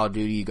meaty Call of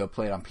Duty, you go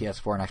play it on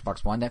PS4 and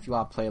Xbox One. Then if you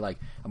want to play like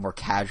a more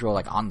casual,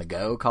 like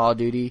on-the-go Call of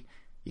Duty,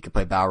 you can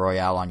play Battle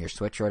Royale on your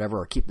Switch or whatever,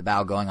 or keep the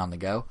battle going on the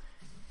go.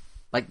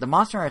 Like, the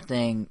Monster Hunter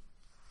thing,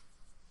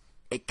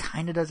 it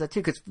kind of does that too.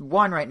 Because,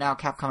 one, right now,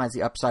 Capcom has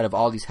the upside of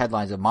all these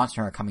headlines of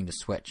Monster Hunter coming to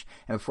Switch.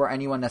 And before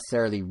anyone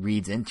necessarily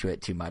reads into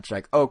it too much,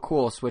 like, oh,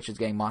 cool, Switch is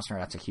getting Monster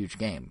Hunter, that's a huge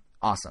game.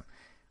 Awesome.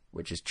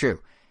 Which is true.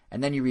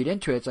 And then you read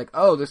into it, it's like,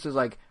 oh, this is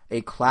like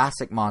a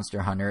classic Monster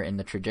Hunter in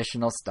the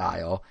traditional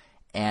style.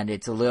 And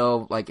it's a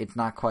little, like, it's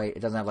not quite, it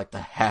doesn't have, like, the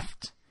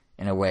heft,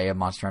 in a way, of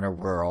Monster Hunter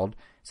World.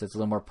 So it's a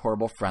little more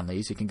portable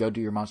friendly. So you can go do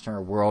your Monster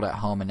Hunter World at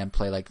home and then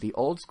play like the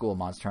old school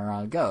Monster Hunter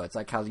on the go. It's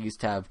like how you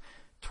used to have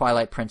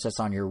Twilight Princess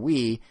on your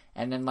Wii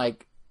and then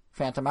like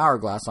Phantom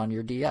Hourglass on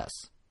your DS.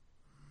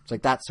 It's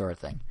like that sort of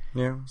thing.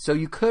 Yeah. So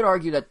you could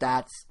argue that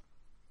that's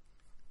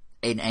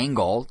an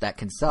angle that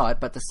can sell it,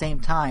 but at the same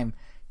time,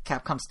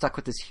 Capcom's stuck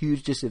with this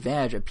huge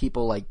disadvantage of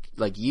people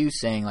like you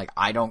saying like,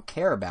 I don't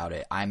care about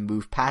it. I'm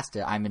moved past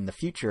it. I'm in the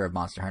future of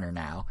Monster Hunter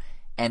now.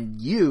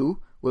 And you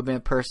would have been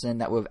a person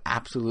that would have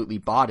absolutely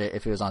bought it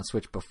if it was on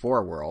Switch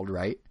before World,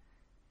 right?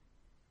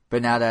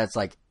 But now that it's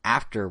like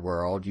after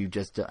World, you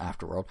just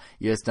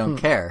don't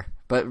care.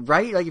 But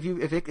right, like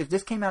if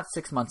this came out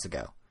 6 months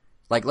ago,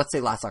 like let's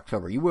say last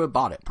October, you would have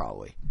bought it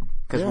probably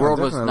because World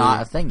was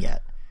not a thing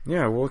yet.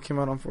 Yeah, World came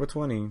out on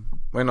 4/20.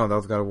 Wait, no, that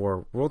was God of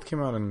War. World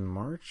came out in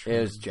March. It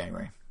was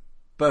January,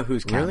 but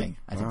who's counting? Really?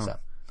 I think so.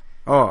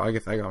 Oh, I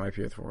guess I got my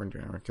PS4 in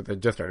January because I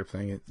just started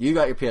playing it. You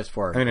got your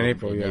PS4. I mean, in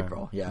April.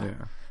 April, yeah.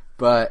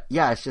 But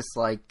yeah, it's just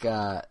like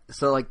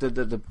so. Like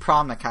the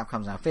problem that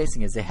Capcom's now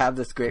facing is they have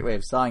this great way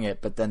of selling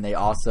it, but then they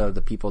also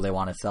the people they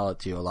want to sell it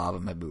to, a lot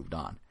of them have moved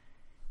on,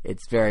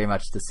 it's very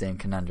much the same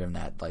conundrum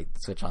that like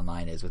Switch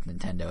Online is with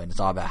Nintendo, and it's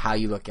all about how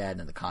you look at it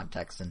and the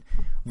context. And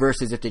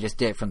versus if they just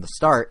did it from the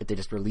start, if they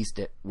just released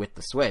it with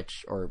the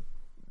Switch or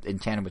in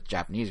tandem with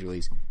Japanese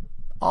release,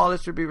 all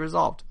this would be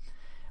resolved.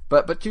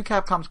 But to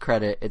Capcom's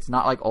credit, it's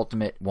not like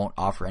Ultimate won't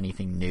offer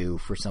anything new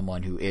for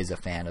someone who is a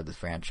fan of the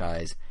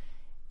franchise.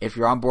 If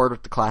you're on board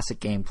with the classic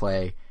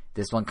gameplay,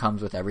 this one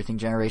comes with everything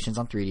Generations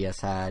on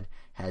 3DS had,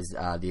 has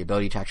the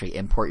ability to actually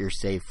import your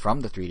save from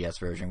the 3DS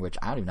version, which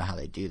I don't even know how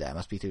they do that. It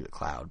must be through the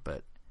cloud,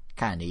 but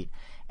kind of neat.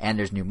 And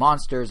there's new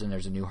monsters, and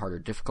there's a new harder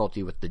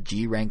difficulty with the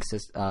G ranks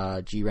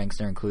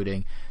they're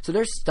including. So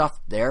there's stuff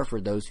there for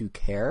those who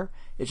care.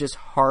 It's just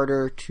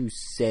harder to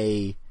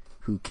say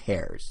who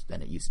cares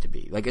than it used to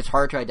be. Like, it's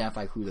hard to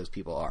identify who those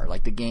people are.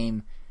 Like, the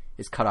game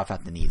is cut off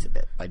at the knees a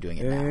bit by doing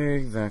it now.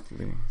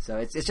 Exactly. So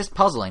it's just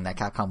puzzling that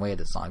Capcom waited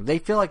this long. I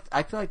feel like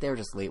they were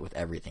just late with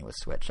everything with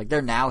Switch. Like,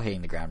 they're now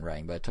hitting the ground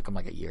running, but it took them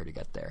like a year to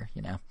get there,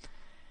 you know?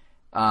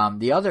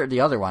 The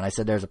other one, I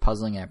said there's a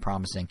puzzling and a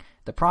promising.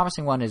 The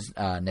promising one is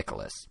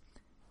Nicholas.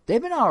 They've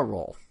been on a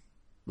roll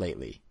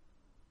lately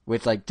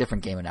with like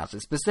different game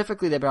announcements.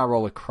 Specifically, they've been on a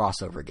roll with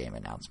crossover game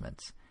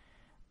announcements.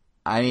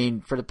 I mean,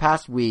 for the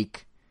past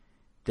week,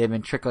 they've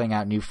been trickling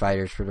out new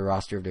fighters for the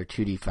roster of their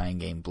 2D fighting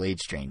game, Blade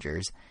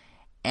Strangers.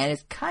 And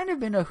it's kind of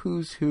been a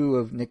who's who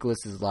of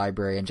Nicholas's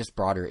library and just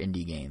broader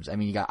indie games. I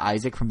mean, you got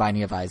Isaac from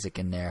Binding of Isaac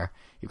in there.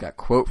 You've got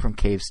Quote from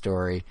Cave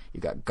Story.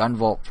 You've got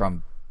Gunvolt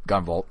from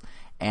Gunvolt.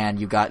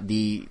 And you got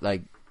the,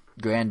 like,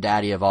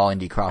 granddaddy of all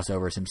indie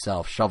crossovers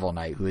himself, Shovel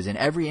Knight, who is in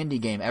every indie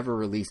game ever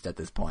released at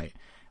this point.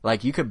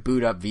 Like, you could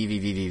boot up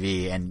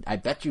VVVVV, and I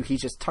bet you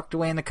he's just tucked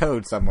away in the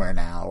code somewhere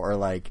now. Or,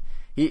 like,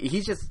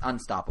 he's just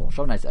unstoppable.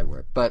 Shovel Knight's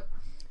everywhere. But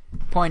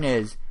point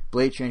is,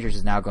 Blade Strangers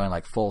is now going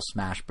like full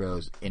Smash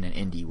Bros. In an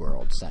indie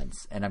world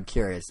sense. And I'm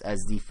curious, as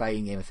the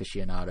fighting game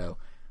aficionado,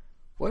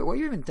 what do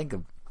you even think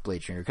of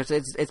Blade Stranger? Because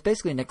it's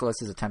basically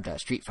Nicholas's attempt at a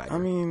Street Fighter. I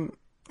mean,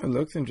 it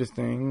looks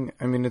interesting.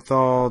 I mean, it's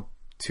all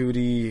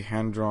 2D,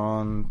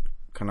 hand-drawn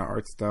kind of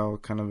art style,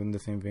 kind of in the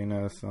same vein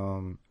as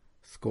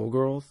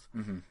Skullgirls.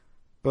 Mm-hmm.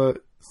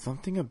 But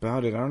something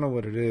about it, I don't know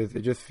what it is.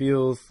 It just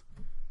feels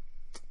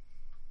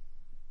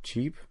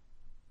cheap.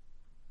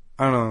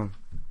 I don't know.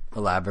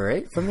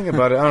 Elaborate. Something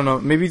about it. I don't know.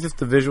 Maybe just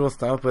the visual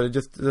style, but it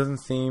just doesn't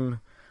seem...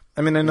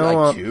 I mean, I know...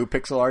 Like too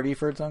pixel arty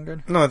for its own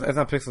good? No, it's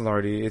not pixel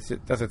arty. It's like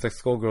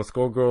Skullgirls.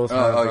 Skullgirls...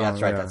 Oh, yeah,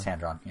 that's right. That's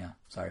hand-drawn. Yeah.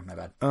 Sorry, my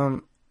bad. I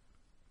don't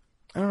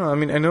know. I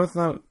mean, I know it's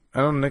not... I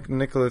don't know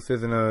Nicholas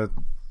isn't a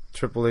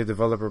AAA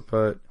developer,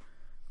 but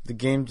the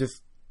game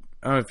just...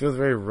 I don't know. It feels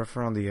very rough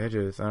around the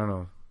edges. I don't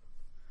know.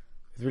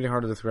 It's really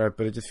hard to describe,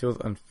 but it just feels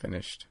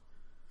unfinished.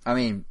 I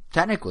mean,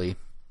 technically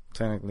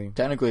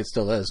it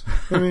still is.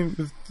 I mean,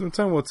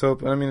 time will tell.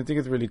 I mean, I think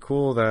it's really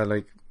cool that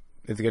like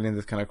it's getting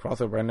this kind of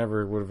crossover. I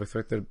never would have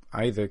expected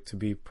Isaac to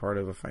be part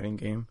of a fighting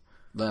game,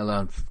 let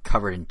alone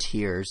covered in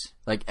tears.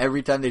 Like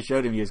every time they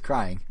showed him, he was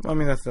crying. Well, I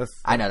mean, that's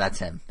I know that's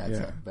him. That's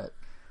him. But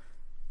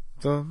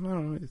so I don't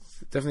know. It's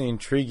definitely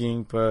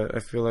intriguing, but I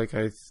feel like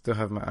I still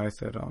have my eyes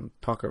set on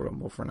Pocket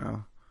Rumble for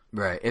now.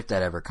 Right, if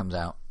that ever comes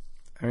out.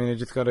 I mean, it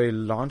just got a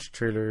launch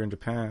trailer in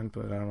Japan,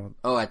 but I don't know.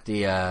 Oh, at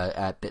the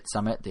at Bit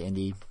Summit, the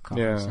indie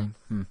conference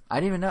thing?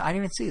 I didn't even know. I didn't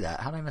even see that.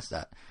 How did I miss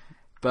that?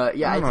 But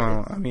yeah, I don't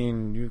know. I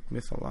mean, you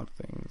miss a lot of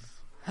things.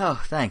 Oh,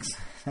 thanks.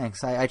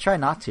 I try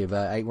not to,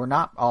 but we're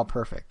not all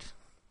perfect.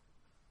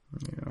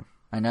 Yeah.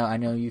 I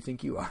know you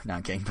think you are.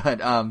 Not kidding, but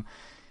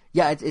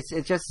yeah, it's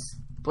just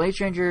Blade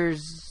Strangers.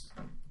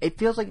 It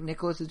feels like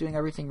Nicholas is doing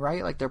everything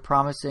right. Like they're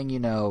promising,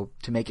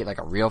 to make it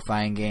like a real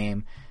fighting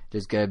game.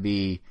 There's gonna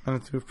be...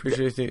 And to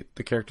appreciate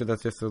the character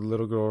that's just a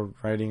little girl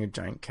riding a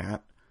giant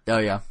cat. Oh,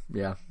 yeah.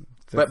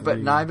 But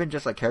not even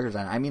just like character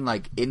design. I mean,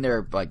 like, in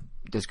their, like,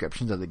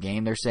 descriptions of the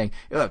game, they're saying,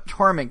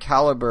 tournament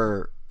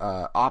caliber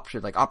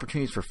options, like,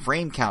 opportunities for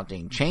frame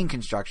counting, chain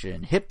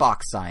construction,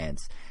 hitbox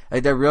science.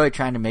 Like, they're really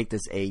trying to make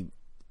this a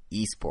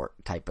esport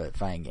type of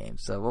fighting game.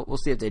 So we'll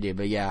see if they do.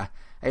 But yeah,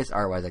 I guess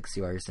art-wise, I can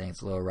see why you're saying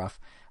it's a little rough.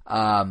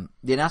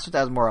 The announcement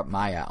that was more up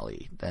my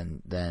alley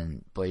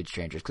than Blade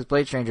Strangers, because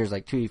Blade Strangers,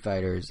 like 2D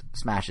fighters,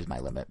 Smash is my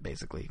limit,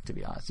 basically, to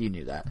be honest. You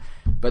knew that.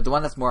 But the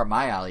one that's more up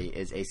my alley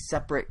is a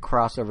separate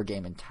crossover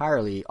game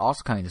entirely,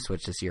 also coming to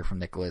Switch this year from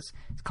Nicholas.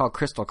 It's called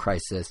Crystal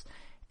Crisis.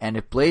 And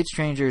if Blade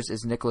Strangers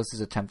is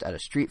Nicholas's attempt at a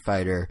Street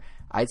Fighter,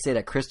 I'd say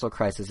that Crystal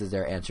Crisis is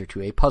their answer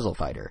to a puzzle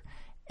fighter.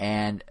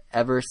 And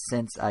ever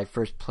since I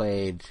first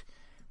played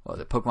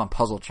the Pokemon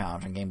Puzzle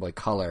Challenge on Game Boy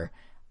Color,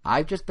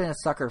 I've just been a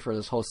sucker for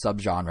this whole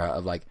subgenre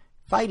of like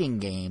fighting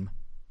game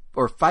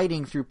or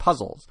fighting through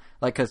puzzles.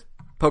 Like, because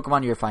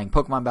Pokemon, you're fighting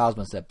Pokemon battles,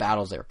 but instead of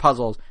battles, they were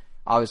puzzles.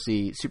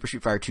 Obviously, Super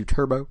Street Fighter 2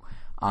 Turbo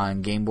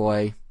on Game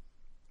Boy,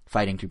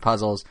 fighting through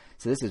puzzles.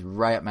 So this is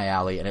right up my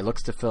alley, and it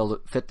looks to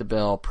fit the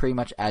bill pretty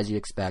much as you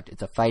expect.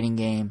 It's a fighting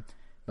game,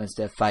 but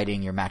instead of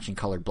fighting, you're matching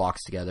colored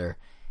blocks together.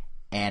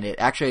 And it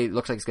actually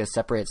looks like it's going to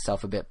separate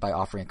itself a bit by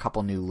offering a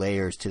couple new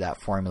layers to that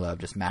formula of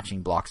just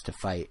matching blocks to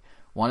fight.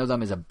 One of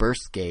them is a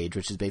burst gauge,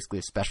 which is basically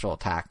a special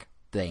attack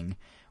thing,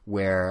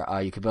 where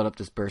you can build up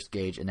this burst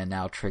gauge and then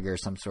now trigger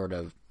some sort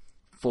of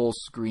full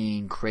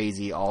screen,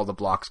 crazy, all the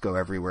blocks go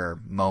everywhere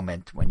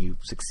moment when you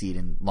succeed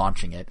in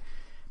launching it.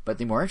 But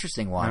the more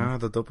interesting one...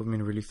 the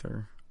dopamine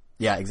releaser.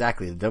 Yeah,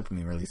 exactly, the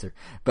dopamine releaser.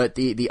 But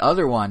the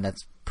other one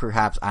that's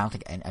perhaps, I don't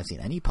think I've seen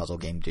any puzzle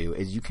game do,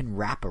 is you can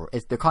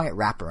they're calling it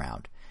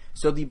wraparound.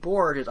 So the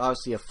board is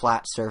obviously a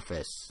flat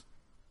surface,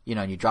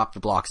 and you drop the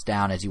blocks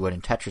down as you would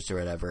in Tetris or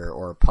whatever,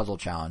 or a puzzle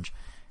challenge.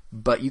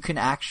 But you can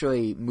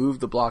actually move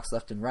the blocks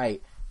left and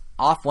right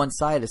off one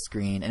side of the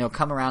screen, and it'll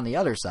come around the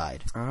other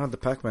side. The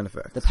Pac-Man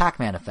effect. The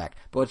Pac-Man effect.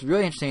 But what's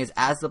really interesting is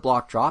as the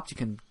block drops, you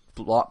can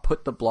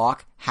put the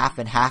block half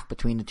and half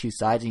between the two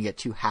sides, and you get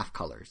two half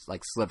colors,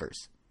 like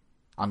slivers,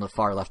 on the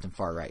far left and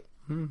far right.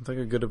 It's like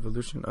a good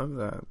evolution of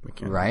that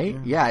mechanic. Right?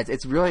 Yeah,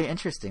 it's really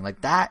interesting.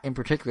 Like, that in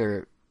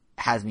particular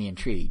has me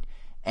intrigued.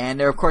 And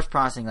they're, of course,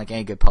 promising, like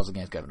any good puzzle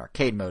games, going to have an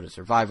arcade mode, a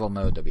survival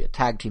mode, there'll be a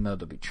tag team mode,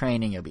 there'll be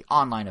training, it'll be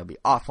online, it'll be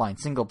offline,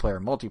 single player,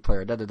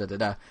 multiplayer,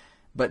 da-da-da-da-da.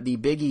 But the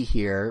biggie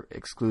here,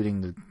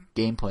 excluding the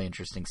gameplay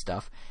interesting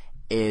stuff,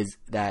 is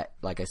that,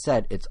 like I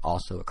said, it's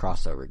also a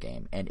crossover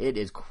game. And it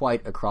is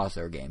quite a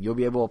crossover game. You'll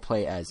be able to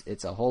play as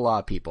it's a whole lot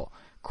of people.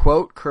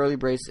 Quote, Curly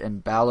Brace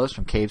and Balos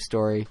from Cave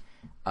Story,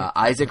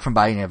 Isaac from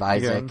Binding of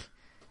Isaac,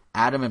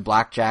 Adam and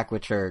Blackjack,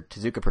 which are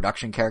Tezuka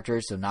production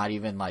characters, so not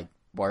even like,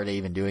 what are they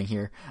even doing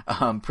here?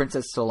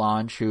 Princess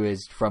Solange, who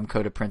is from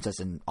Code of Princess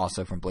and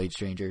also from Blade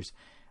Strangers.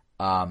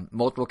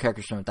 Multiple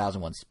characters from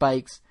 1001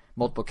 Spikes.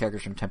 Multiple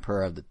characters from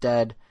Tempura of the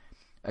Dead.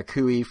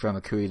 Akui from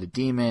Akui the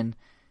Demon.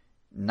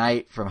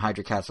 Knight from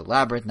Hydra Castle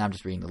Labyrinth. Now I'm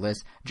just reading the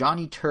list.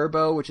 Johnny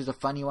Turbo, which is a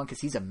funny one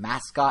because he's a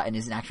mascot and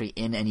isn't actually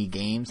in any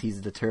games.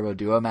 He's the Turbo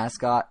Duo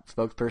mascot,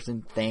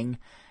 spokesperson thing.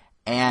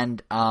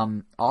 And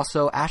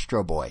also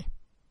Astro Boy.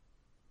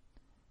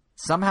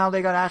 Somehow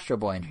they got Astro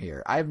Boy in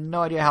here. I have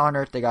no idea how on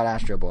earth they got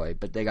Astro Boy,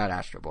 but they got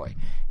Astro Boy.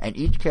 And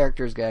each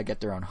character is going to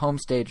get their own home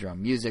stage, their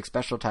own music,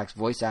 special attacks,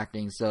 voice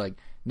acting. So, like,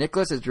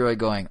 Nicholas is really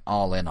going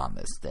all in on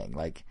this thing.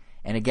 Like,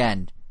 and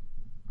again,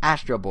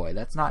 Astro Boy.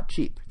 That's not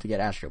cheap to get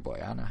Astro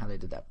Boy. I don't know how they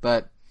did that.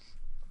 But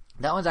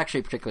that one's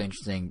actually particularly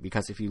interesting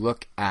because if you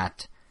look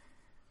at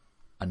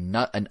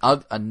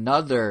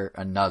another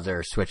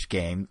Switch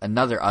game,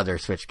 other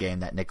Switch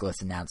game that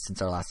Nicholas announced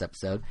since our last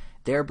episode,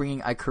 they're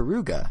bringing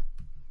Ikaruga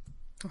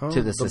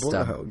to the system.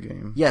 Bullet Hell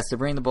game. Yes, they're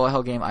bringing the Bullet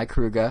Hell game,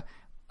 Ikaruga.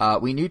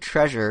 We knew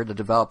Treasure, the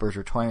developers,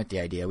 were toying with the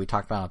idea. We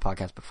talked about it on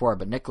the podcast before,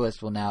 but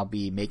Nicholas will now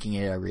be making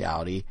it a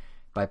reality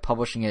by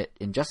publishing it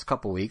in just a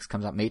couple weeks.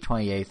 Comes out May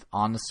 28th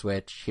on the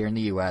Switch here in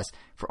the US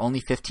for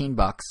only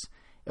 $15.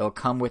 It'll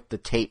come with the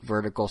Tate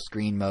vertical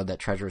screen mode that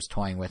Treasure was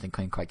toying with and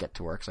couldn't quite get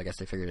to work, so I guess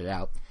they figured it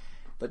out.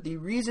 But the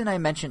reason I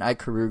mentioned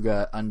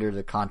Ikaruga under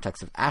the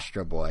context of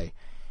Astro Boy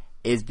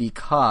is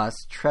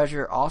because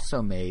Treasure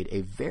also made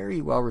a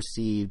very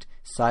well-received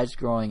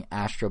side-scrolling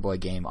Astro Boy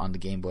game on the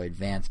Game Boy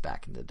Advance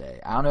back in the day.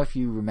 I don't know if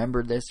you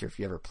remember this or if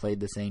you ever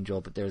played this,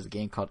 Angel, but there's a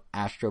game called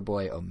Astro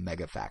Boy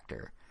Omega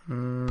Factor.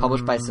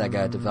 Published by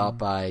Sega, developed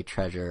by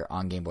Treasure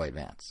on Game Boy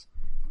Advance.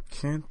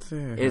 Can't say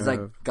It is like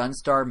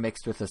Gunstar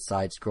mixed with a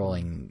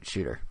side-scrolling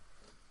shooter.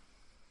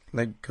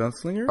 Like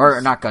Gunslingers?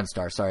 Or not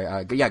Gunstar, sorry.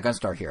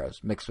 Gunstar Heroes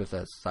mixed with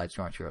a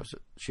side-scrolling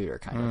shooter,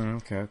 kind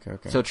of.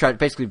 Okay. So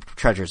basically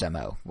Treasure's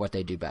MO, what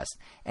they do best.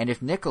 And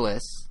if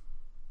Nicholas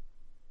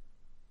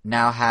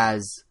now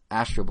has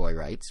Astro Boy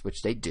rights,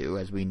 which they do,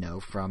 as we know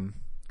from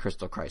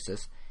Crystal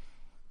Crisis,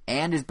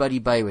 and is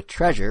buddy-buddy with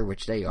Treasure,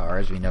 which they are,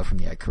 as we know from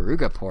the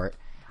Ikaruga port,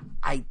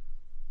 I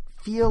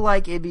feel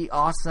like it'd be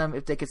awesome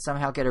if they could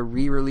somehow get a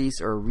re-release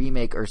or a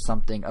remake or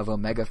something of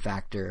Omega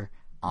Factor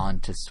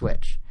onto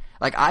Switch.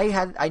 Like,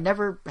 I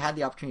never had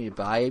the opportunity to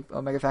buy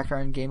Omega Factor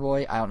on Game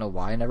Boy. I don't know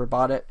why I never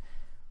bought it.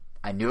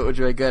 I knew it was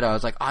really good. I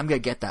was like, I'm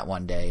going to get that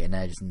one day, and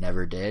I just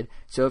never did.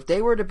 So if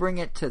they were to bring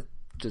it to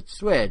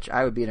Switch,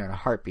 I would be there in a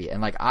heartbeat.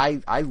 And, like,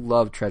 I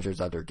love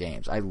Treasure's other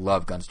games. I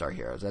love Gunstar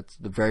Heroes. That's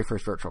the very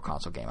first Virtual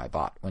Console game I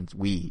bought when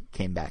Wii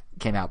came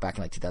out back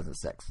in, like,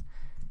 2006.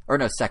 Or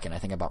no, second. I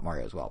think I bought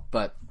Mario as well.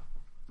 But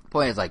the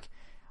point is, like,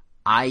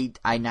 I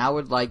now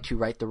would like to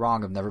right the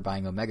wrong of never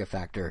buying Omega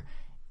Factor,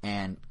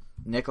 and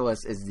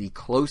Nicholas is the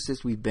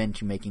closest we've been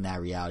to making that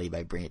a reality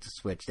by bringing it to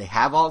Switch. They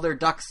have all their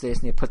ducks, they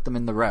just need to put them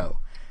in the row.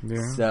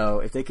 Yeah.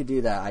 So if they could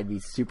do that, I'd be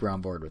super on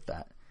board with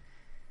that.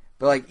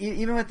 But like,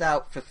 even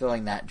without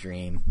fulfilling that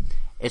dream,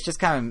 it's just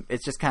kind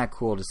of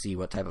cool to see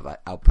what type of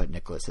output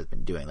Nicholas has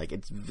been doing. Like,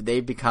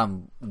 they've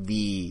become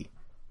maybe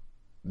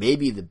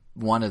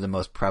one of the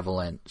most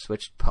prevalent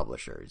Switch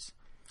publishers.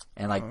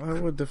 And like, I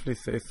would definitely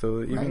say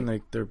so. Even right?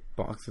 like their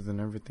boxes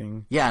and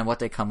everything. Yeah, and what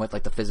they come with,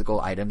 like the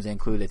physical items they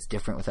include, it's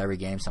different with every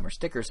game. Some are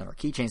stickers, some are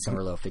keychains, some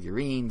are little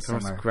figurines, some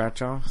are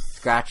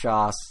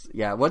scratch-offs.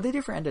 Yeah, what do they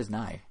do for Enda's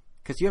Nai?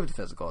 Because you have the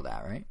physical of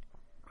that, right?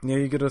 Yeah,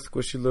 you get a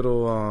squishy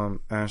little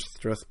Ash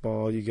stress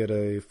ball. You get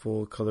a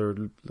full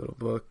colored little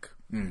book.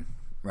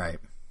 Right.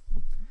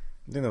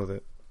 You know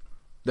that.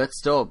 That's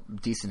still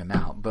a decent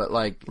amount, but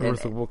like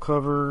reversible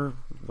cover,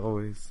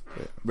 always.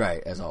 Yeah.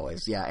 Right, as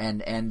always, yeah.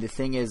 And the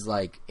thing is,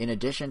 like, in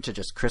addition to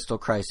just Crystal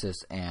Crisis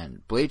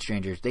and Blade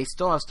Strangers, they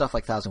still have stuff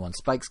like 1001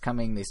 Spikes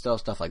coming. They still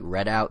have stuff like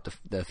Red Out,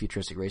 the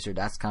futuristic racer,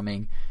 that's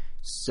coming.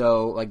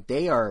 So, like,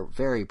 they are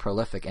very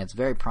prolific, and it's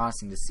very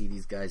promising to see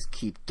these guys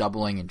keep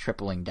doubling and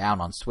tripling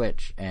down on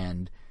Switch.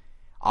 And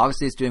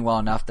obviously, it's doing well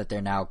enough that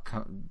they're now,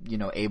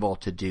 able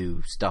to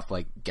do stuff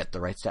like get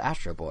the rights to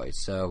Astro Boy.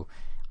 So,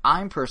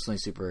 I'm personally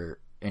super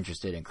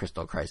interested in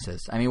Crystal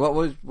Crisis. I mean, what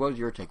was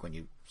your take when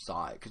you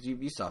saw it? Because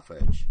you saw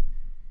footage.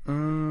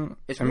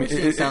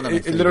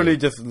 It literally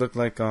just looked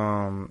like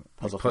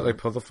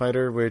Puzzle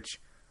Fighter, which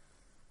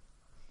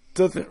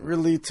doesn't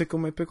really tickle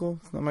my pickle.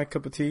 It's not my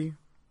cup of tea.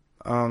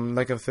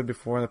 Like I've said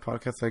before in the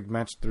podcast, like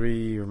Match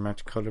 3 or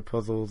Match Color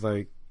puzzles,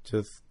 like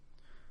just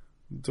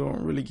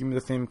don't really give me the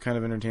same kind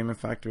of entertainment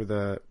factor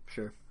that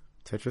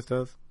Tetris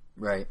does.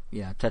 Right.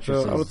 Yeah.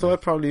 Tetris. So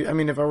I'd probably. I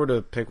mean, if I were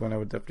to pick one, I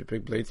would definitely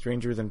pick Blade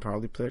Strangers and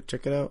probably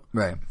check it out.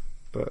 Right.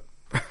 But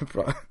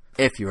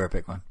if you were to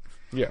pick one.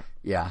 Yeah.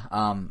 Yeah.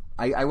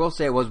 I will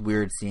say it was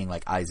weird seeing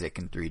like Isaac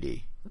in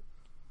 3D.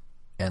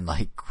 And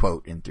like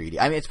quote in 3D.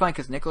 I mean, it's funny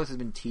because Nicholas has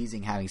been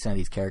teasing having some of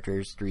these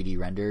characters 3D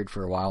rendered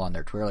for a while on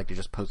their Twitter. Like they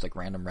just post like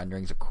random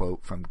renderings of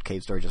quote from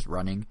Cave Story just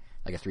running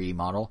like a 3D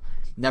model.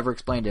 Never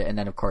explained it, and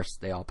then of course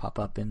they all pop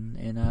up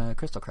in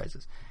Crystal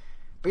Crisis.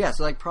 But yeah,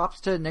 so like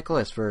props to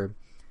Nicholas for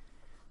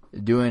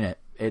doing it.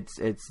 It's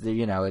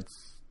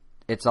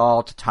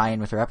all to tie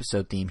in with our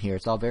episode theme here.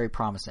 It's all very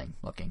promising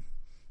looking.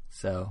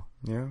 So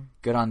yeah,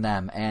 good on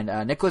them.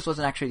 And Nicholas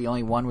wasn't actually the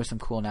only one with some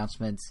cool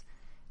announcements.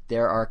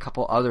 There are a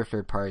couple other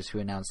third parties who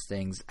announced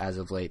things as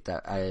of late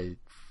that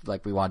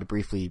we wanted to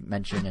briefly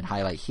mention and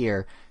highlight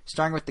here,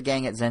 starting with the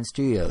gang at Zen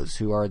Studios,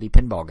 who are the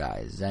pinball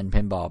guys. Zen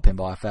Pinball,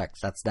 Pinball FX,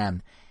 that's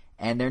them.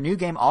 And their new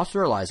game also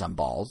relies on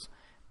balls,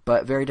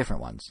 but very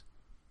different ones.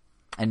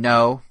 And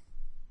no,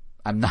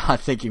 I'm not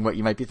thinking what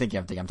you might be thinking.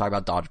 I'm talking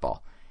about Dodgeball.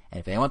 And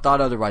if anyone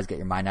thought otherwise, get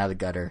your mind out of the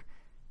gutter.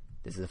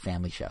 This is a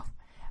family show.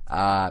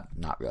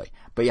 Not really.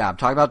 But yeah, I'm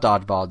talking about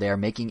Dodgeball. They are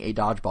making a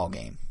Dodgeball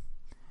game.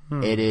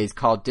 It is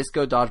called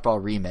Disco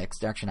Dodgeball Remix.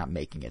 They're actually not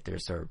making it. They're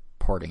sort of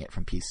porting it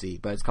from PC.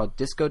 But it's called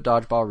Disco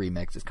Dodgeball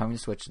Remix. It's coming to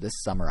Switch this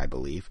summer, I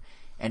believe.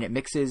 And it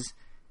mixes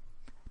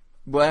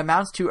what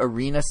amounts to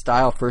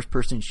arena-style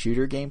first-person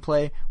shooter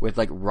gameplay with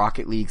like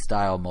Rocket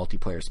League-style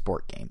multiplayer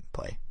sport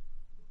gameplay.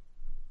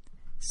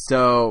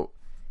 So,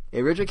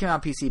 it originally came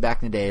out on PC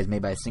back in the day. It was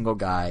made by a single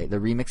guy. The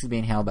remix is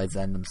being handled by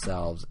Zen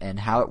themselves. And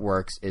how it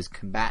works is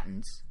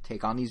combatants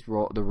take on the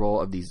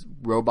role of these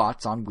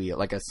robots on wheel,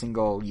 like a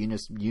single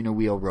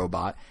uni-wheel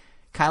robot.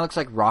 Kind of looks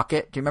like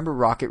Rocket. Do you remember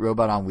Rocket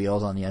Robot on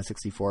Wheels on the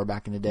N64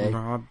 back in the day?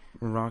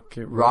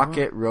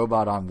 Rocket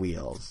Robot on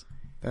Wheels.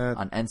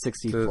 On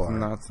N64. Does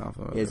not sound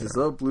familiar. It's this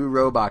little blue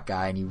robot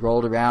guy, and you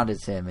rolled around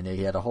as him, and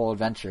he had a whole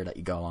adventure that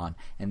you go on.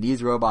 And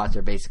these robots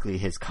are basically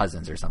his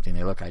cousins or something.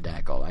 They look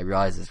identical. I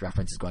realize this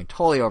reference is going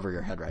totally over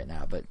your head right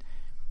now, but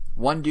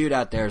one dude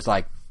out there is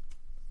like,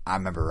 I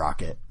remember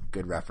Rocket.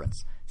 Good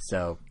reference.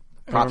 So,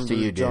 props to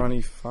you, dude.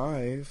 Johnny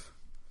 5.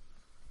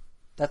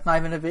 That's not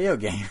even a video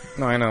game.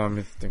 No, I know. I'm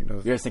just thinking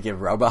of... You're just thinking of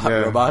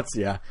robots?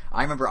 Yeah.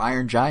 I remember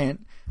Iron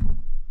Giant.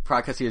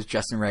 Probably because he was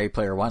just in Ready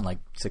Player One like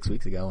 6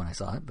 weeks ago when I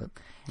saw it. But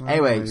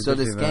anyway, so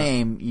this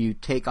game, you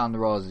take on the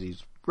roles of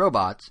these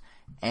robots,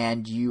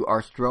 and you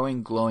are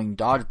throwing glowing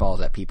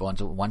dodgeballs at people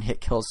into a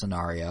one-hit kill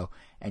scenario.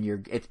 And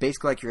it's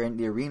basically like you're in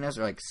the arenas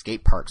or like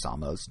skate parks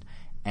almost.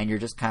 And you're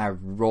just kind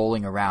of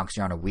rolling around because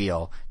you're on a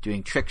wheel,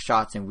 doing trick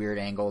shots and weird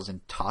angles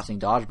and tossing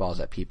dodgeballs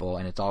at people.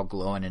 And it's all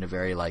glowing in a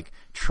very like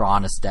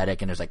Tron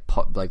aesthetic. And there's like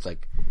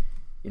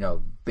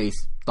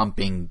bass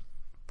thumping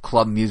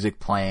club music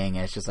playing.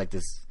 And it's just like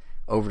this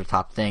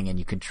over-the-top thing, and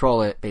you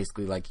control it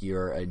basically like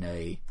you're in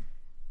a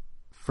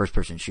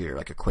first-person shooter,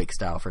 like a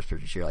Quake-style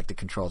first-person shooter. Like the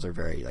controls are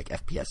very like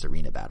FPS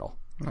arena battle,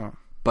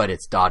 but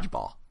it's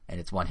dodgeball and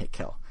it's one-hit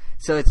kill.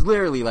 So it's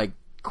literally like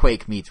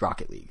Quake meets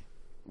Rocket League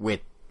with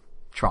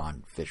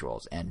Tron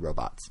visuals and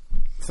robots.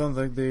 Sounds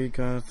like they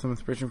got some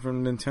inspiration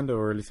from Nintendo,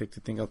 or at least like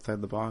to think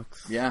outside the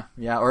box. Yeah,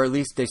 or at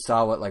least they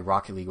saw what like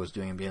Rocket League was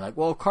doing and being like,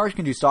 well, cars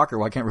can do soccer,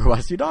 why can't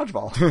robots do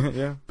dodgeball?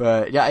 Yeah,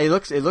 but yeah, it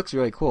looks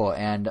really cool,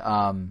 and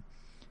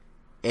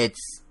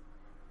It's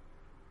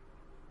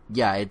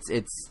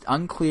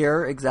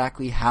unclear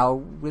exactly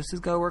how this is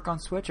going to work on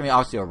Switch. I mean,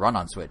 obviously it'll run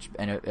on Switch,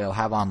 and it'll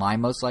have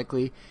online most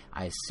likely.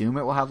 I assume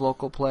it will have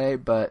local play,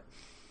 but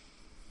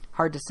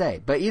hard to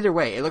say. But either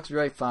way, it looks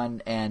really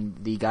fun, and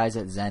the guys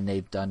at Zen,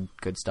 they've done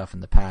good stuff in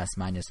the past,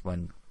 minus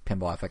when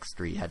Pinball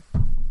FX3 had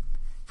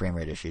frame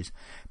rate issues.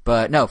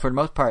 But no, for the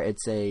most part,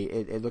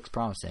 it looks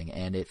promising,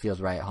 and it feels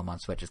right at home on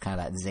Switch. It's kind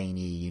of that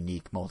zany,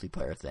 unique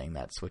multiplayer thing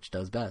that Switch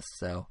does best.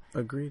 So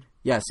agreed.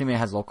 Yeah, assuming it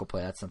has local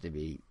play, that's something to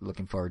be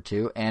looking forward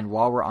to. And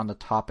while we're on the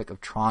topic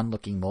of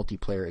Tron-looking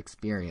multiplayer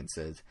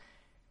experiences,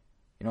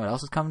 you know what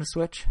else is coming to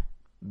Switch?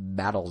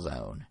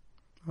 Battlezone.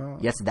 Oh.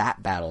 Yes,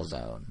 that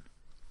Battlezone.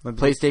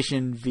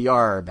 PlayStation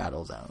VR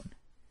Battlezone.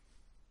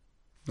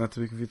 Not to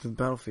be confused with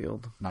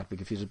Battlefield. Not to be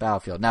confused with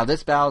Battlefield. Now,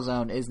 this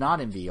Battlezone is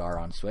not in VR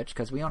on Switch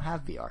because we don't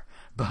have VR.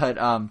 But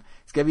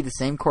it's going to be the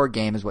same core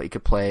game as what you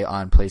could play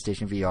on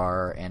PlayStation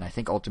VR, and I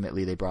think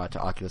ultimately they brought it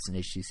to Oculus and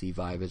HTC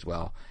Vive as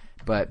well.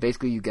 But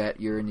basically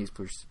you're in these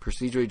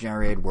procedurally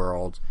generated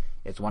worlds.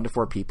 It's 1 to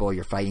 4 people.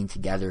 You're fighting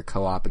together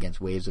co-op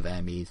against waves of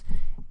enemies.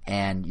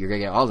 and you're gonna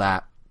get all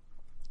that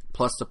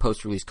plus the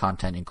post-release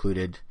content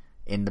included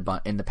in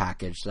the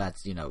package. So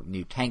that's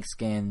new tank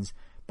skins,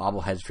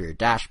 bobbleheads for your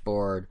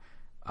dashboard,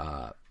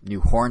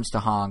 new horns to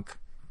honk,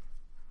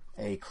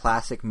 a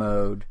classic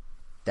mode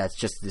that's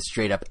just the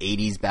straight up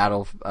 80s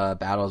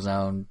battle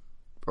zone,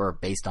 or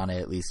based on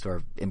it at least,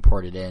 or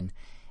imported in.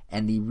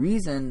 And the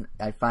reason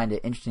I find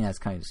it interesting as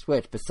coming to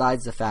Switch,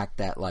 besides the fact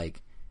that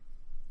like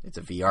it's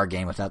a VR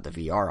game without the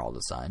VR all of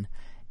a sudden,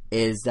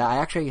 is that I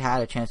actually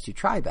had a chance to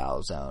try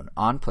Battlezone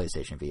on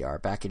PlayStation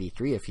VR back at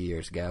E3 a few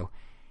years ago,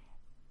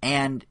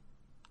 and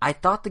I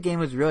thought the game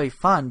was really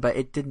fun, but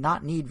it did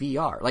not need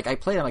VR. Like I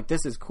played, I'm like,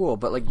 this is cool,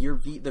 but like the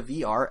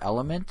VR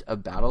element of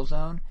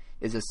Battlezone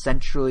is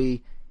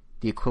essentially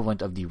the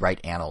equivalent of the right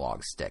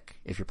analog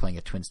stick if you're playing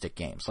a twin stick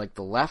game. So like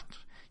the left,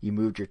 you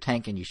moved your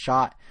tank and you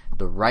shot.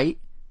 The right,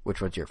 which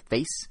was your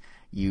face,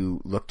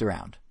 you looked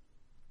around.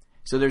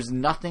 So there's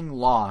nothing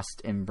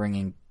lost in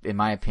bringing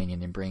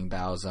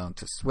Battlezone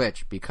to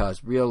Switch,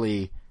 because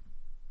really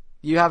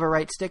you have a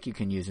right stick you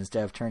can use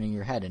instead of turning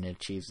your head, and it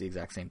achieves the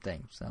exact same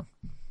thing. So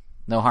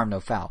no harm,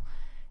 no foul.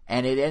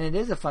 And it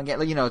is a fun game.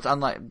 Like, it's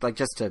unlike, like,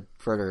 just to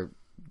further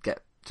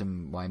get to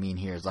what I mean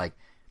here is like,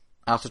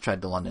 I also tried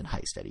the London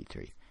Heist at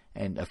E3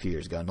 and a few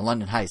years ago. And the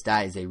London Heist,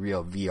 that is a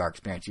real VR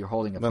experience. You're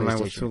holding a PlayStation.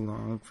 That was too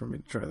long for me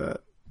to try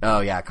that.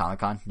 Oh, yeah,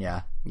 Comic-Con?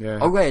 Yeah. Yeah.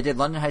 Oh, wait, I did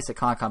London Heist at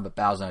Comic-Con, but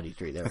Battlezone at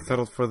E3. There I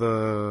settled for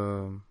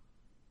the...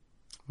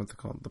 What's it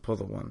called? The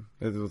puzzle one.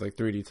 It was like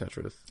 3D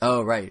Tetris.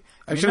 Oh, right.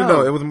 Actually,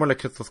 no, it was more like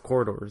Kitzel's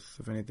Corridors,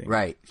 if anything.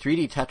 Right.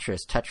 3D Tetris,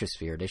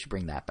 Tetrisphere, they should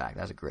bring that back.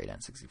 That's a great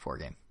N64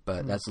 game.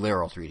 But that's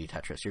literal 3D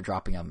Tetris. You're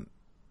dropping them...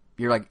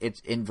 You're like... It's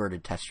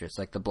inverted Tetris.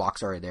 Like, the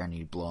blocks are already there and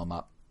you blow them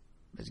up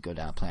as you go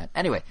down a planet.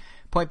 Anyway,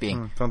 point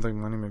being... sounds like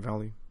Monument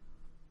Valley.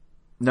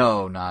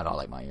 No, not at all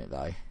like Monument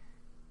Valley.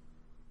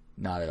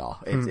 Not at all.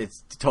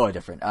 It's totally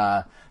different.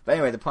 But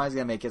anyway, the point I was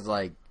going to make is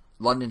like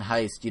London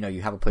Heist,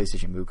 you have a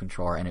PlayStation Move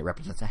controller and it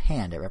represents a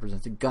hand, it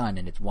represents a gun,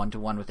 and it's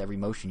one-to-one with every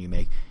motion you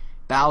make.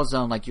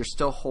 Battlezone, like you're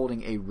still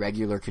holding a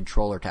regular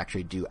controller to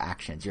actually do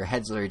actions. Your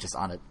head's literally just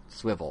on a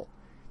swivel.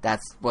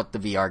 That's what the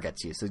VR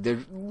gets you. So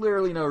there's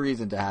literally no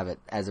reason to have it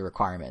as a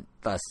requirement.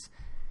 Thus,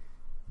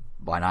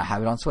 why not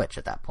have it on Switch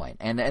at that point?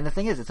 And the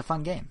thing is, it's a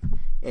fun game.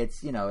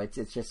 It's,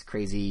 it's just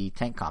crazy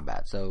tank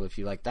combat. So if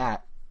you like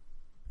that,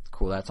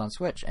 cool, that's on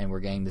Switch, and we're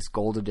getting this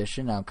gold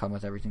edition. That'll come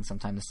with everything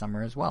sometime this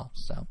summer as well.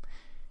 So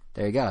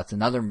there you go. It's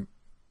another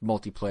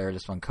multiplayer,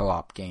 this one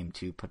co-op game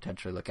to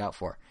potentially look out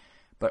for.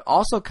 But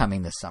also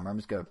coming this summer, I'm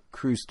just going to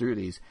cruise through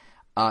these.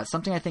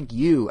 Something I think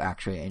you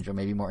actually, Angel,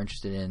 may be more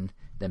interested in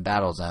than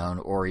Battlezone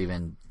or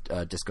even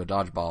Disco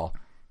Dodgeball.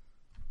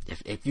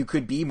 If you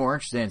could be more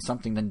interested in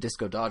something than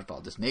Disco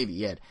Dodgeball, this may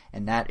be it.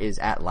 And that is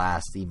at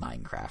last the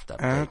Minecraft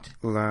update. At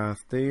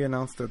last. They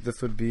announced that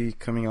this would be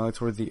coming out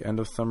towards the end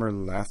of summer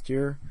last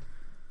year,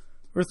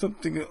 or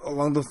something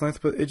along those lines,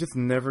 but it just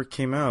never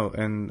came out.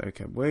 And I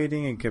kept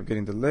waiting and kept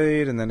getting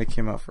delayed, and then it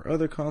came out for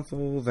other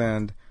consoles,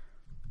 and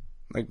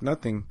like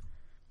nothing.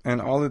 And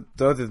all it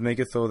does is make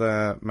it so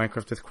that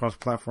Minecraft is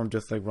cross-platform,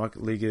 just like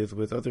Rocket League is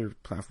with other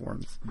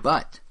platforms.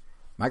 But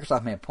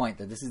Microsoft made a point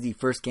that this is the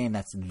first game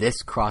that's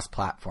this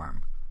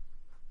cross-platform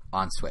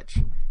on Switch.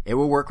 It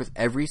will work with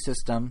every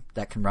system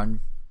that can run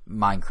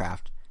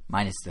Minecraft,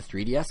 minus the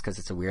 3DS, because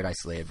it's a weird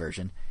isolated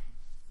version,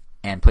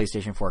 and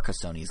PlayStation 4 because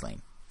Sony's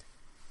lame.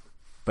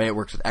 But it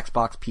works with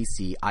Xbox,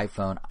 PC,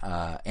 iPhone,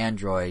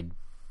 Android,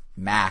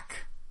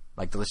 Mac.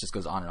 Like, the list just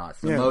goes on and on.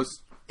 It's the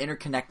most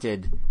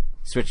interconnected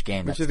Switch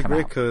game that's come out. Which is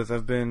great, because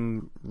I've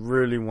been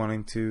really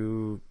wanting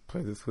to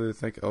play this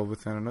with like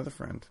Elvis and another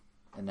friend.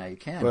 And now you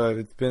can. But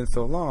it's been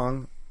so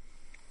long,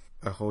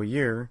 a whole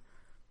year,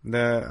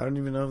 that I don't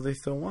even know if they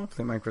still want to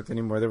play Minecraft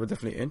anymore. They were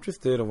definitely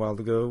interested a while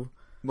ago.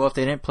 Well, if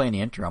they didn't play in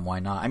the interim, why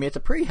not? I mean, it's a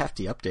pretty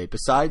hefty update,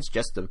 besides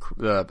just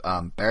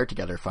the bear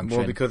together function.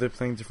 Well, because they're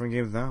playing different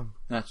games now.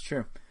 That's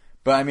true.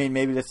 But, I mean,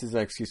 maybe this is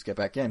an excuse to get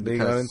back in. They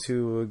got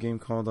into a game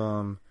called,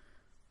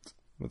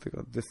 what's it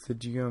called?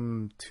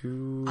 Decidium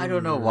 2? I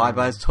don't know why,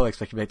 but I was totally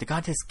expecting to be like, they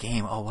got this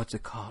game. Oh, what's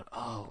it called?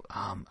 Oh,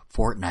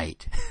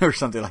 Fortnite. or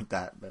something like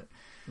that. But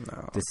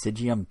no.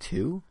 Decidium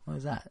 2? What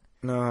is that?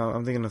 No,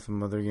 I'm thinking of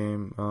some other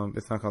game.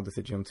 It's not called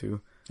Decidium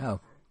 2. Oh.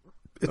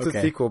 It's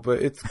a sequel,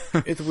 but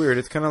it's weird.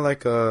 It's kind of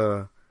like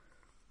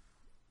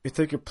it's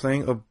like you're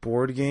playing a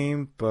board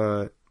game,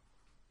 but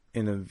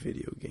in a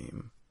video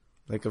game.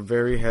 Like a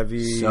very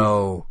heavy...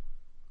 So,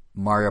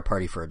 Mario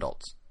Party for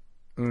adults.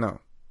 No.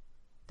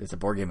 It's a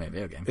board game and a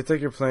video game. It's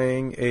like you're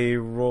playing a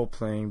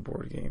role-playing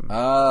board game.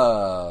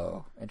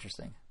 Oh,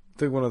 interesting.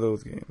 It's like one of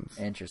those games.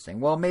 Interesting.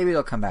 Well, maybe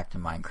they'll come back to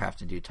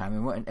Minecraft in due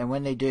time. And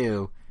when they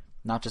do,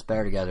 not just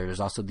Better Together, there's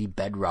also the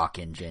Bedrock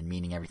engine,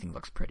 meaning everything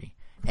looks pretty.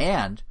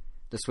 And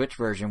the Switch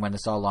version, when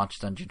this all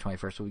launches on June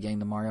 21st, will be getting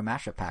the Mario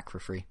Mashup Pack for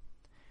free.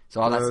 So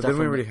all that stuff... Didn't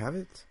we already have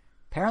it?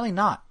 Apparently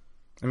not.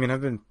 I mean,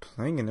 I've been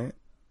playing in it.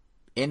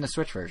 In the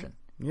Switch version?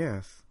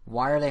 Yes.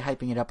 Why are they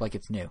hyping it up like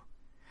it's new?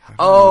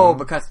 Oh,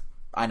 because...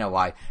 I know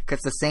why. Because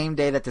the same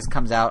day that this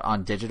comes out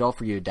on digital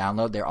for you to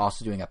download, they're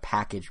also doing a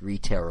package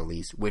retail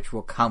release, which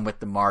will come with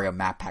the Mario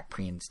Map Pack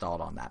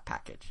pre-installed on that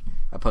package,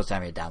 opposed to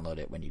having to download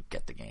it when you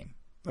get the game.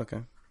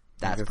 Okay.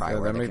 That's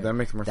probably that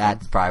makes more sense.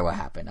 That's probably what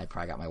happened. I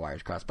probably got my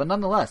wires crossed. But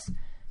nonetheless,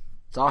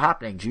 it's all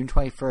happening June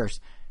 21st.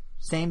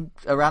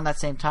 Around that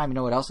same time, you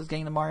know what else is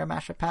getting the Mario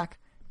Mashup Pack?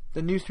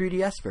 The new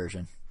 3DS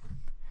version.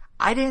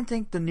 I didn't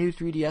think the new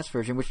 3DS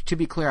version, which to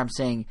be clear, I'm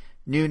saying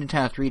new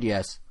Nintendo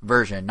 3DS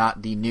version,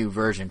 not the new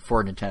version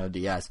for Nintendo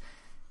DS,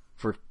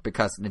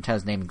 because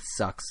Nintendo's naming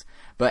sucks.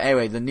 But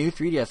anyway, the new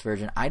 3DS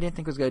version, I didn't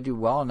think was going to do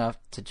well enough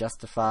to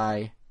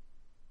justify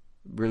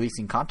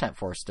releasing content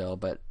for still,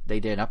 but they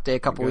did an update a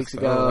couple weeks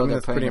ago.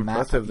 They're pretty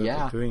impressive that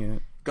they're doing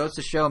it. Goes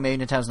to show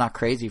maybe Nintendo's not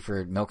crazy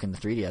for milking the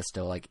 3DS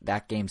still. Like,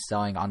 that game's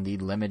selling on the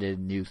limited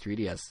new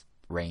 3DS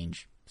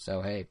range.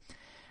 So, hey.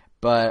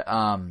 But,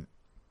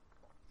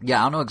 yeah,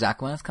 I don't know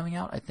exactly when it's coming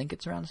out. I think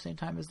it's around the same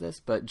time as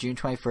this. But June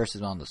 21st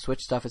is when the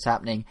Switch stuff is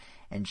happening.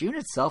 And June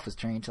itself is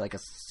turning into like a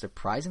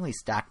surprisingly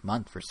stacked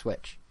month for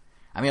Switch.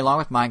 I mean, along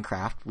with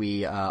Minecraft,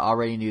 we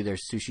already knew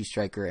there's Sushi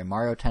Striker and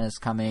Mario Tennis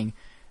coming.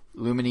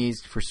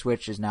 Lumines for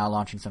Switch is now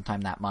launching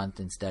sometime that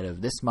month instead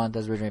of this month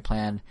as originally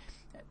planned.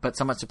 But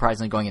somewhat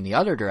surprisingly, going in the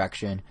other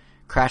direction,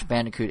 Crash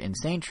Bandicoot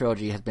Insane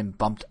Trilogy has been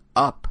bumped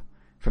up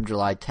from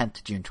July 10th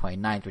to June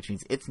 29th, which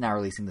means it's now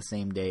releasing the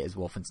same day as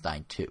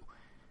Wolfenstein 2.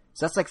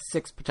 So that's like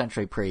 6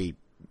 potentially pretty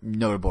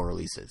notable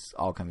releases,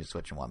 all coming to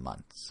Switch in 1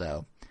 month.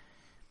 So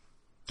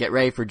get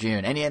ready for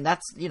June. And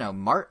that's, you know,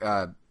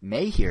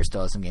 May here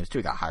still has some games too.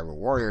 We got Hyrule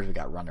Warriors, we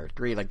got Runner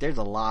 3. Like, there's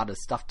a lot of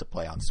stuff to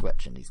play on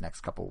Switch in these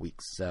next couple of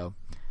weeks. So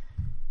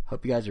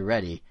hope you guys are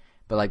ready.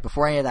 But like,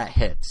 before any of that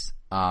hits,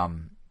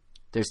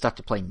 there's stuff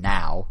to play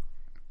now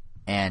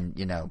and,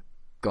 you know,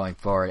 going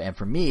forward. And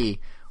for me,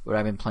 what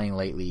I've been playing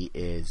lately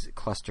is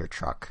Cluster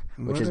Truck,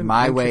 which is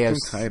my way of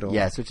saying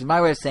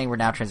we're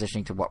now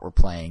transitioning to what we're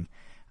playing.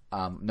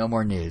 No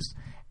more news.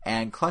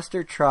 And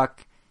Cluster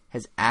Truck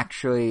has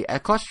actually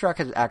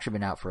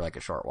been out for like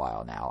a short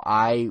while now.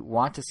 I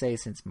want to say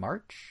since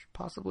March,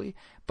 possibly,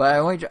 but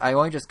I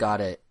only just got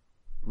it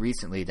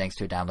recently thanks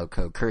to a download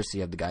code courtesy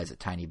of the guys at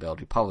Tiny Build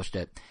who published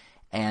it.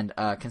 And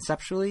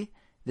conceptually,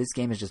 this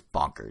game is just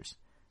bonkers.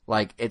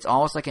 Like, it's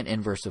almost like an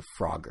inverse of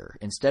Frogger.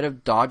 Instead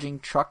of dodging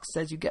trucks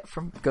as you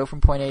go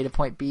from point A to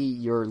point B,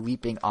 you're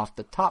leaping off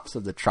the tops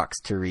of the trucks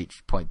to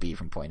reach point B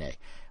from point A.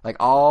 Like,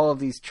 all of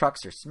these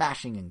trucks are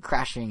smashing and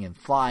crashing and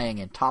flying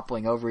and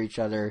toppling over each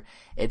other.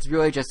 It's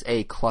really just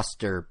a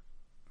cluster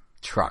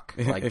truck.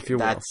 Like, if you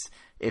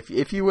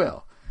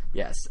will.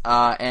 Yes.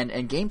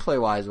 And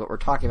gameplay-wise, what we're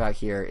talking about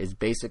here is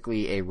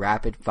basically a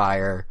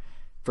rapid-fire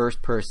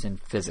first-person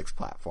physics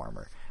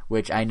platformer,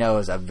 which I know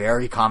is a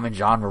very common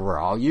genre we're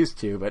all used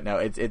to, but no,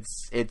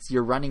 it's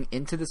you're running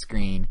into the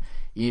screen.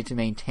 You need to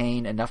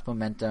maintain enough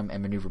momentum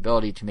and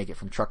maneuverability to make it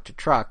from truck to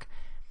truck.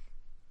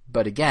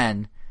 But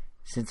again,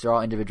 since they're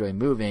all individually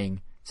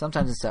moving,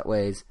 sometimes in set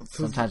ways,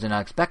 sometimes in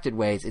unexpected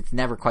ways, it's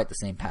never quite the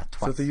same path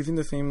twice. So they're using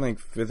the same like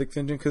physics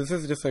engine? Because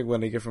this is just like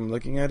what I get from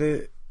looking at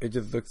it. It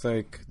just looks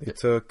like they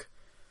took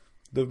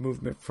the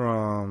movement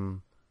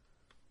from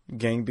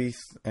Gang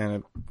Beasts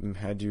and it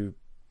had you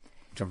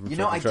jump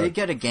from I did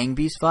get a Gang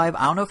Beast vibe.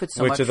 I don't know if it's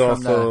so much from the... Which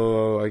is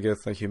also, I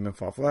guess, like Human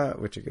Fall Flat,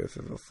 which I guess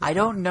is also... I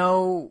don't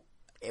know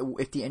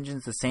if the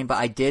engine's the same, but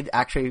I did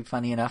actually,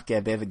 funny enough, get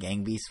a bit of a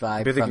Gang Beast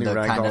vibe. Basically from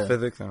the kind of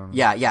physics? I don't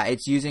know. Yeah,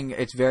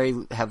 it's very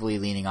heavily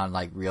leaning on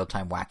like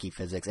real-time wacky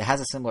physics. It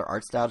has a similar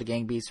art style to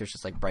Gang Beast, so it's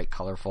just like bright,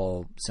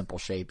 colorful, simple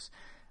shapes.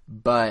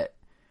 But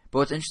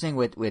what's interesting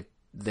with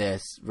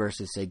this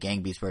versus, say,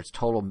 Gang Beast, where it's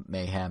total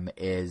mayhem,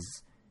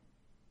 is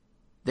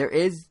there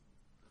is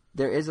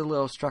a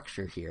little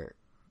structure here.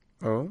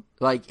 Oh?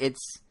 Like,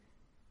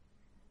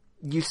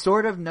 you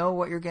sort of know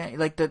what you're getting.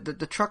 Like,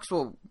 the trucks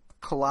will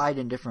collide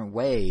in different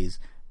ways,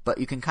 but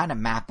you can kind of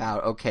map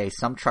out, okay,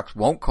 some trucks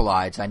won't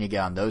collide, so I need to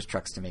get on those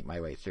trucks to make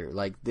my way through.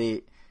 Like,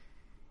 the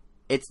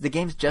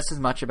game's just as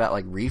much about,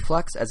 like,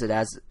 reflex as it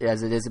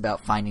is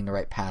about finding the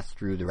right path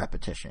through the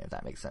repetition, if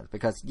that makes sense.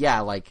 Because,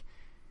 yeah,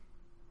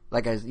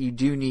 you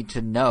do need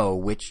to know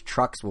which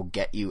trucks will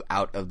get you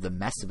out of the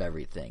mess of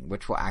everything,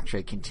 which will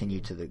actually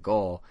continue to the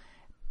goal.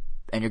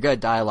 And you're going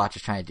to die a lot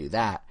just trying to do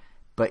that.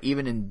 But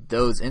even in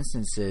those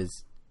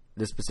instances,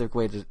 the specific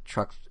way the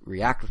trucks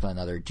react with one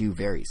another do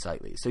vary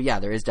slightly. So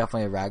yeah, there is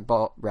definitely a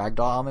ragdoll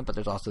element, but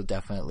there's also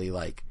definitely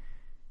like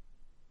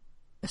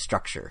a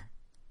structure.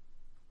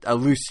 A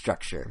loose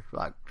structure,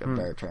 like a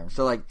better term.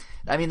 So like,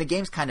 I mean, the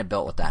game's kind of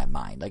built with that in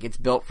mind. Like, it's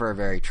built for a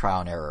very trial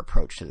and error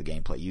approach to the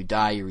gameplay. You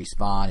die, you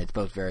respawn, it's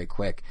both very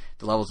quick.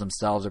 The levels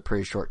themselves are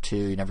pretty short too.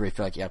 You never really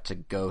feel like you have to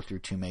go through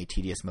too many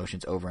tedious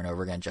motions over and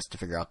over again just to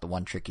figure out the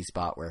one tricky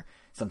spot where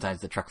sometimes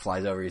the truck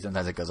flies over you,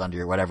 sometimes it goes under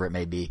you, whatever it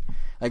may be.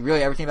 Like,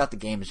 really everything about the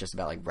game is just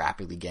about like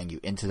rapidly getting you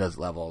into those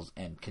levels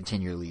and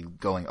continually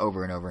going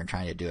over and over and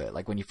trying to do it.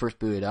 Like, when you first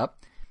boot it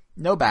up,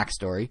 no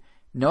backstory.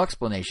 No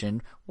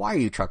explanation. Why are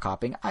you truck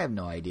hopping? I have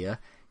no idea.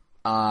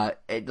 Why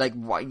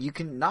you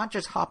can not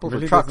just hop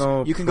over trucks.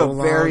 You can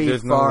go very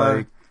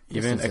far.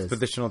 Even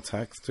expositional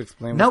text to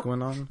explain what's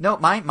going on? No,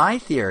 my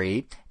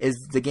theory is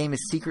the game is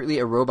secretly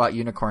a Robot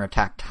Unicorn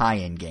Attack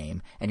tie-in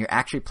game, and you're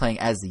actually playing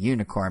as the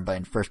unicorn, but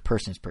in first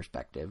person's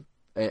perspective.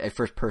 But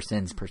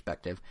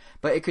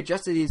it could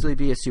just as easily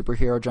be a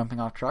superhero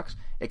jumping off trucks.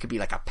 It could be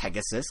like a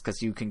Pegasus,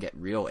 because you can get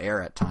real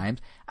air at times.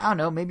 I don't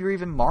know, maybe you're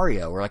even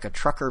Mario, or like a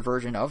trucker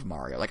version of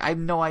Mario. Like, I have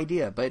no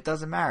idea, but it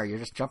doesn't matter. You're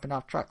just jumping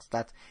off trucks.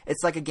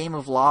 It's like a game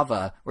of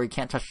lava where you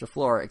can't touch the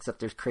floor, except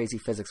there's crazy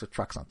physics with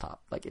trucks on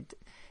top. Like,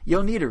 you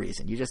don't need a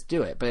reason. You just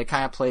do it. But it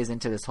kind of plays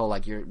into this whole,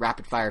 like, your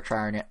rapid fire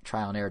trial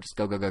and error, just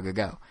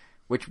go,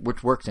 which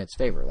works in its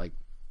favor.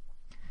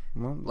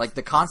 Like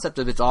the concept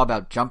of it's all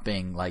about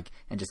jumping, like,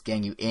 and just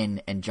getting you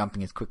in and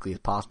jumping as quickly as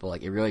possible.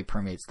 Like, it really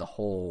permeates the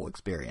whole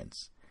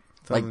experience.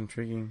 Sounds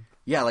intriguing.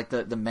 Yeah, like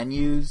the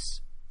menus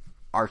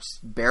are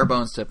bare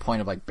bones to the point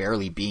of like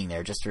barely being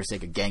there, just for the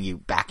sake of getting you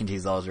back into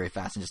these levels very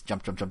fast and just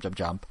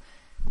jump.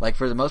 Like,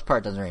 for the most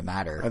part, it doesn't really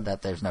matter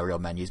that there's no real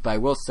menus. But I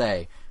will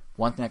say,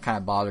 one thing that kind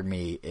of bothered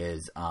me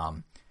is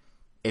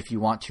if you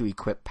want to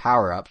equip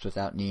power-ups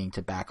without needing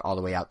to back all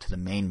the way out to the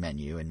main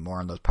menu, and more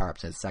on those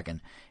power-ups in a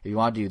second, if you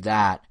want to do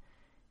that,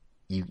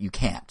 you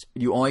can't.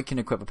 You only can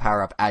equip a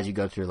power-up as you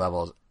go through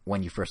levels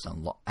when you first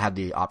have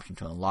the option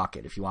to unlock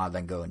it. If you want to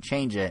then go and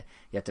change it,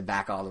 you have to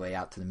back all the way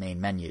out to the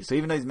main menu. So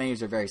even though these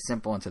menus are very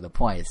simple and to the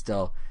point, it's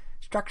still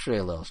structurally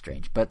a little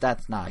strange. But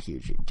that's not a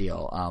huge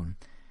deal.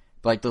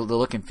 But like the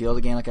look and feel of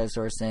the game, like I was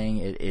sort of saying,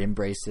 it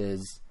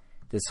embraces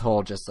this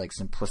whole just like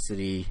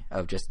simplicity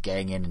of just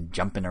getting in and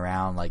jumping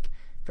around, like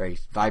very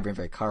vibrant,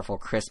 very colorful,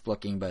 crisp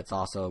looking, but it's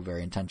also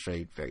very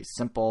intentionally very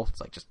simple. It's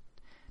like just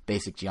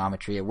basic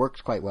geometry. It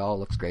works quite well. It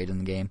looks great in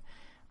the game,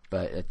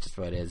 but it's just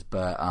what it is.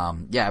 But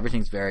yeah,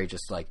 everything's very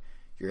just like,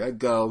 you're gonna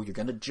go, you're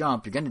gonna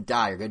jump, you're gonna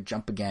die, you're gonna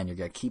jump again, you're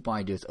gonna keep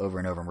on doing this over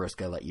and over, and we're just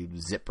gonna let you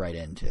zip right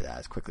into that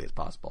as quickly as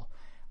possible.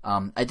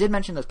 I did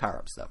mention those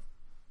power-ups though.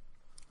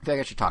 I feel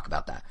like I should talk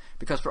about that,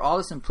 because for all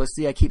the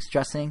simplicity I keep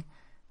stressing,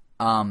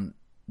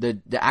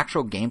 the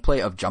actual gameplay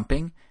of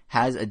jumping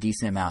has a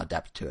decent amount of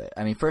depth to it.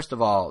 I mean, first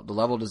of all, the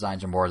level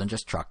designs are more than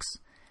just trucks.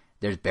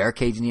 There's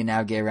barricades you need to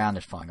navigate around,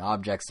 there's falling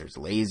objects, there's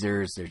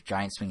lasers, there's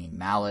giant swinging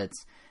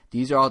mallets.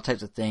 These are all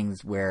types of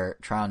things where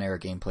trial and error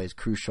gameplay is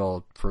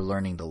crucial for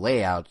learning the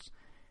layouts,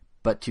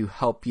 but to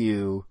help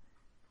you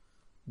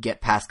get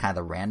past kind of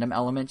the random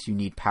elements, you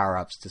need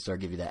power-ups to sort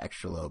of give you that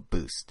extra little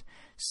boost.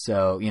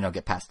 So,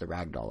 get past the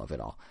ragdoll of it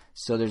all.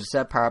 So there's a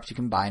set of power-ups you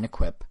can buy and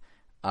equip.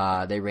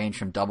 They range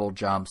from double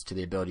jumps to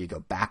the ability to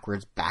go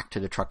backwards, back to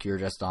the truck you were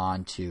just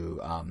on,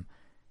 to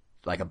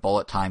like a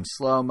bullet time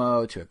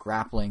slow-mo, to a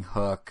grappling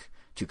hook,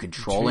 to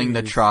controlling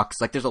the trucks.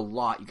 Like, there's a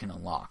lot you can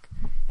unlock.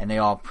 And they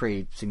all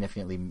pretty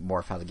significantly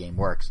morph how the game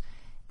works.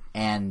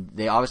 And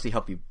they obviously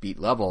help you beat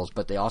levels,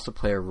 but they also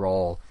play a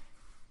role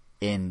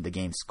in the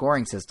game's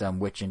scoring system,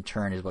 which in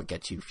turn is what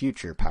gets you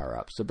future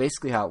power-ups. So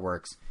basically how it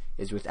works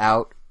is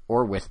without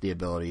or with the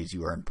abilities,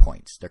 you earn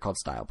points. They're called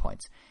style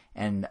points.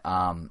 And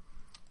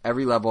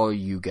every level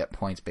you get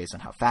points based on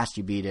how fast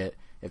you beat it,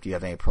 if you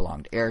have any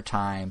prolonged air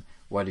time,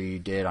 whether you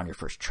did on your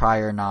first try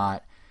or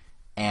not.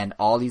 And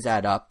all these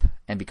add up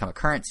and become a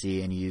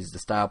currency, and you use the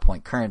style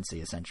point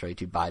currency essentially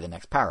to buy the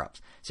next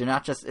power-ups. So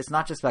it's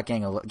not just about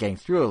getting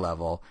through a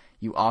level.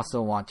 You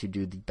also want to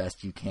do the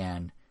best you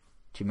can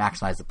to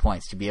maximize the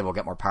points to be able to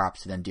get more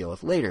power-ups to then deal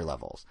with later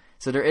levels.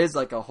 So there is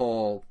like a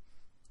whole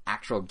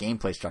actual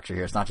gameplay structure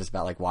here. It's not just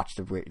about like watch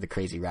the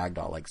crazy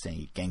ragdoll like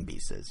saying Gang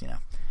Beasts is,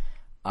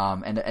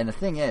 And the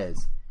thing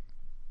is,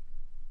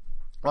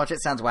 watch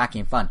it sounds wacky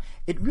and fun.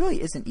 It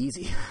really isn't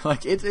easy.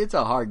 Like it's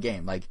a hard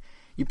game. Like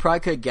you probably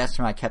could have guessed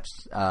when I kept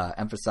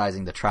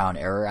emphasizing the trial and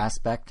error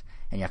aspect,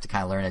 and you have to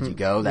kind of learn as you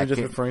go. You're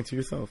just referring to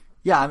yourself.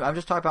 Yeah, I'm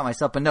just talking about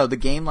myself. But no, the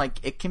game, like,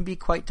 it can be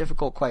quite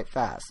difficult quite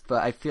fast.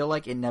 But I feel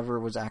like it never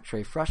was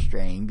actually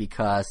frustrating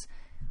because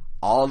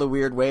all the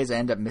weird ways I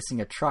end up missing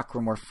a truck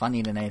were more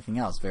funny than anything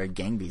else. Very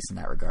Gang Beasts in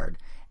that regard.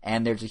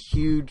 And there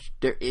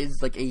is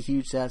like a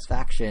huge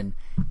satisfaction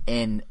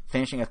in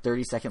finishing a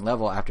 30-second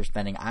level after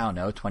spending,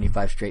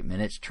 25 straight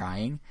minutes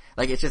trying.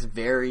 Like, it's just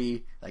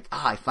very, like,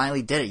 I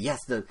finally did it.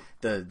 Yes, the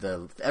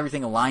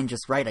everything aligned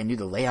just right. I knew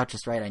the layout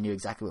just right. I knew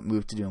exactly what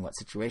move to do in what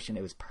situation.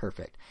 It was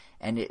perfect.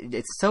 And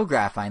it's so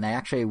gratifying. I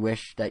actually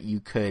wish that you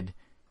could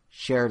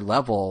share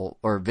level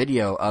or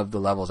video of the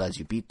levels as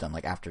you beat them,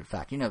 like after the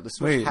fact. The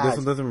Switch this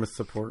one doesn't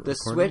support the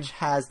recording? Switch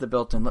has the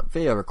built-in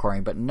video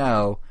recording, but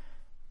no,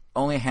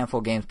 only a handful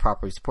of games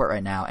properly support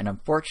right now, and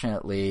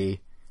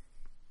unfortunately,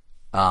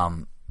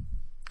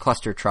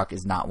 Cluster Truck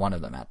is not one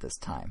of them at this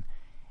time.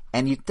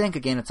 And you'd think,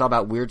 again, it's all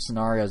about weird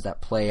scenarios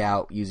that play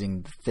out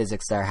using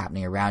physics that are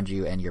happening around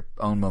you and your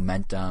own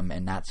momentum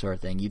and that sort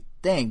of thing. You'd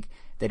think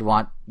they'd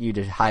want you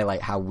to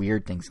highlight how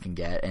weird things can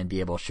get and be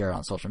able to share it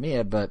on social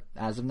media, but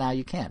as of now,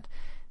 you can't.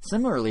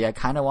 Similarly, I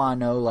kind of want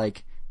to know,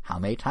 like, how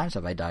many times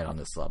have I died on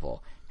this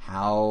level?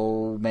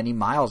 How many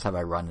miles have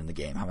I run in the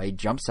game? How many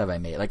jumps have I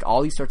made? Like,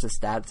 all these sorts of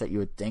stats that you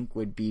would think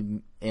would be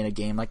in a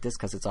game like this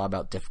because it's all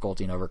about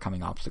difficulty and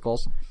overcoming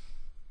obstacles.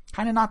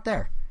 Kind of not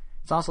there.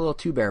 It's also a little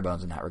too bare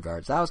bones in that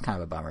regard, so that was kind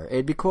of a bummer.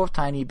 It'd be cool if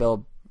Tiny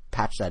built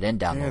patch that in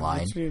down the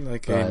line.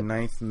 Like a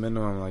ninth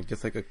minimum, like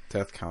just like a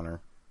death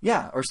counter.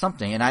 Yeah, or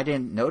something, and I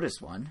didn't notice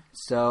one.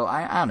 So,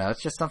 I don't know,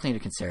 it's just something to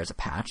consider as a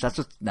patch. That's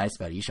what's nice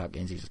about eShop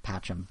games, you just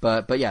patch them.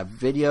 But yeah,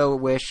 video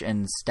wish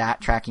and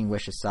stat tracking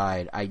wish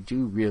aside, I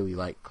do really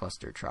like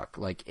Cluster Truck.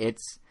 Like,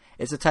 it's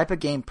a type of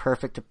game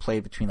perfect to play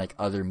between, like,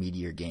 other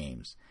Meteor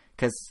games.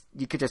 Because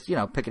you could just,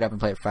 pick it up and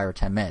play it for 5 or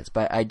 10 minutes.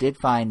 But I did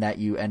find that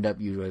you end up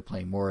usually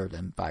playing more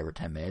than 5 or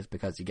 10 minutes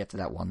because you get to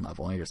that one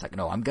level and you're just like,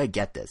 no, I'm going to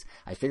get this.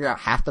 I figure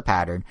out half the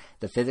pattern.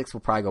 The physics will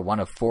probably go one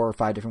of 4 or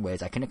 5 different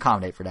ways. I can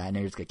accommodate for that. And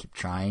you're just going to keep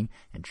trying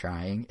and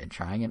trying and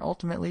trying. And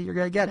ultimately, you're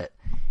going to get it.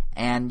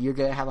 And you're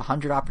going to have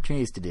 100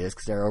 opportunities to do this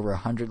because there are over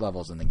 100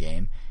 levels in the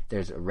game.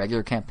 There's a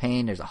regular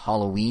campaign. There's a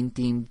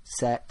Halloween-themed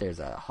set. There's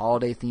a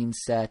holiday-themed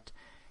set.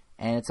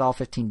 And it's all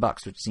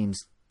 $15, which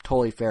seems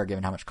totally fair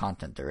given how much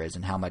content there is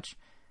and how much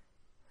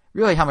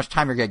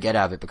time you're going to get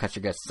out of it because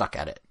you're going to suck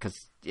at it. Because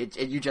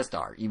you just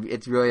are.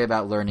 It's really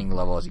about learning the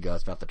level as you go.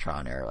 It's about the trial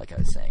and error, like I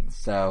was saying.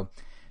 So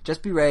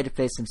just be ready to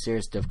face some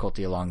serious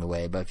difficulty along the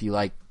way. But if you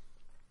like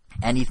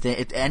anything,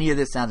 if any of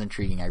this sounds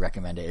intriguing, I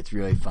recommend it. It's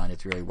really fun.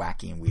 It's really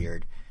wacky and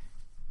weird.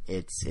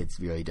 It's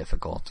really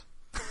difficult.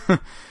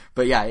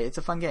 But yeah, it's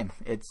a fun game.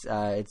 It's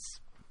and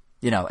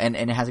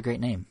it has a great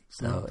name.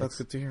 So that's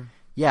good to hear.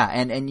 Yeah,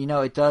 and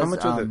it does. How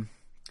much is it?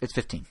 It's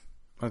 15.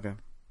 Okay.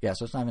 Yeah,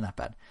 so it's not even that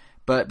bad.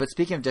 But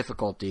speaking of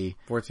difficulty,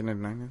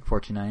 $14.99.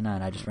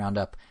 $14.99. I just round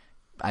up.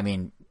 I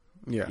mean,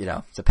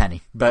 yeah, it's a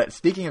penny. But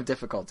speaking of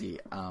difficulty,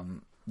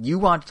 you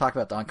want to talk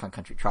about Donkey Kong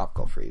Country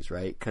Tropical Freeze,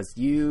 right? Because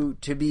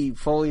to be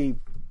fully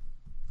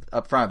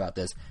upfront about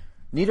this,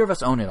 neither of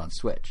us own it on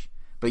Switch,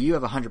 but you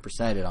have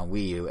 100% it on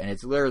Wii U, and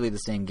it's literally the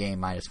same game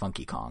minus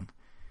Funky Kong.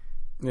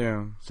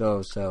 Yeah.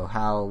 So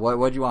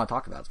what do you want to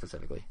talk about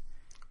specifically?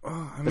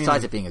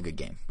 Besides it being a good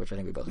game, which I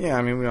think we both agree. Yeah,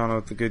 I mean, we all know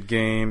it's a good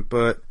game,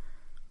 but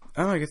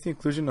I don't know, I guess the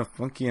inclusion of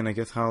Funky and I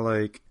guess how,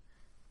 like,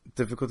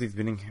 difficulties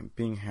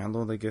being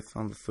handled, I guess,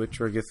 on the Switch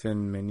or I guess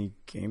in many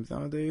games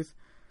nowadays.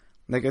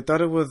 Like, I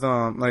thought it was,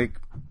 like,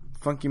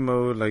 Funky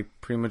mode, like,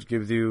 pretty much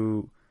gives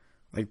you,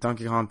 like,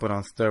 Donkey Kong but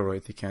on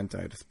steroids. He can't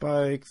die to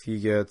spikes, he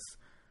gets,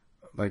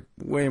 like,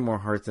 way more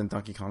hearts than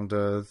Donkey Kong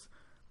does,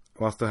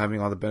 while still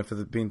having all the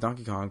benefits of being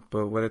Donkey Kong.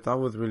 But what I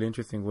thought was really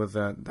interesting was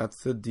that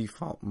that's the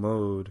default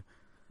mode.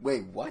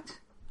 Wait, what?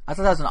 I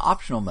thought that was an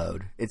optional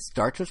mode. It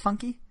starts with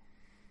Funky?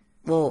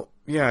 Well,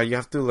 yeah, you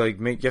have to like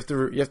you have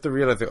to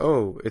realize that,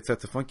 oh, it's set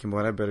to Funky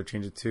mode. I better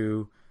change it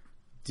to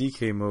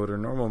DK mode or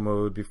normal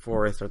mode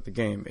before I start the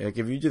game. Like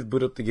if you just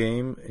boot up the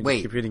game and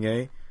just keep hitting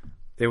A,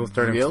 they will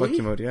start in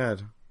Funky mode. Yeah.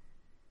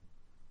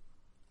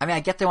 I mean,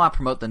 I get they want to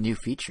promote the new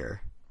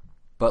feature,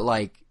 but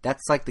like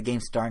that's like the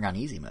game starting on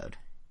easy mode.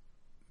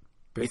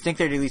 You think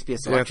there'd at least be a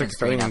selection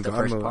screen at the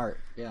first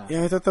part? Yeah.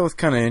 Yeah, I thought that was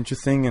kind of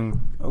interesting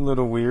and a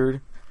little weird.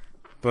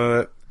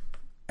 But,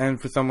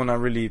 and for someone not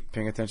really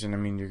paying attention, I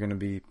mean, you're going to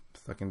be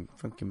stuck in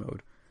Funky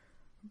mode.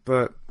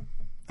 But,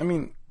 I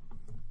mean,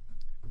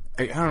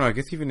 I don't know, I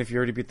guess even if you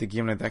already beat the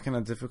game, like that kind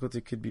of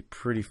difficulty could be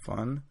pretty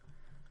fun.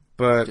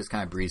 But just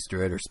kind of breeze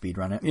through it or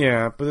speedrun it.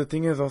 Yeah, but the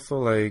thing is also,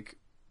 like,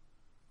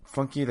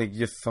 Funky, like,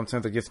 just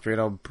sometimes, like, just straight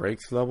out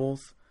breaks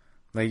levels.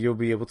 Like, you'll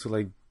be able to,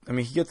 like, I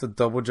mean, he gets a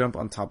double jump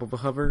on top of a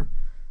hover.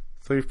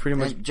 So you're pretty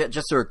much...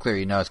 Just so we're clear,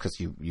 it's because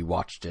you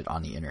watched it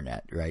on the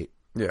internet, right?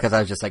 Yeah. Because I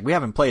was just like, we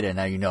haven't played it, and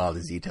now you know all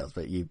the details,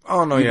 but you've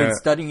been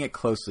studying it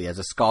closely as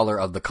a scholar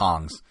of the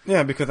Kongs.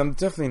 Yeah, because I'm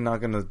definitely not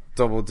going to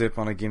double dip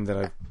on a game that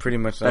I pretty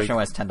much especially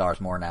when it's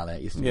 $10 more now than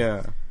it used to be.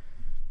 Yeah.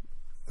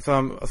 So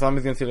I'm just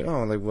going to say, like,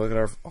 oh, like, look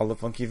at all the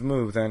Funky's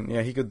moves. And,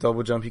 yeah, he could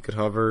double jump, he could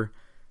hover,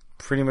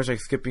 pretty much, like,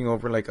 skipping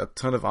over, like, a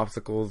ton of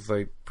obstacles,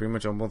 like, pretty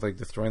much almost, like,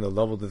 destroying the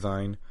level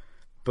design.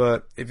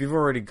 But if you've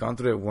already gone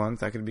through it once,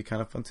 that could be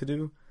kind of fun to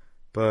do.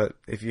 But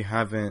if you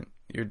haven't,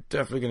 you're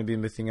definitely going to be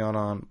missing out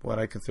on what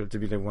I consider to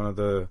be like one of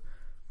the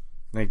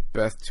like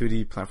best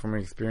 2D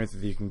platforming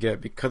experiences you can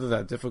get because of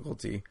that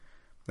difficulty.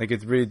 Like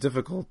it's really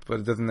difficult,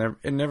 but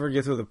it never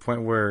gets to the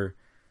point where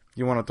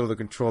you want to throw the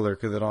controller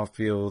because it all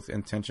feels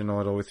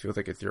intentional. It always feels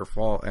like it's your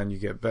fault, and you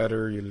get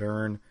better, you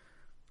learn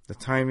the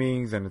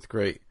timings, and it's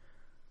great.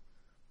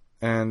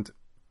 And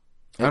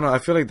I don't know, I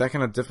feel like that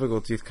kind of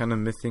difficulty is kind of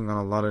missing on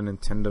a lot of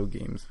Nintendo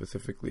games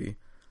specifically.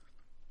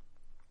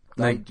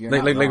 Like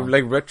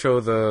Retro,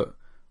 the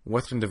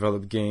Western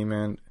developed game,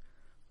 and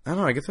I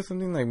don't know, I guess that's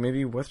something like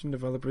maybe Western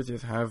developers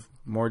just have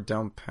more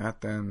down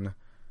pat than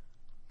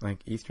like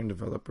Eastern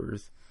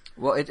developers.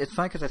 Well, it's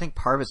funny because I think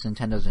part of it's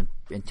Nintendo's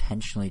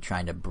intentionally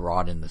trying to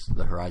broaden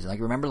the horizon. Like,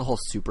 remember the whole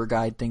Super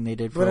Guide thing they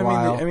did for a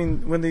while? I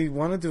mean, when they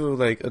want to do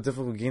like a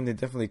difficult game, they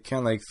definitely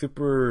can. Like is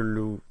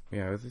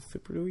it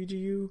Super Luigi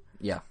U?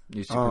 Yeah,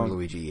 new Super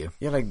Luigi U.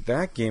 Yeah, like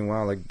that game.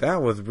 Wow, like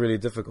that was really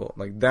difficult.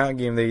 Like that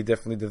game, they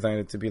definitely designed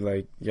it to be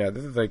like, yeah,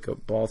 this is like a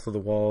balls to the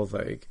walls.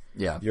 Like,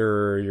 yeah,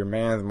 your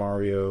man's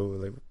Mario.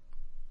 Like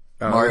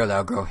Mario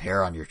that'll grow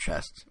hair on your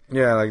chest.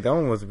 Yeah, like that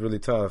one was really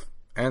tough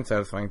and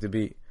satisfying to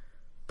beat,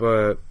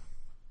 but.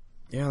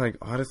 Yeah, like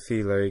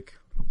Odyssey, like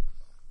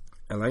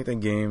I like that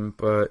game,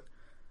 but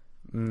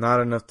not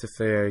enough to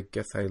say I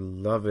guess I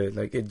love it.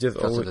 Like it just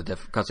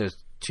because there's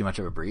too much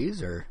of a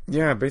breeze, or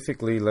yeah,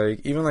 basically,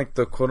 like even like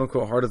the quote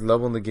unquote hardest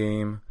level in the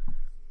game,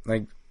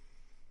 like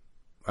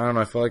I don't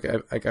know, I feel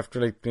like after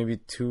like maybe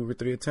 2 or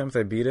 3 attempts,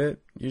 I beat it.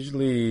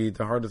 Usually,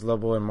 the hardest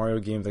level in Mario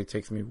games like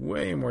takes me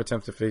way more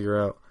attempts to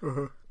figure out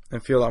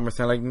and feel a lot more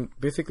like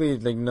basically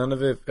like none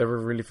of it ever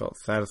really felt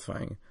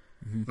satisfying.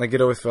 Like it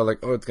always felt like,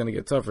 oh, it's gonna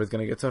get tougher, it's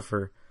gonna get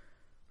tougher.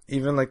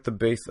 Even like the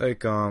base,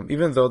 like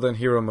even though in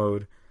hero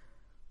mode,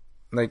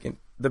 like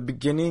the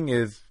beginning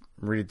is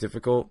really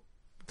difficult,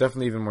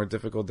 definitely even more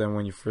difficult than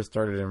when you first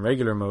started in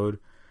regular mode.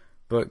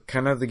 But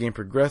kind of the game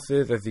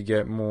progresses as you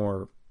get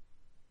more,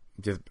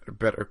 just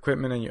better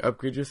equipment and you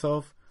upgrade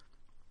yourself.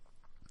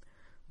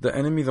 The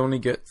enemies only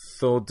get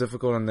so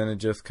difficult, and then it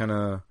just kind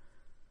of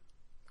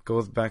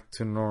goes back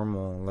to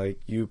normal. Like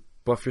you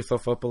buff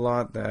yourself up a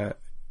lot, that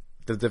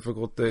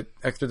the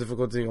extra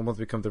difficulty almost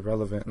becomes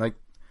irrelevant. Like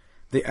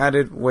they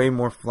added way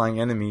more flying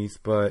enemies,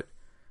 but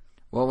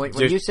well, when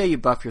you say you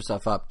buff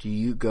yourself up, do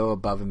you go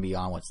above and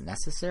beyond what's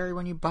necessary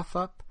when you buff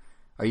up?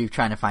 Are you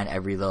trying to find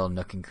every little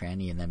nook and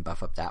cranny and then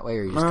buff up that way,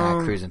 or are you just kind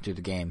of cruising through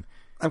the game?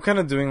 I'm kind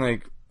of doing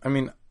like, I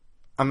mean,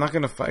 I'm not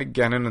gonna fight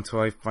Ganon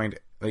until I find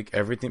like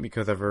everything,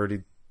 because I've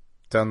already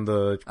done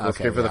the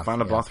script for the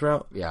final boss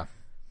route. Yeah.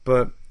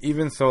 But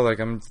even so, like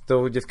I'm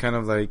still just kind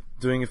of like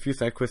doing a few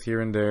side quests here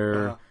and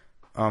there.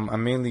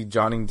 I'm mainly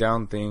jotting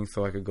down things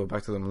so I could go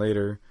back to them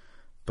later.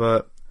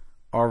 But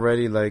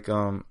already, like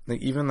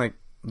even like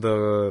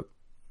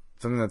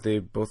something that they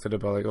both said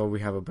about, like, oh,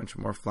 we have a bunch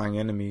of more flying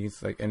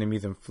enemies, like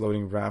enemies in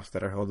floating rafts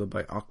that are held up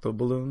by octo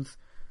balloons.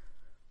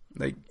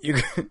 Like you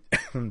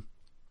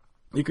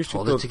could shoot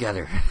hold those. It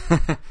together.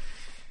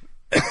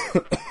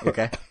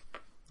 Okay.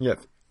 Yes.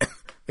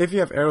 If you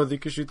have arrows, you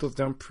can shoot those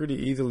down pretty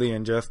easily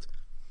and just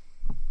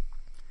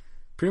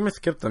pretty much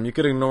skip them. You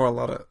could ignore a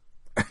lot of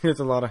there's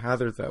a lot of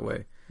hazards that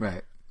way.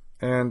 Right.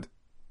 And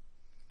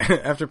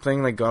after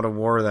playing like God of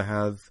War, that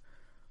has,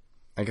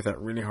 I guess, that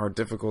really hard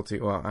difficulty.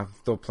 Well, I'm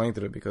still playing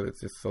through it because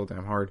it's just so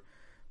damn hard,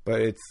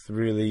 but it's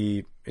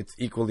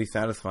equally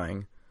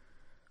satisfying.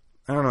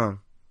 I don't know.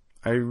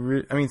 I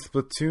mean,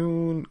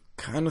 Splatoon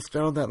kind of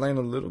straddled that line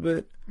a little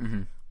bit.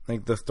 Mm-hmm.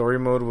 Like the story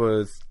mode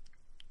was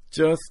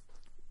just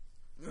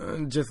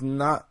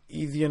not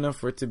easy enough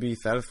for it to be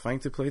satisfying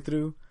to play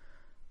through,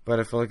 but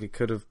I felt like it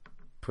could have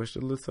pushed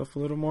itself a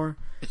little more.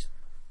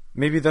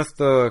 Maybe that's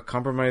the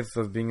compromise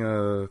of being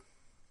a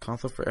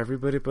console for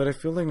everybody, but I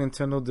feel like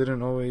Nintendo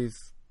didn't always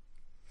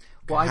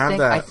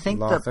I think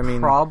loss. the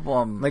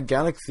problem, like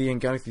Galaxy and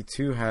Galaxy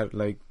 2 had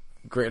like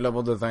great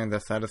level design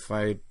that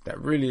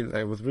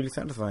was really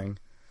satisfying.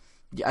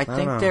 Yeah, I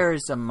think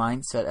there's a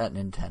mindset at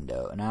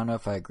Nintendo, and I don't know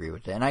if I agree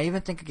with it. And I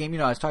even think a game,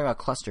 I was talking about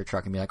Cluster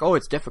Truck and be like, oh,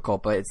 it's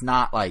difficult, but it's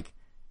not like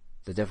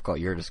the difficult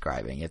you're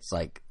describing. It's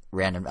like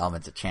random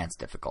elements of chance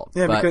difficult.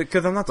 Yeah,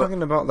 because I'm not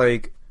talking about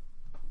like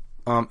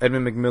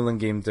Edmund McMillen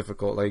game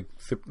difficult,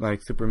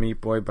 like Super Meat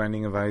Boy,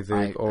 Binding of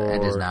Isaac, or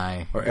Endless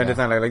Night. Endless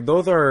Night. Like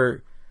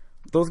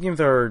those games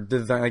are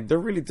designed, like they're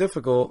really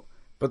difficult,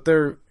 but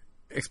they're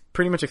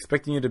pretty much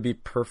expecting you to be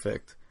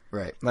perfect.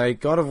 Right. Like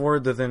God of War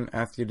doesn't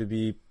ask you to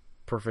be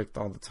perfect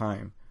all the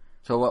time.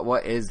 So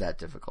what is that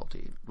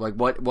difficulty? Like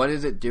what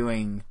is it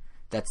doing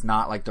that's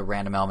not like the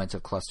random elements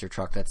of Cluster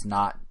Truck? That's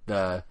not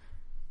the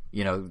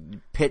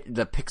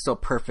the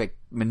pixel perfect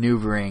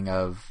maneuvering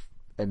of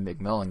a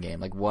McMillen game.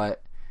 Like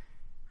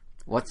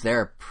what's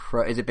their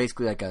is it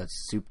basically like a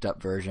souped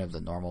up version of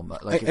the normal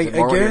mode? Like is it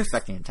more what you're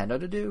expecting Nintendo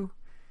to do?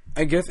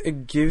 I guess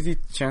it gives you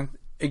chance.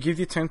 It gives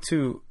you time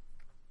to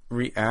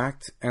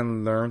react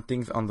and learn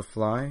things on the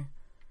fly.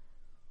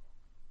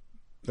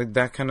 Like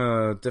that kind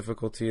of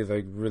difficulty is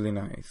like really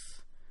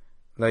nice.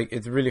 Like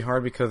it's really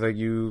hard because like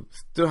you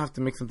still have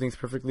to make some things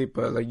perfectly,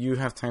 but like you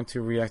have time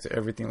to react to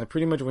everything. Like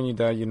pretty much when you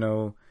die,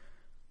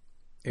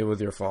 it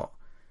was your fault.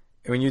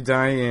 When you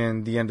die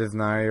in The End Is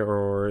Nigh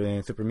or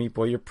in Super Meat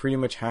Boy, you pretty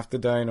much have to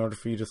die in order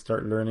for you to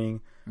start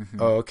learning.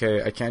 Mm-hmm. Oh,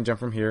 okay, I can't jump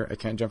from here. I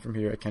can't jump from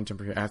here. I can't jump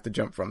from here. I have to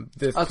jump from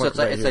this point. So it's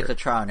right like the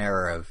trial and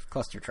error of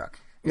Cluster Truck.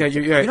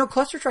 Yeah,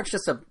 Cluster Truck's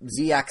just a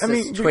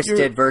Z-axis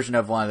twisted version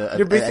of one of the.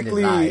 You're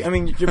basically,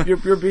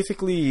 you're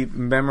basically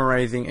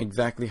memorizing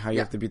exactly how you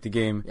have to beat the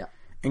game. Yeah.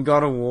 In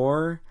God of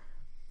War,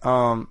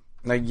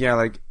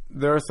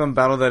 there are some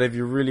battles that if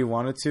you really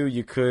wanted to,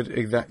 you could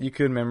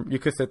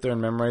sit there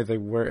and memorize like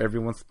where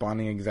everyone's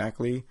spawning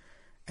exactly,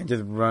 and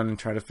just run and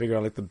try to figure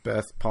out like the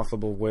best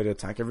possible way to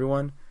attack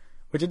everyone.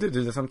 Which I do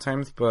that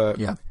sometimes, but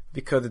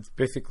because it's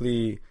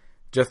basically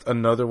just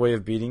another way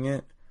of beating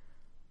it.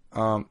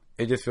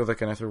 It just feels like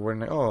a nice reward.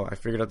 Like, oh, I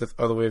figured out this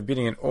other way of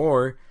beating it.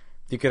 Or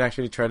you could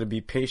actually try to be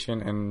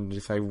patient and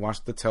just like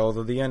watch the tails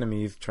of the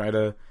enemies, try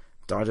to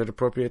dodge at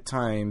appropriate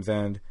times,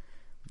 and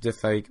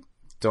just like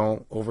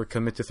don't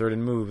overcommit to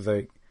certain moves.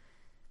 Like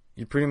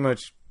you pretty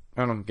much,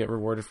 get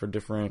rewarded for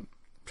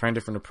trying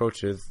different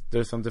approaches.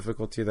 There's some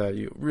difficulty that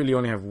you really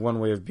only have one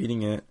way of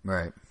beating it.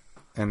 Right.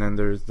 And then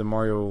there's the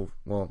Mario,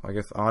 I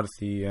guess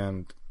Odyssey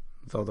and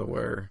Zelda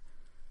where,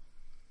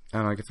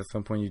 I guess at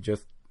some point you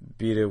just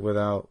beat it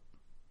without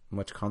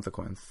much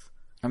consequence.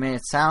 I mean,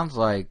 it sounds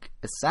like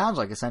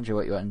essentially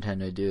what you want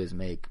Nintendo to do is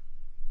make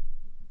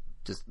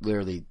just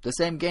literally the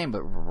same game,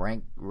 but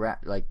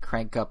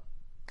crank up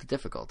the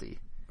difficulty.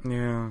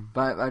 Yeah.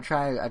 But I'm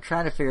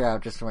trying to figure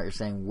out, just from what you're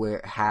saying,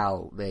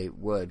 how they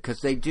would,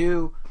 because they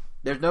do.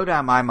 There's no doubt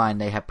in my mind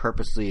they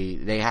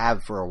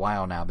have for a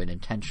while now been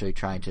intentionally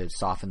trying to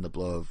soften the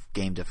blow of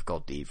game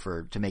difficulty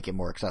to make it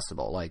more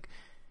accessible. Like,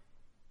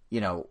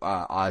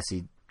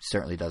 Odyssey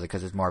certainly does it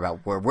because it's more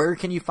about where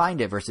can you find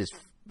it versus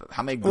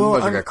how many Goombas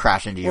are going to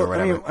crash into you or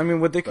whatever. I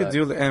mean, what they could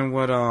do, and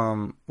what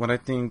I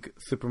think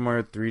Super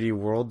Mario 3D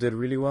World did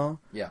really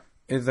well,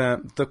 is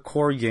that the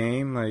core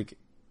game, like,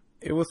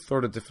 it was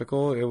sort of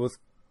difficult. It was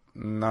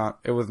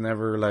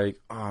never like,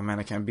 oh man,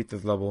 I can't beat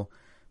this level.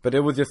 But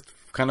it was just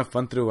kind of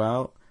fun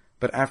throughout.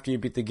 But after you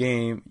beat the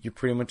game, you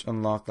pretty much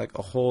unlock like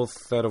a whole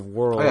set of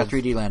worlds. Oh yeah,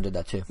 3D Land did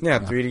that too. Yeah,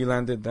 3D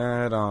Land did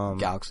that.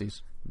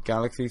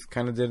 Galaxies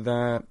kind of did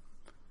that.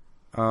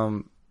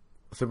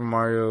 Super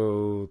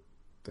Mario,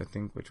 I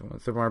think, which one?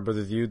 Super Mario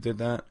Bros. U did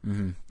that.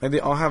 Mm-hmm. Like, they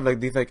all have like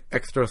these like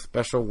extra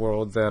special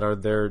worlds that are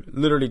there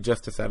literally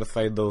just to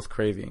satisfy those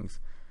cravings.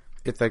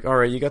 It's like, all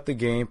right, you got the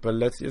game, but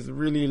let's just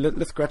really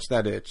let's scratch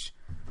that itch.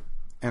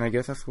 And I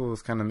guess that's what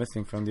was kind of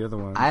missing from the other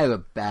one. I have a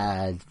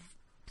bad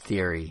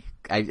theory.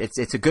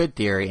 It's a good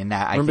theory in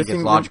that I think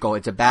it's logical.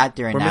 It's a bad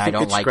theory in that I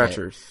don't like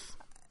it.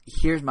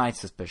 Here's my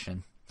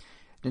suspicion.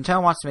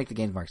 Nintendo wants to make the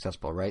games more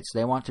accessible, right? So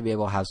they want to be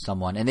able to have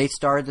someone, and they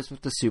started this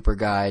with the Super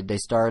Guide. They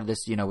started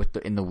this, in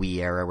the Wii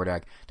era, where they're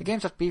like, the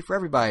games have to be for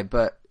everybody,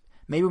 but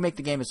maybe we make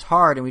the game as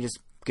hard and we just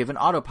give an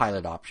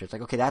autopilot option. It's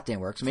like, okay, that didn't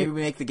work. So maybe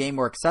we make the game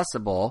more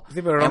accessible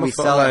and we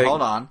sell it.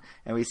 Hold on,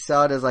 and we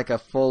sell it as like a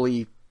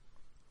fully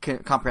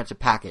comprehensive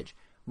package.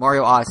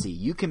 Mario Odyssey,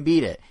 you can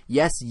beat it.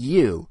 Yes,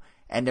 you,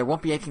 and there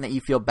won't be anything that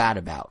you feel bad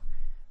about.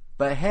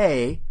 But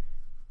hey,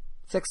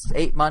 6,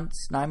 8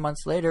 months, 9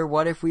 months later,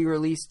 what if we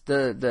release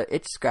the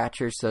itch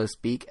scratcher, so to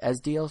speak,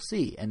 as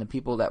DLC, and the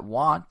people that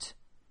want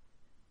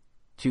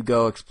to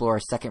go explore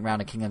a second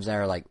round of Kingdoms that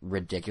are like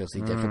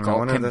ridiculously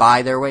difficult can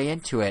buy their way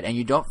into it, and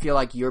you don't feel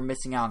like you're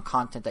missing out on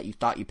content that you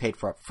thought you paid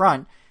for up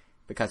front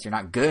because you're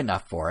not good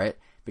enough for it,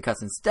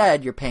 because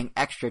instead you're paying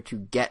extra to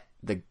get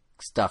the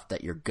stuff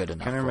that you're good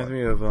enough for. Kind of reminds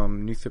me of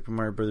New Super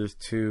Mario Bros.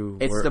 2.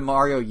 It's the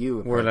Mario U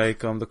approach. Where like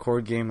the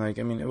core game, like,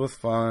 I mean, it was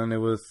fun, it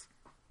was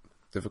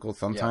difficult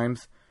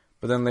sometimes,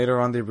 but then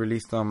later on they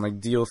released like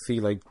DLC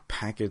like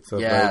packets of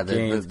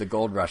games. the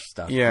Gold Rush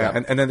stuff.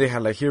 And then they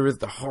had like, here is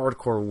the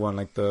hardcore one,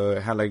 like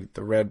it had like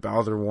the red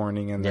Bowser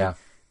warning, and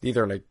these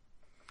are like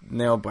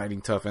nail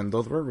biting tough, and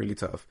those were really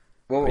tough.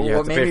 Well,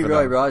 what made me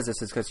really realize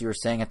this is because you were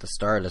saying at the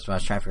start of this, when I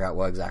was trying to figure out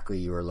what exactly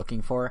you were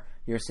looking for,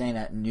 you were saying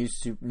that New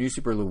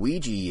Super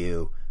Luigi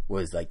U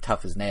was like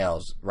tough as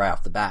nails right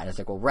off the bat, and it's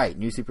like, well, right,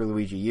 New Super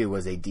Luigi U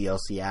was a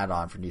DLC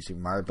add-on for New Super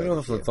Mario Bros. But it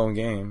was its own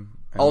game.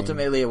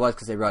 Ultimately, it was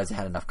because they realized it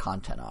had enough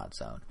content on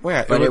its own. Well,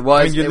 yeah, but it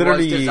was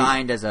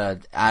designed as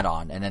an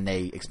add-on, and then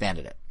they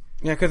expanded it.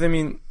 Yeah, because, I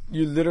mean,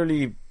 you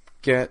literally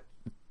get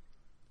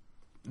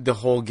the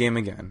whole game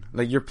again.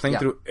 Like, you're playing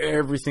through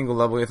every single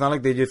level. It's not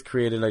like they just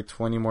created, like,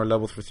 20 more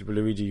levels for Super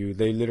Luigi U.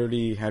 They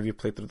literally have you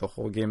play through the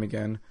whole game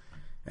again,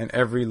 and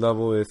every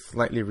level is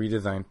slightly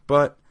redesigned.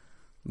 But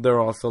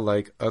they're also,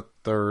 like, a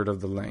third of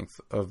the length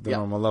of the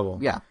normal level.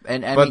 Yeah.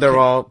 But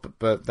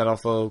that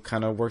also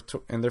kind of worked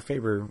in their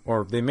favor,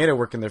 or they made it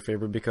work in their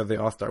favor because they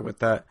all start with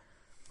that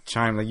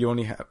chime. Like, you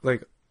only have,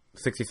 like,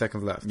 60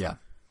 seconds left. Yeah.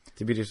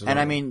 To beat each and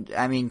I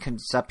mean,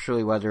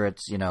 conceptually, whether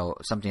it's,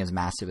 something as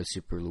massive as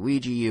Super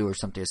Luigi U or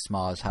something as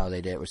small as how they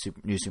did it with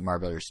New Super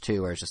Mario Bros.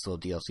 2, where it's just little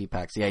DLC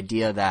packs, the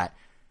idea that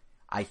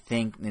I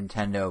think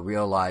Nintendo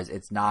realized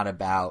it's not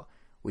about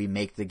we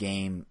make the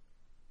game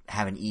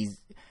have an easy...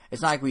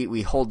 It's not like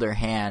we hold their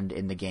hand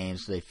in the game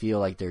so they feel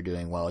like they're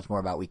doing well. It's more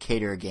about we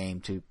cater a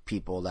game to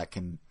people that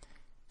can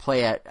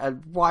play at a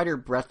wider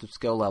breadth of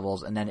skill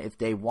levels, and then if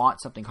they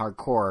want something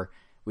hardcore,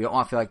 we don't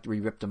want to feel like we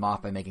ripped them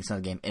off by making some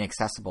of the game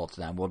inaccessible to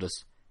them. We'll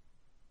just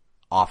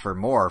offer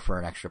more for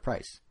an extra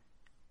price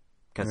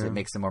because it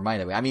makes them more money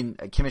that way. I mean,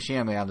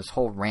 Kimishima on this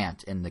whole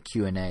rant in the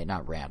Q&A,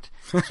 not rant,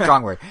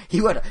 strong word.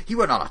 He went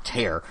on a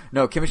tear.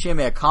 No, Kimishima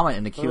made a comment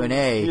in the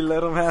Q&A. He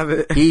let him have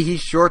it. He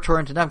sure tore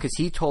into them because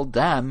he told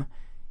them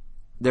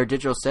their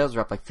digital sales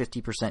are up like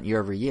 50% year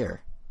over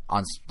year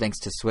thanks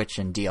to Switch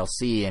and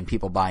DLC and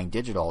people buying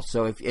digital.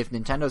 So if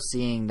Nintendo's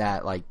seeing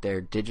that like their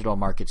digital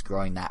market's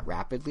growing that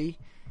rapidly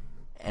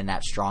and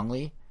that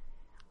strongly,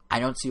 I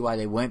don't see why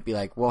they wouldn't be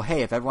like, well,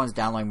 hey, if everyone's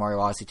downloading Mario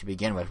Odyssey to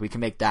begin with, we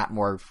can make that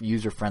more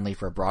user-friendly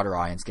for a broader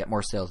audience, get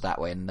more sales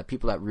that way. And the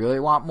people that really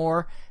want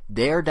more,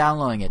 they're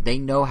downloading it. They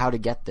know how to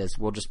get this.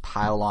 We'll just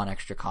pile on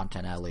extra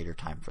content at a later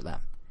time for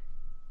them.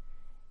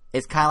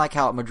 It's kind of like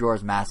how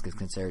Majora's Mask is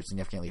considered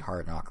significantly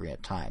harder than Ocarina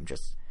of Time,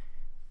 just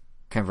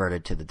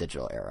converted to the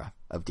digital era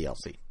of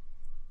DLC.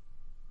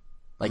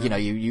 Like,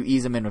 you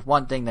ease them in with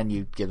one thing, then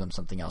you give them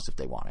something else if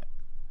they want it.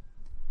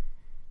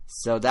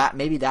 So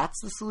maybe that's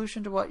the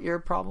solution to what your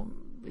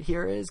problem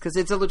here is, because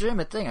it's a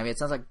legitimate thing. I mean, it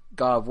sounds like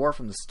God of War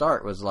from the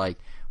start was like,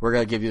 we're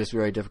going to give you this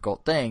really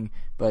difficult thing,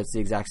 but it's the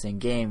exact same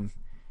game,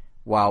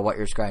 while what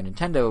you're describing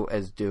Nintendo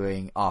as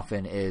doing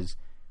often is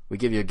we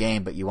give you a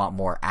game, but you want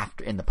more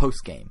after in the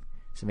post game.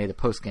 So maybe the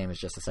post game is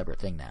just a separate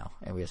thing now,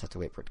 and we just have to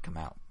wait for it to come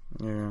out.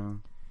 Yeah.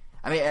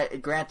 I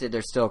mean, granted,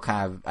 there's still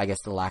kind of, I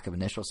guess, the lack of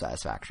initial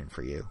satisfaction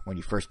for you when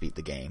you first beat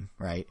the game,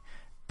 right?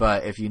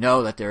 But if you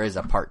know that there is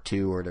a part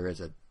 2 or there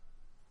is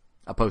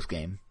a post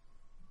game,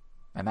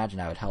 I imagine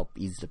that would help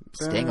ease the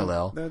sting a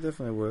little. That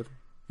definitely would.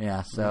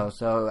 Yeah,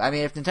 so I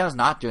mean, if Nintendo's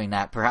not doing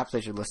that, perhaps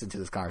they should listen to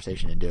this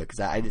conversation and do it,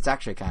 because it's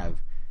actually kind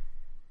of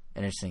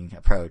an interesting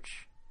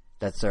approach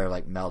that sort of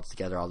like melds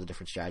together all the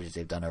different strategies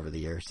they've done over the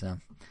years. So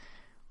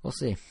we'll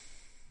see.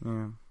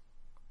 Yeah,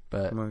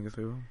 but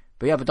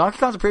yeah, but Donkey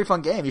Kong's a pretty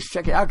fun game. You should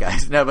check it out,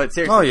 guys. No, but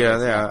seriously. Oh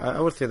yeah. I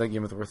would say that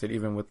game is worth it,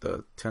 even with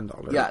the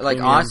 $10. Yeah,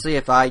 like honestly,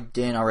 if I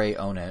didn't already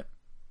own it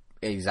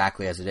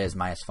exactly as it is,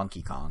 minus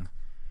Funky Kong.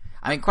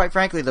 I mean, quite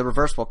frankly, the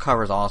reversible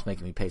cover is almost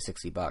making me pay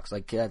 $60.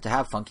 Like, to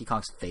have Funky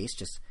Kong's face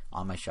just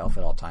on my shelf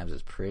at all times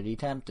is pretty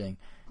tempting.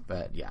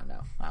 But yeah,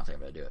 no, I don't think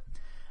I'm gonna do it.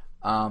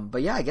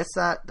 But yeah, I guess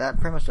that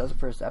pretty much does it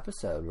for this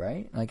episode,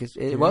 right? Like,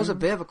 it was a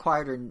bit of a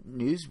quieter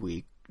news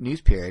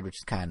period, which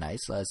is kind of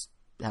nice. Let's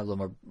have a little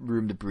more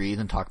room to breathe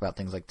and talk about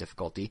things like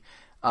difficulty.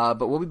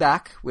 But we'll be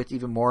back with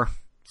even more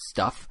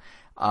stuff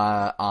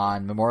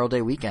on Memorial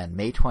Day weekend.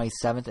 May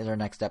 27th is our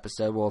next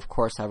episode. We'll, of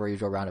course, have our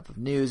usual roundup of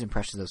news,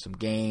 impressions of some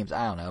games.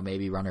 I don't know,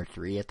 maybe Runner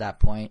 3 at that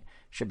point.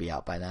 Should be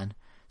out by then.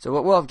 So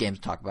we'll have games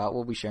to talk about.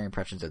 We'll be sharing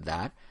impressions of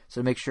that.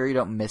 So make sure you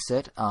don't miss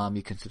it.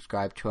 You can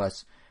subscribe to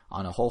us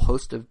on a whole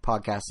host of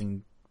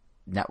podcasting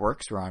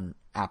networks. We're on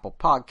Apple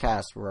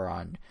Podcasts. We're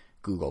on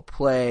Google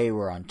Play.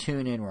 We're on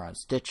TuneIn. We're on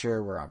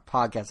Stitcher. We're on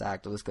Podcast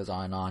Act. The list goes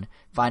on and on.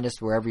 Find us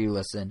wherever you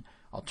listen.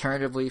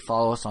 Alternatively,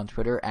 follow us on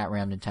Twitter at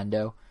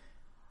RamNintendo.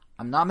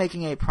 I'm not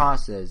making any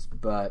promises,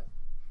 but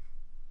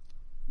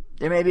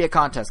there may be a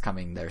contest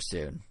coming there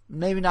soon.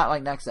 Maybe not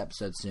like next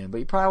episode soon, but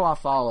you probably want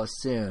to follow us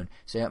soon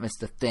so you don't miss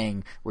the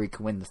thing where you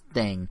can win the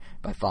thing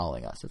by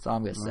following us. That's all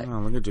I'm going to say. Oh,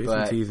 look at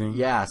Jason teasing.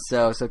 Yeah,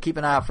 so keep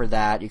an eye out for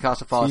that. You can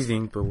also follow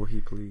teasing, but will he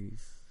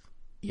please?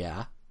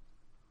 Yeah.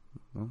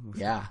 Well,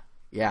 yeah.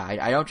 Yeah,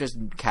 I don't just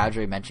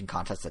casually mention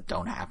contests that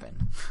don't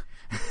happen.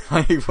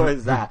 Like, what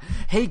is that?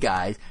 Hey,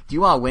 guys, do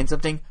you want to win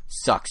something?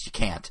 Sucks, you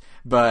can't.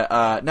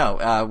 But,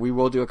 no, we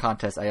will do a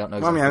contest. I don't know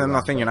exactly. Well, I mean, I'm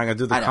not saying you're not going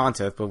to do the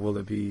contest, but will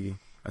it be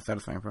a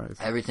satisfying prize?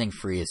 Everything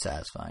free is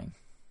satisfying.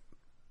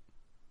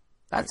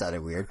 That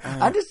sounded weird.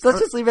 Let's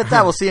just leave it at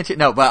that. We'll see you.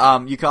 No,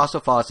 but you can also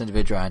follow us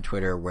individually on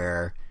Twitter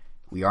where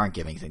we aren't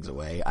giving things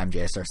away. I'm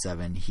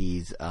JSR7.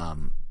 He's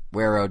Wero,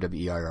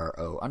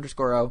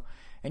 WERRO_O.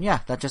 And yeah,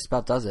 that just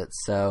about does it.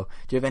 So,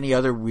 do you have any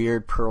other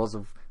weird pearls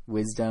of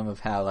wisdom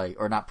of how, like,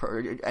 or not,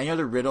 any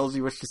other riddles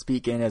you wish to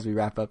speak in as we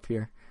wrap up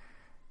here?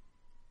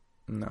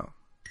 No.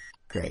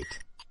 Great.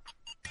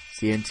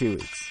 See you in 2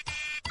 weeks.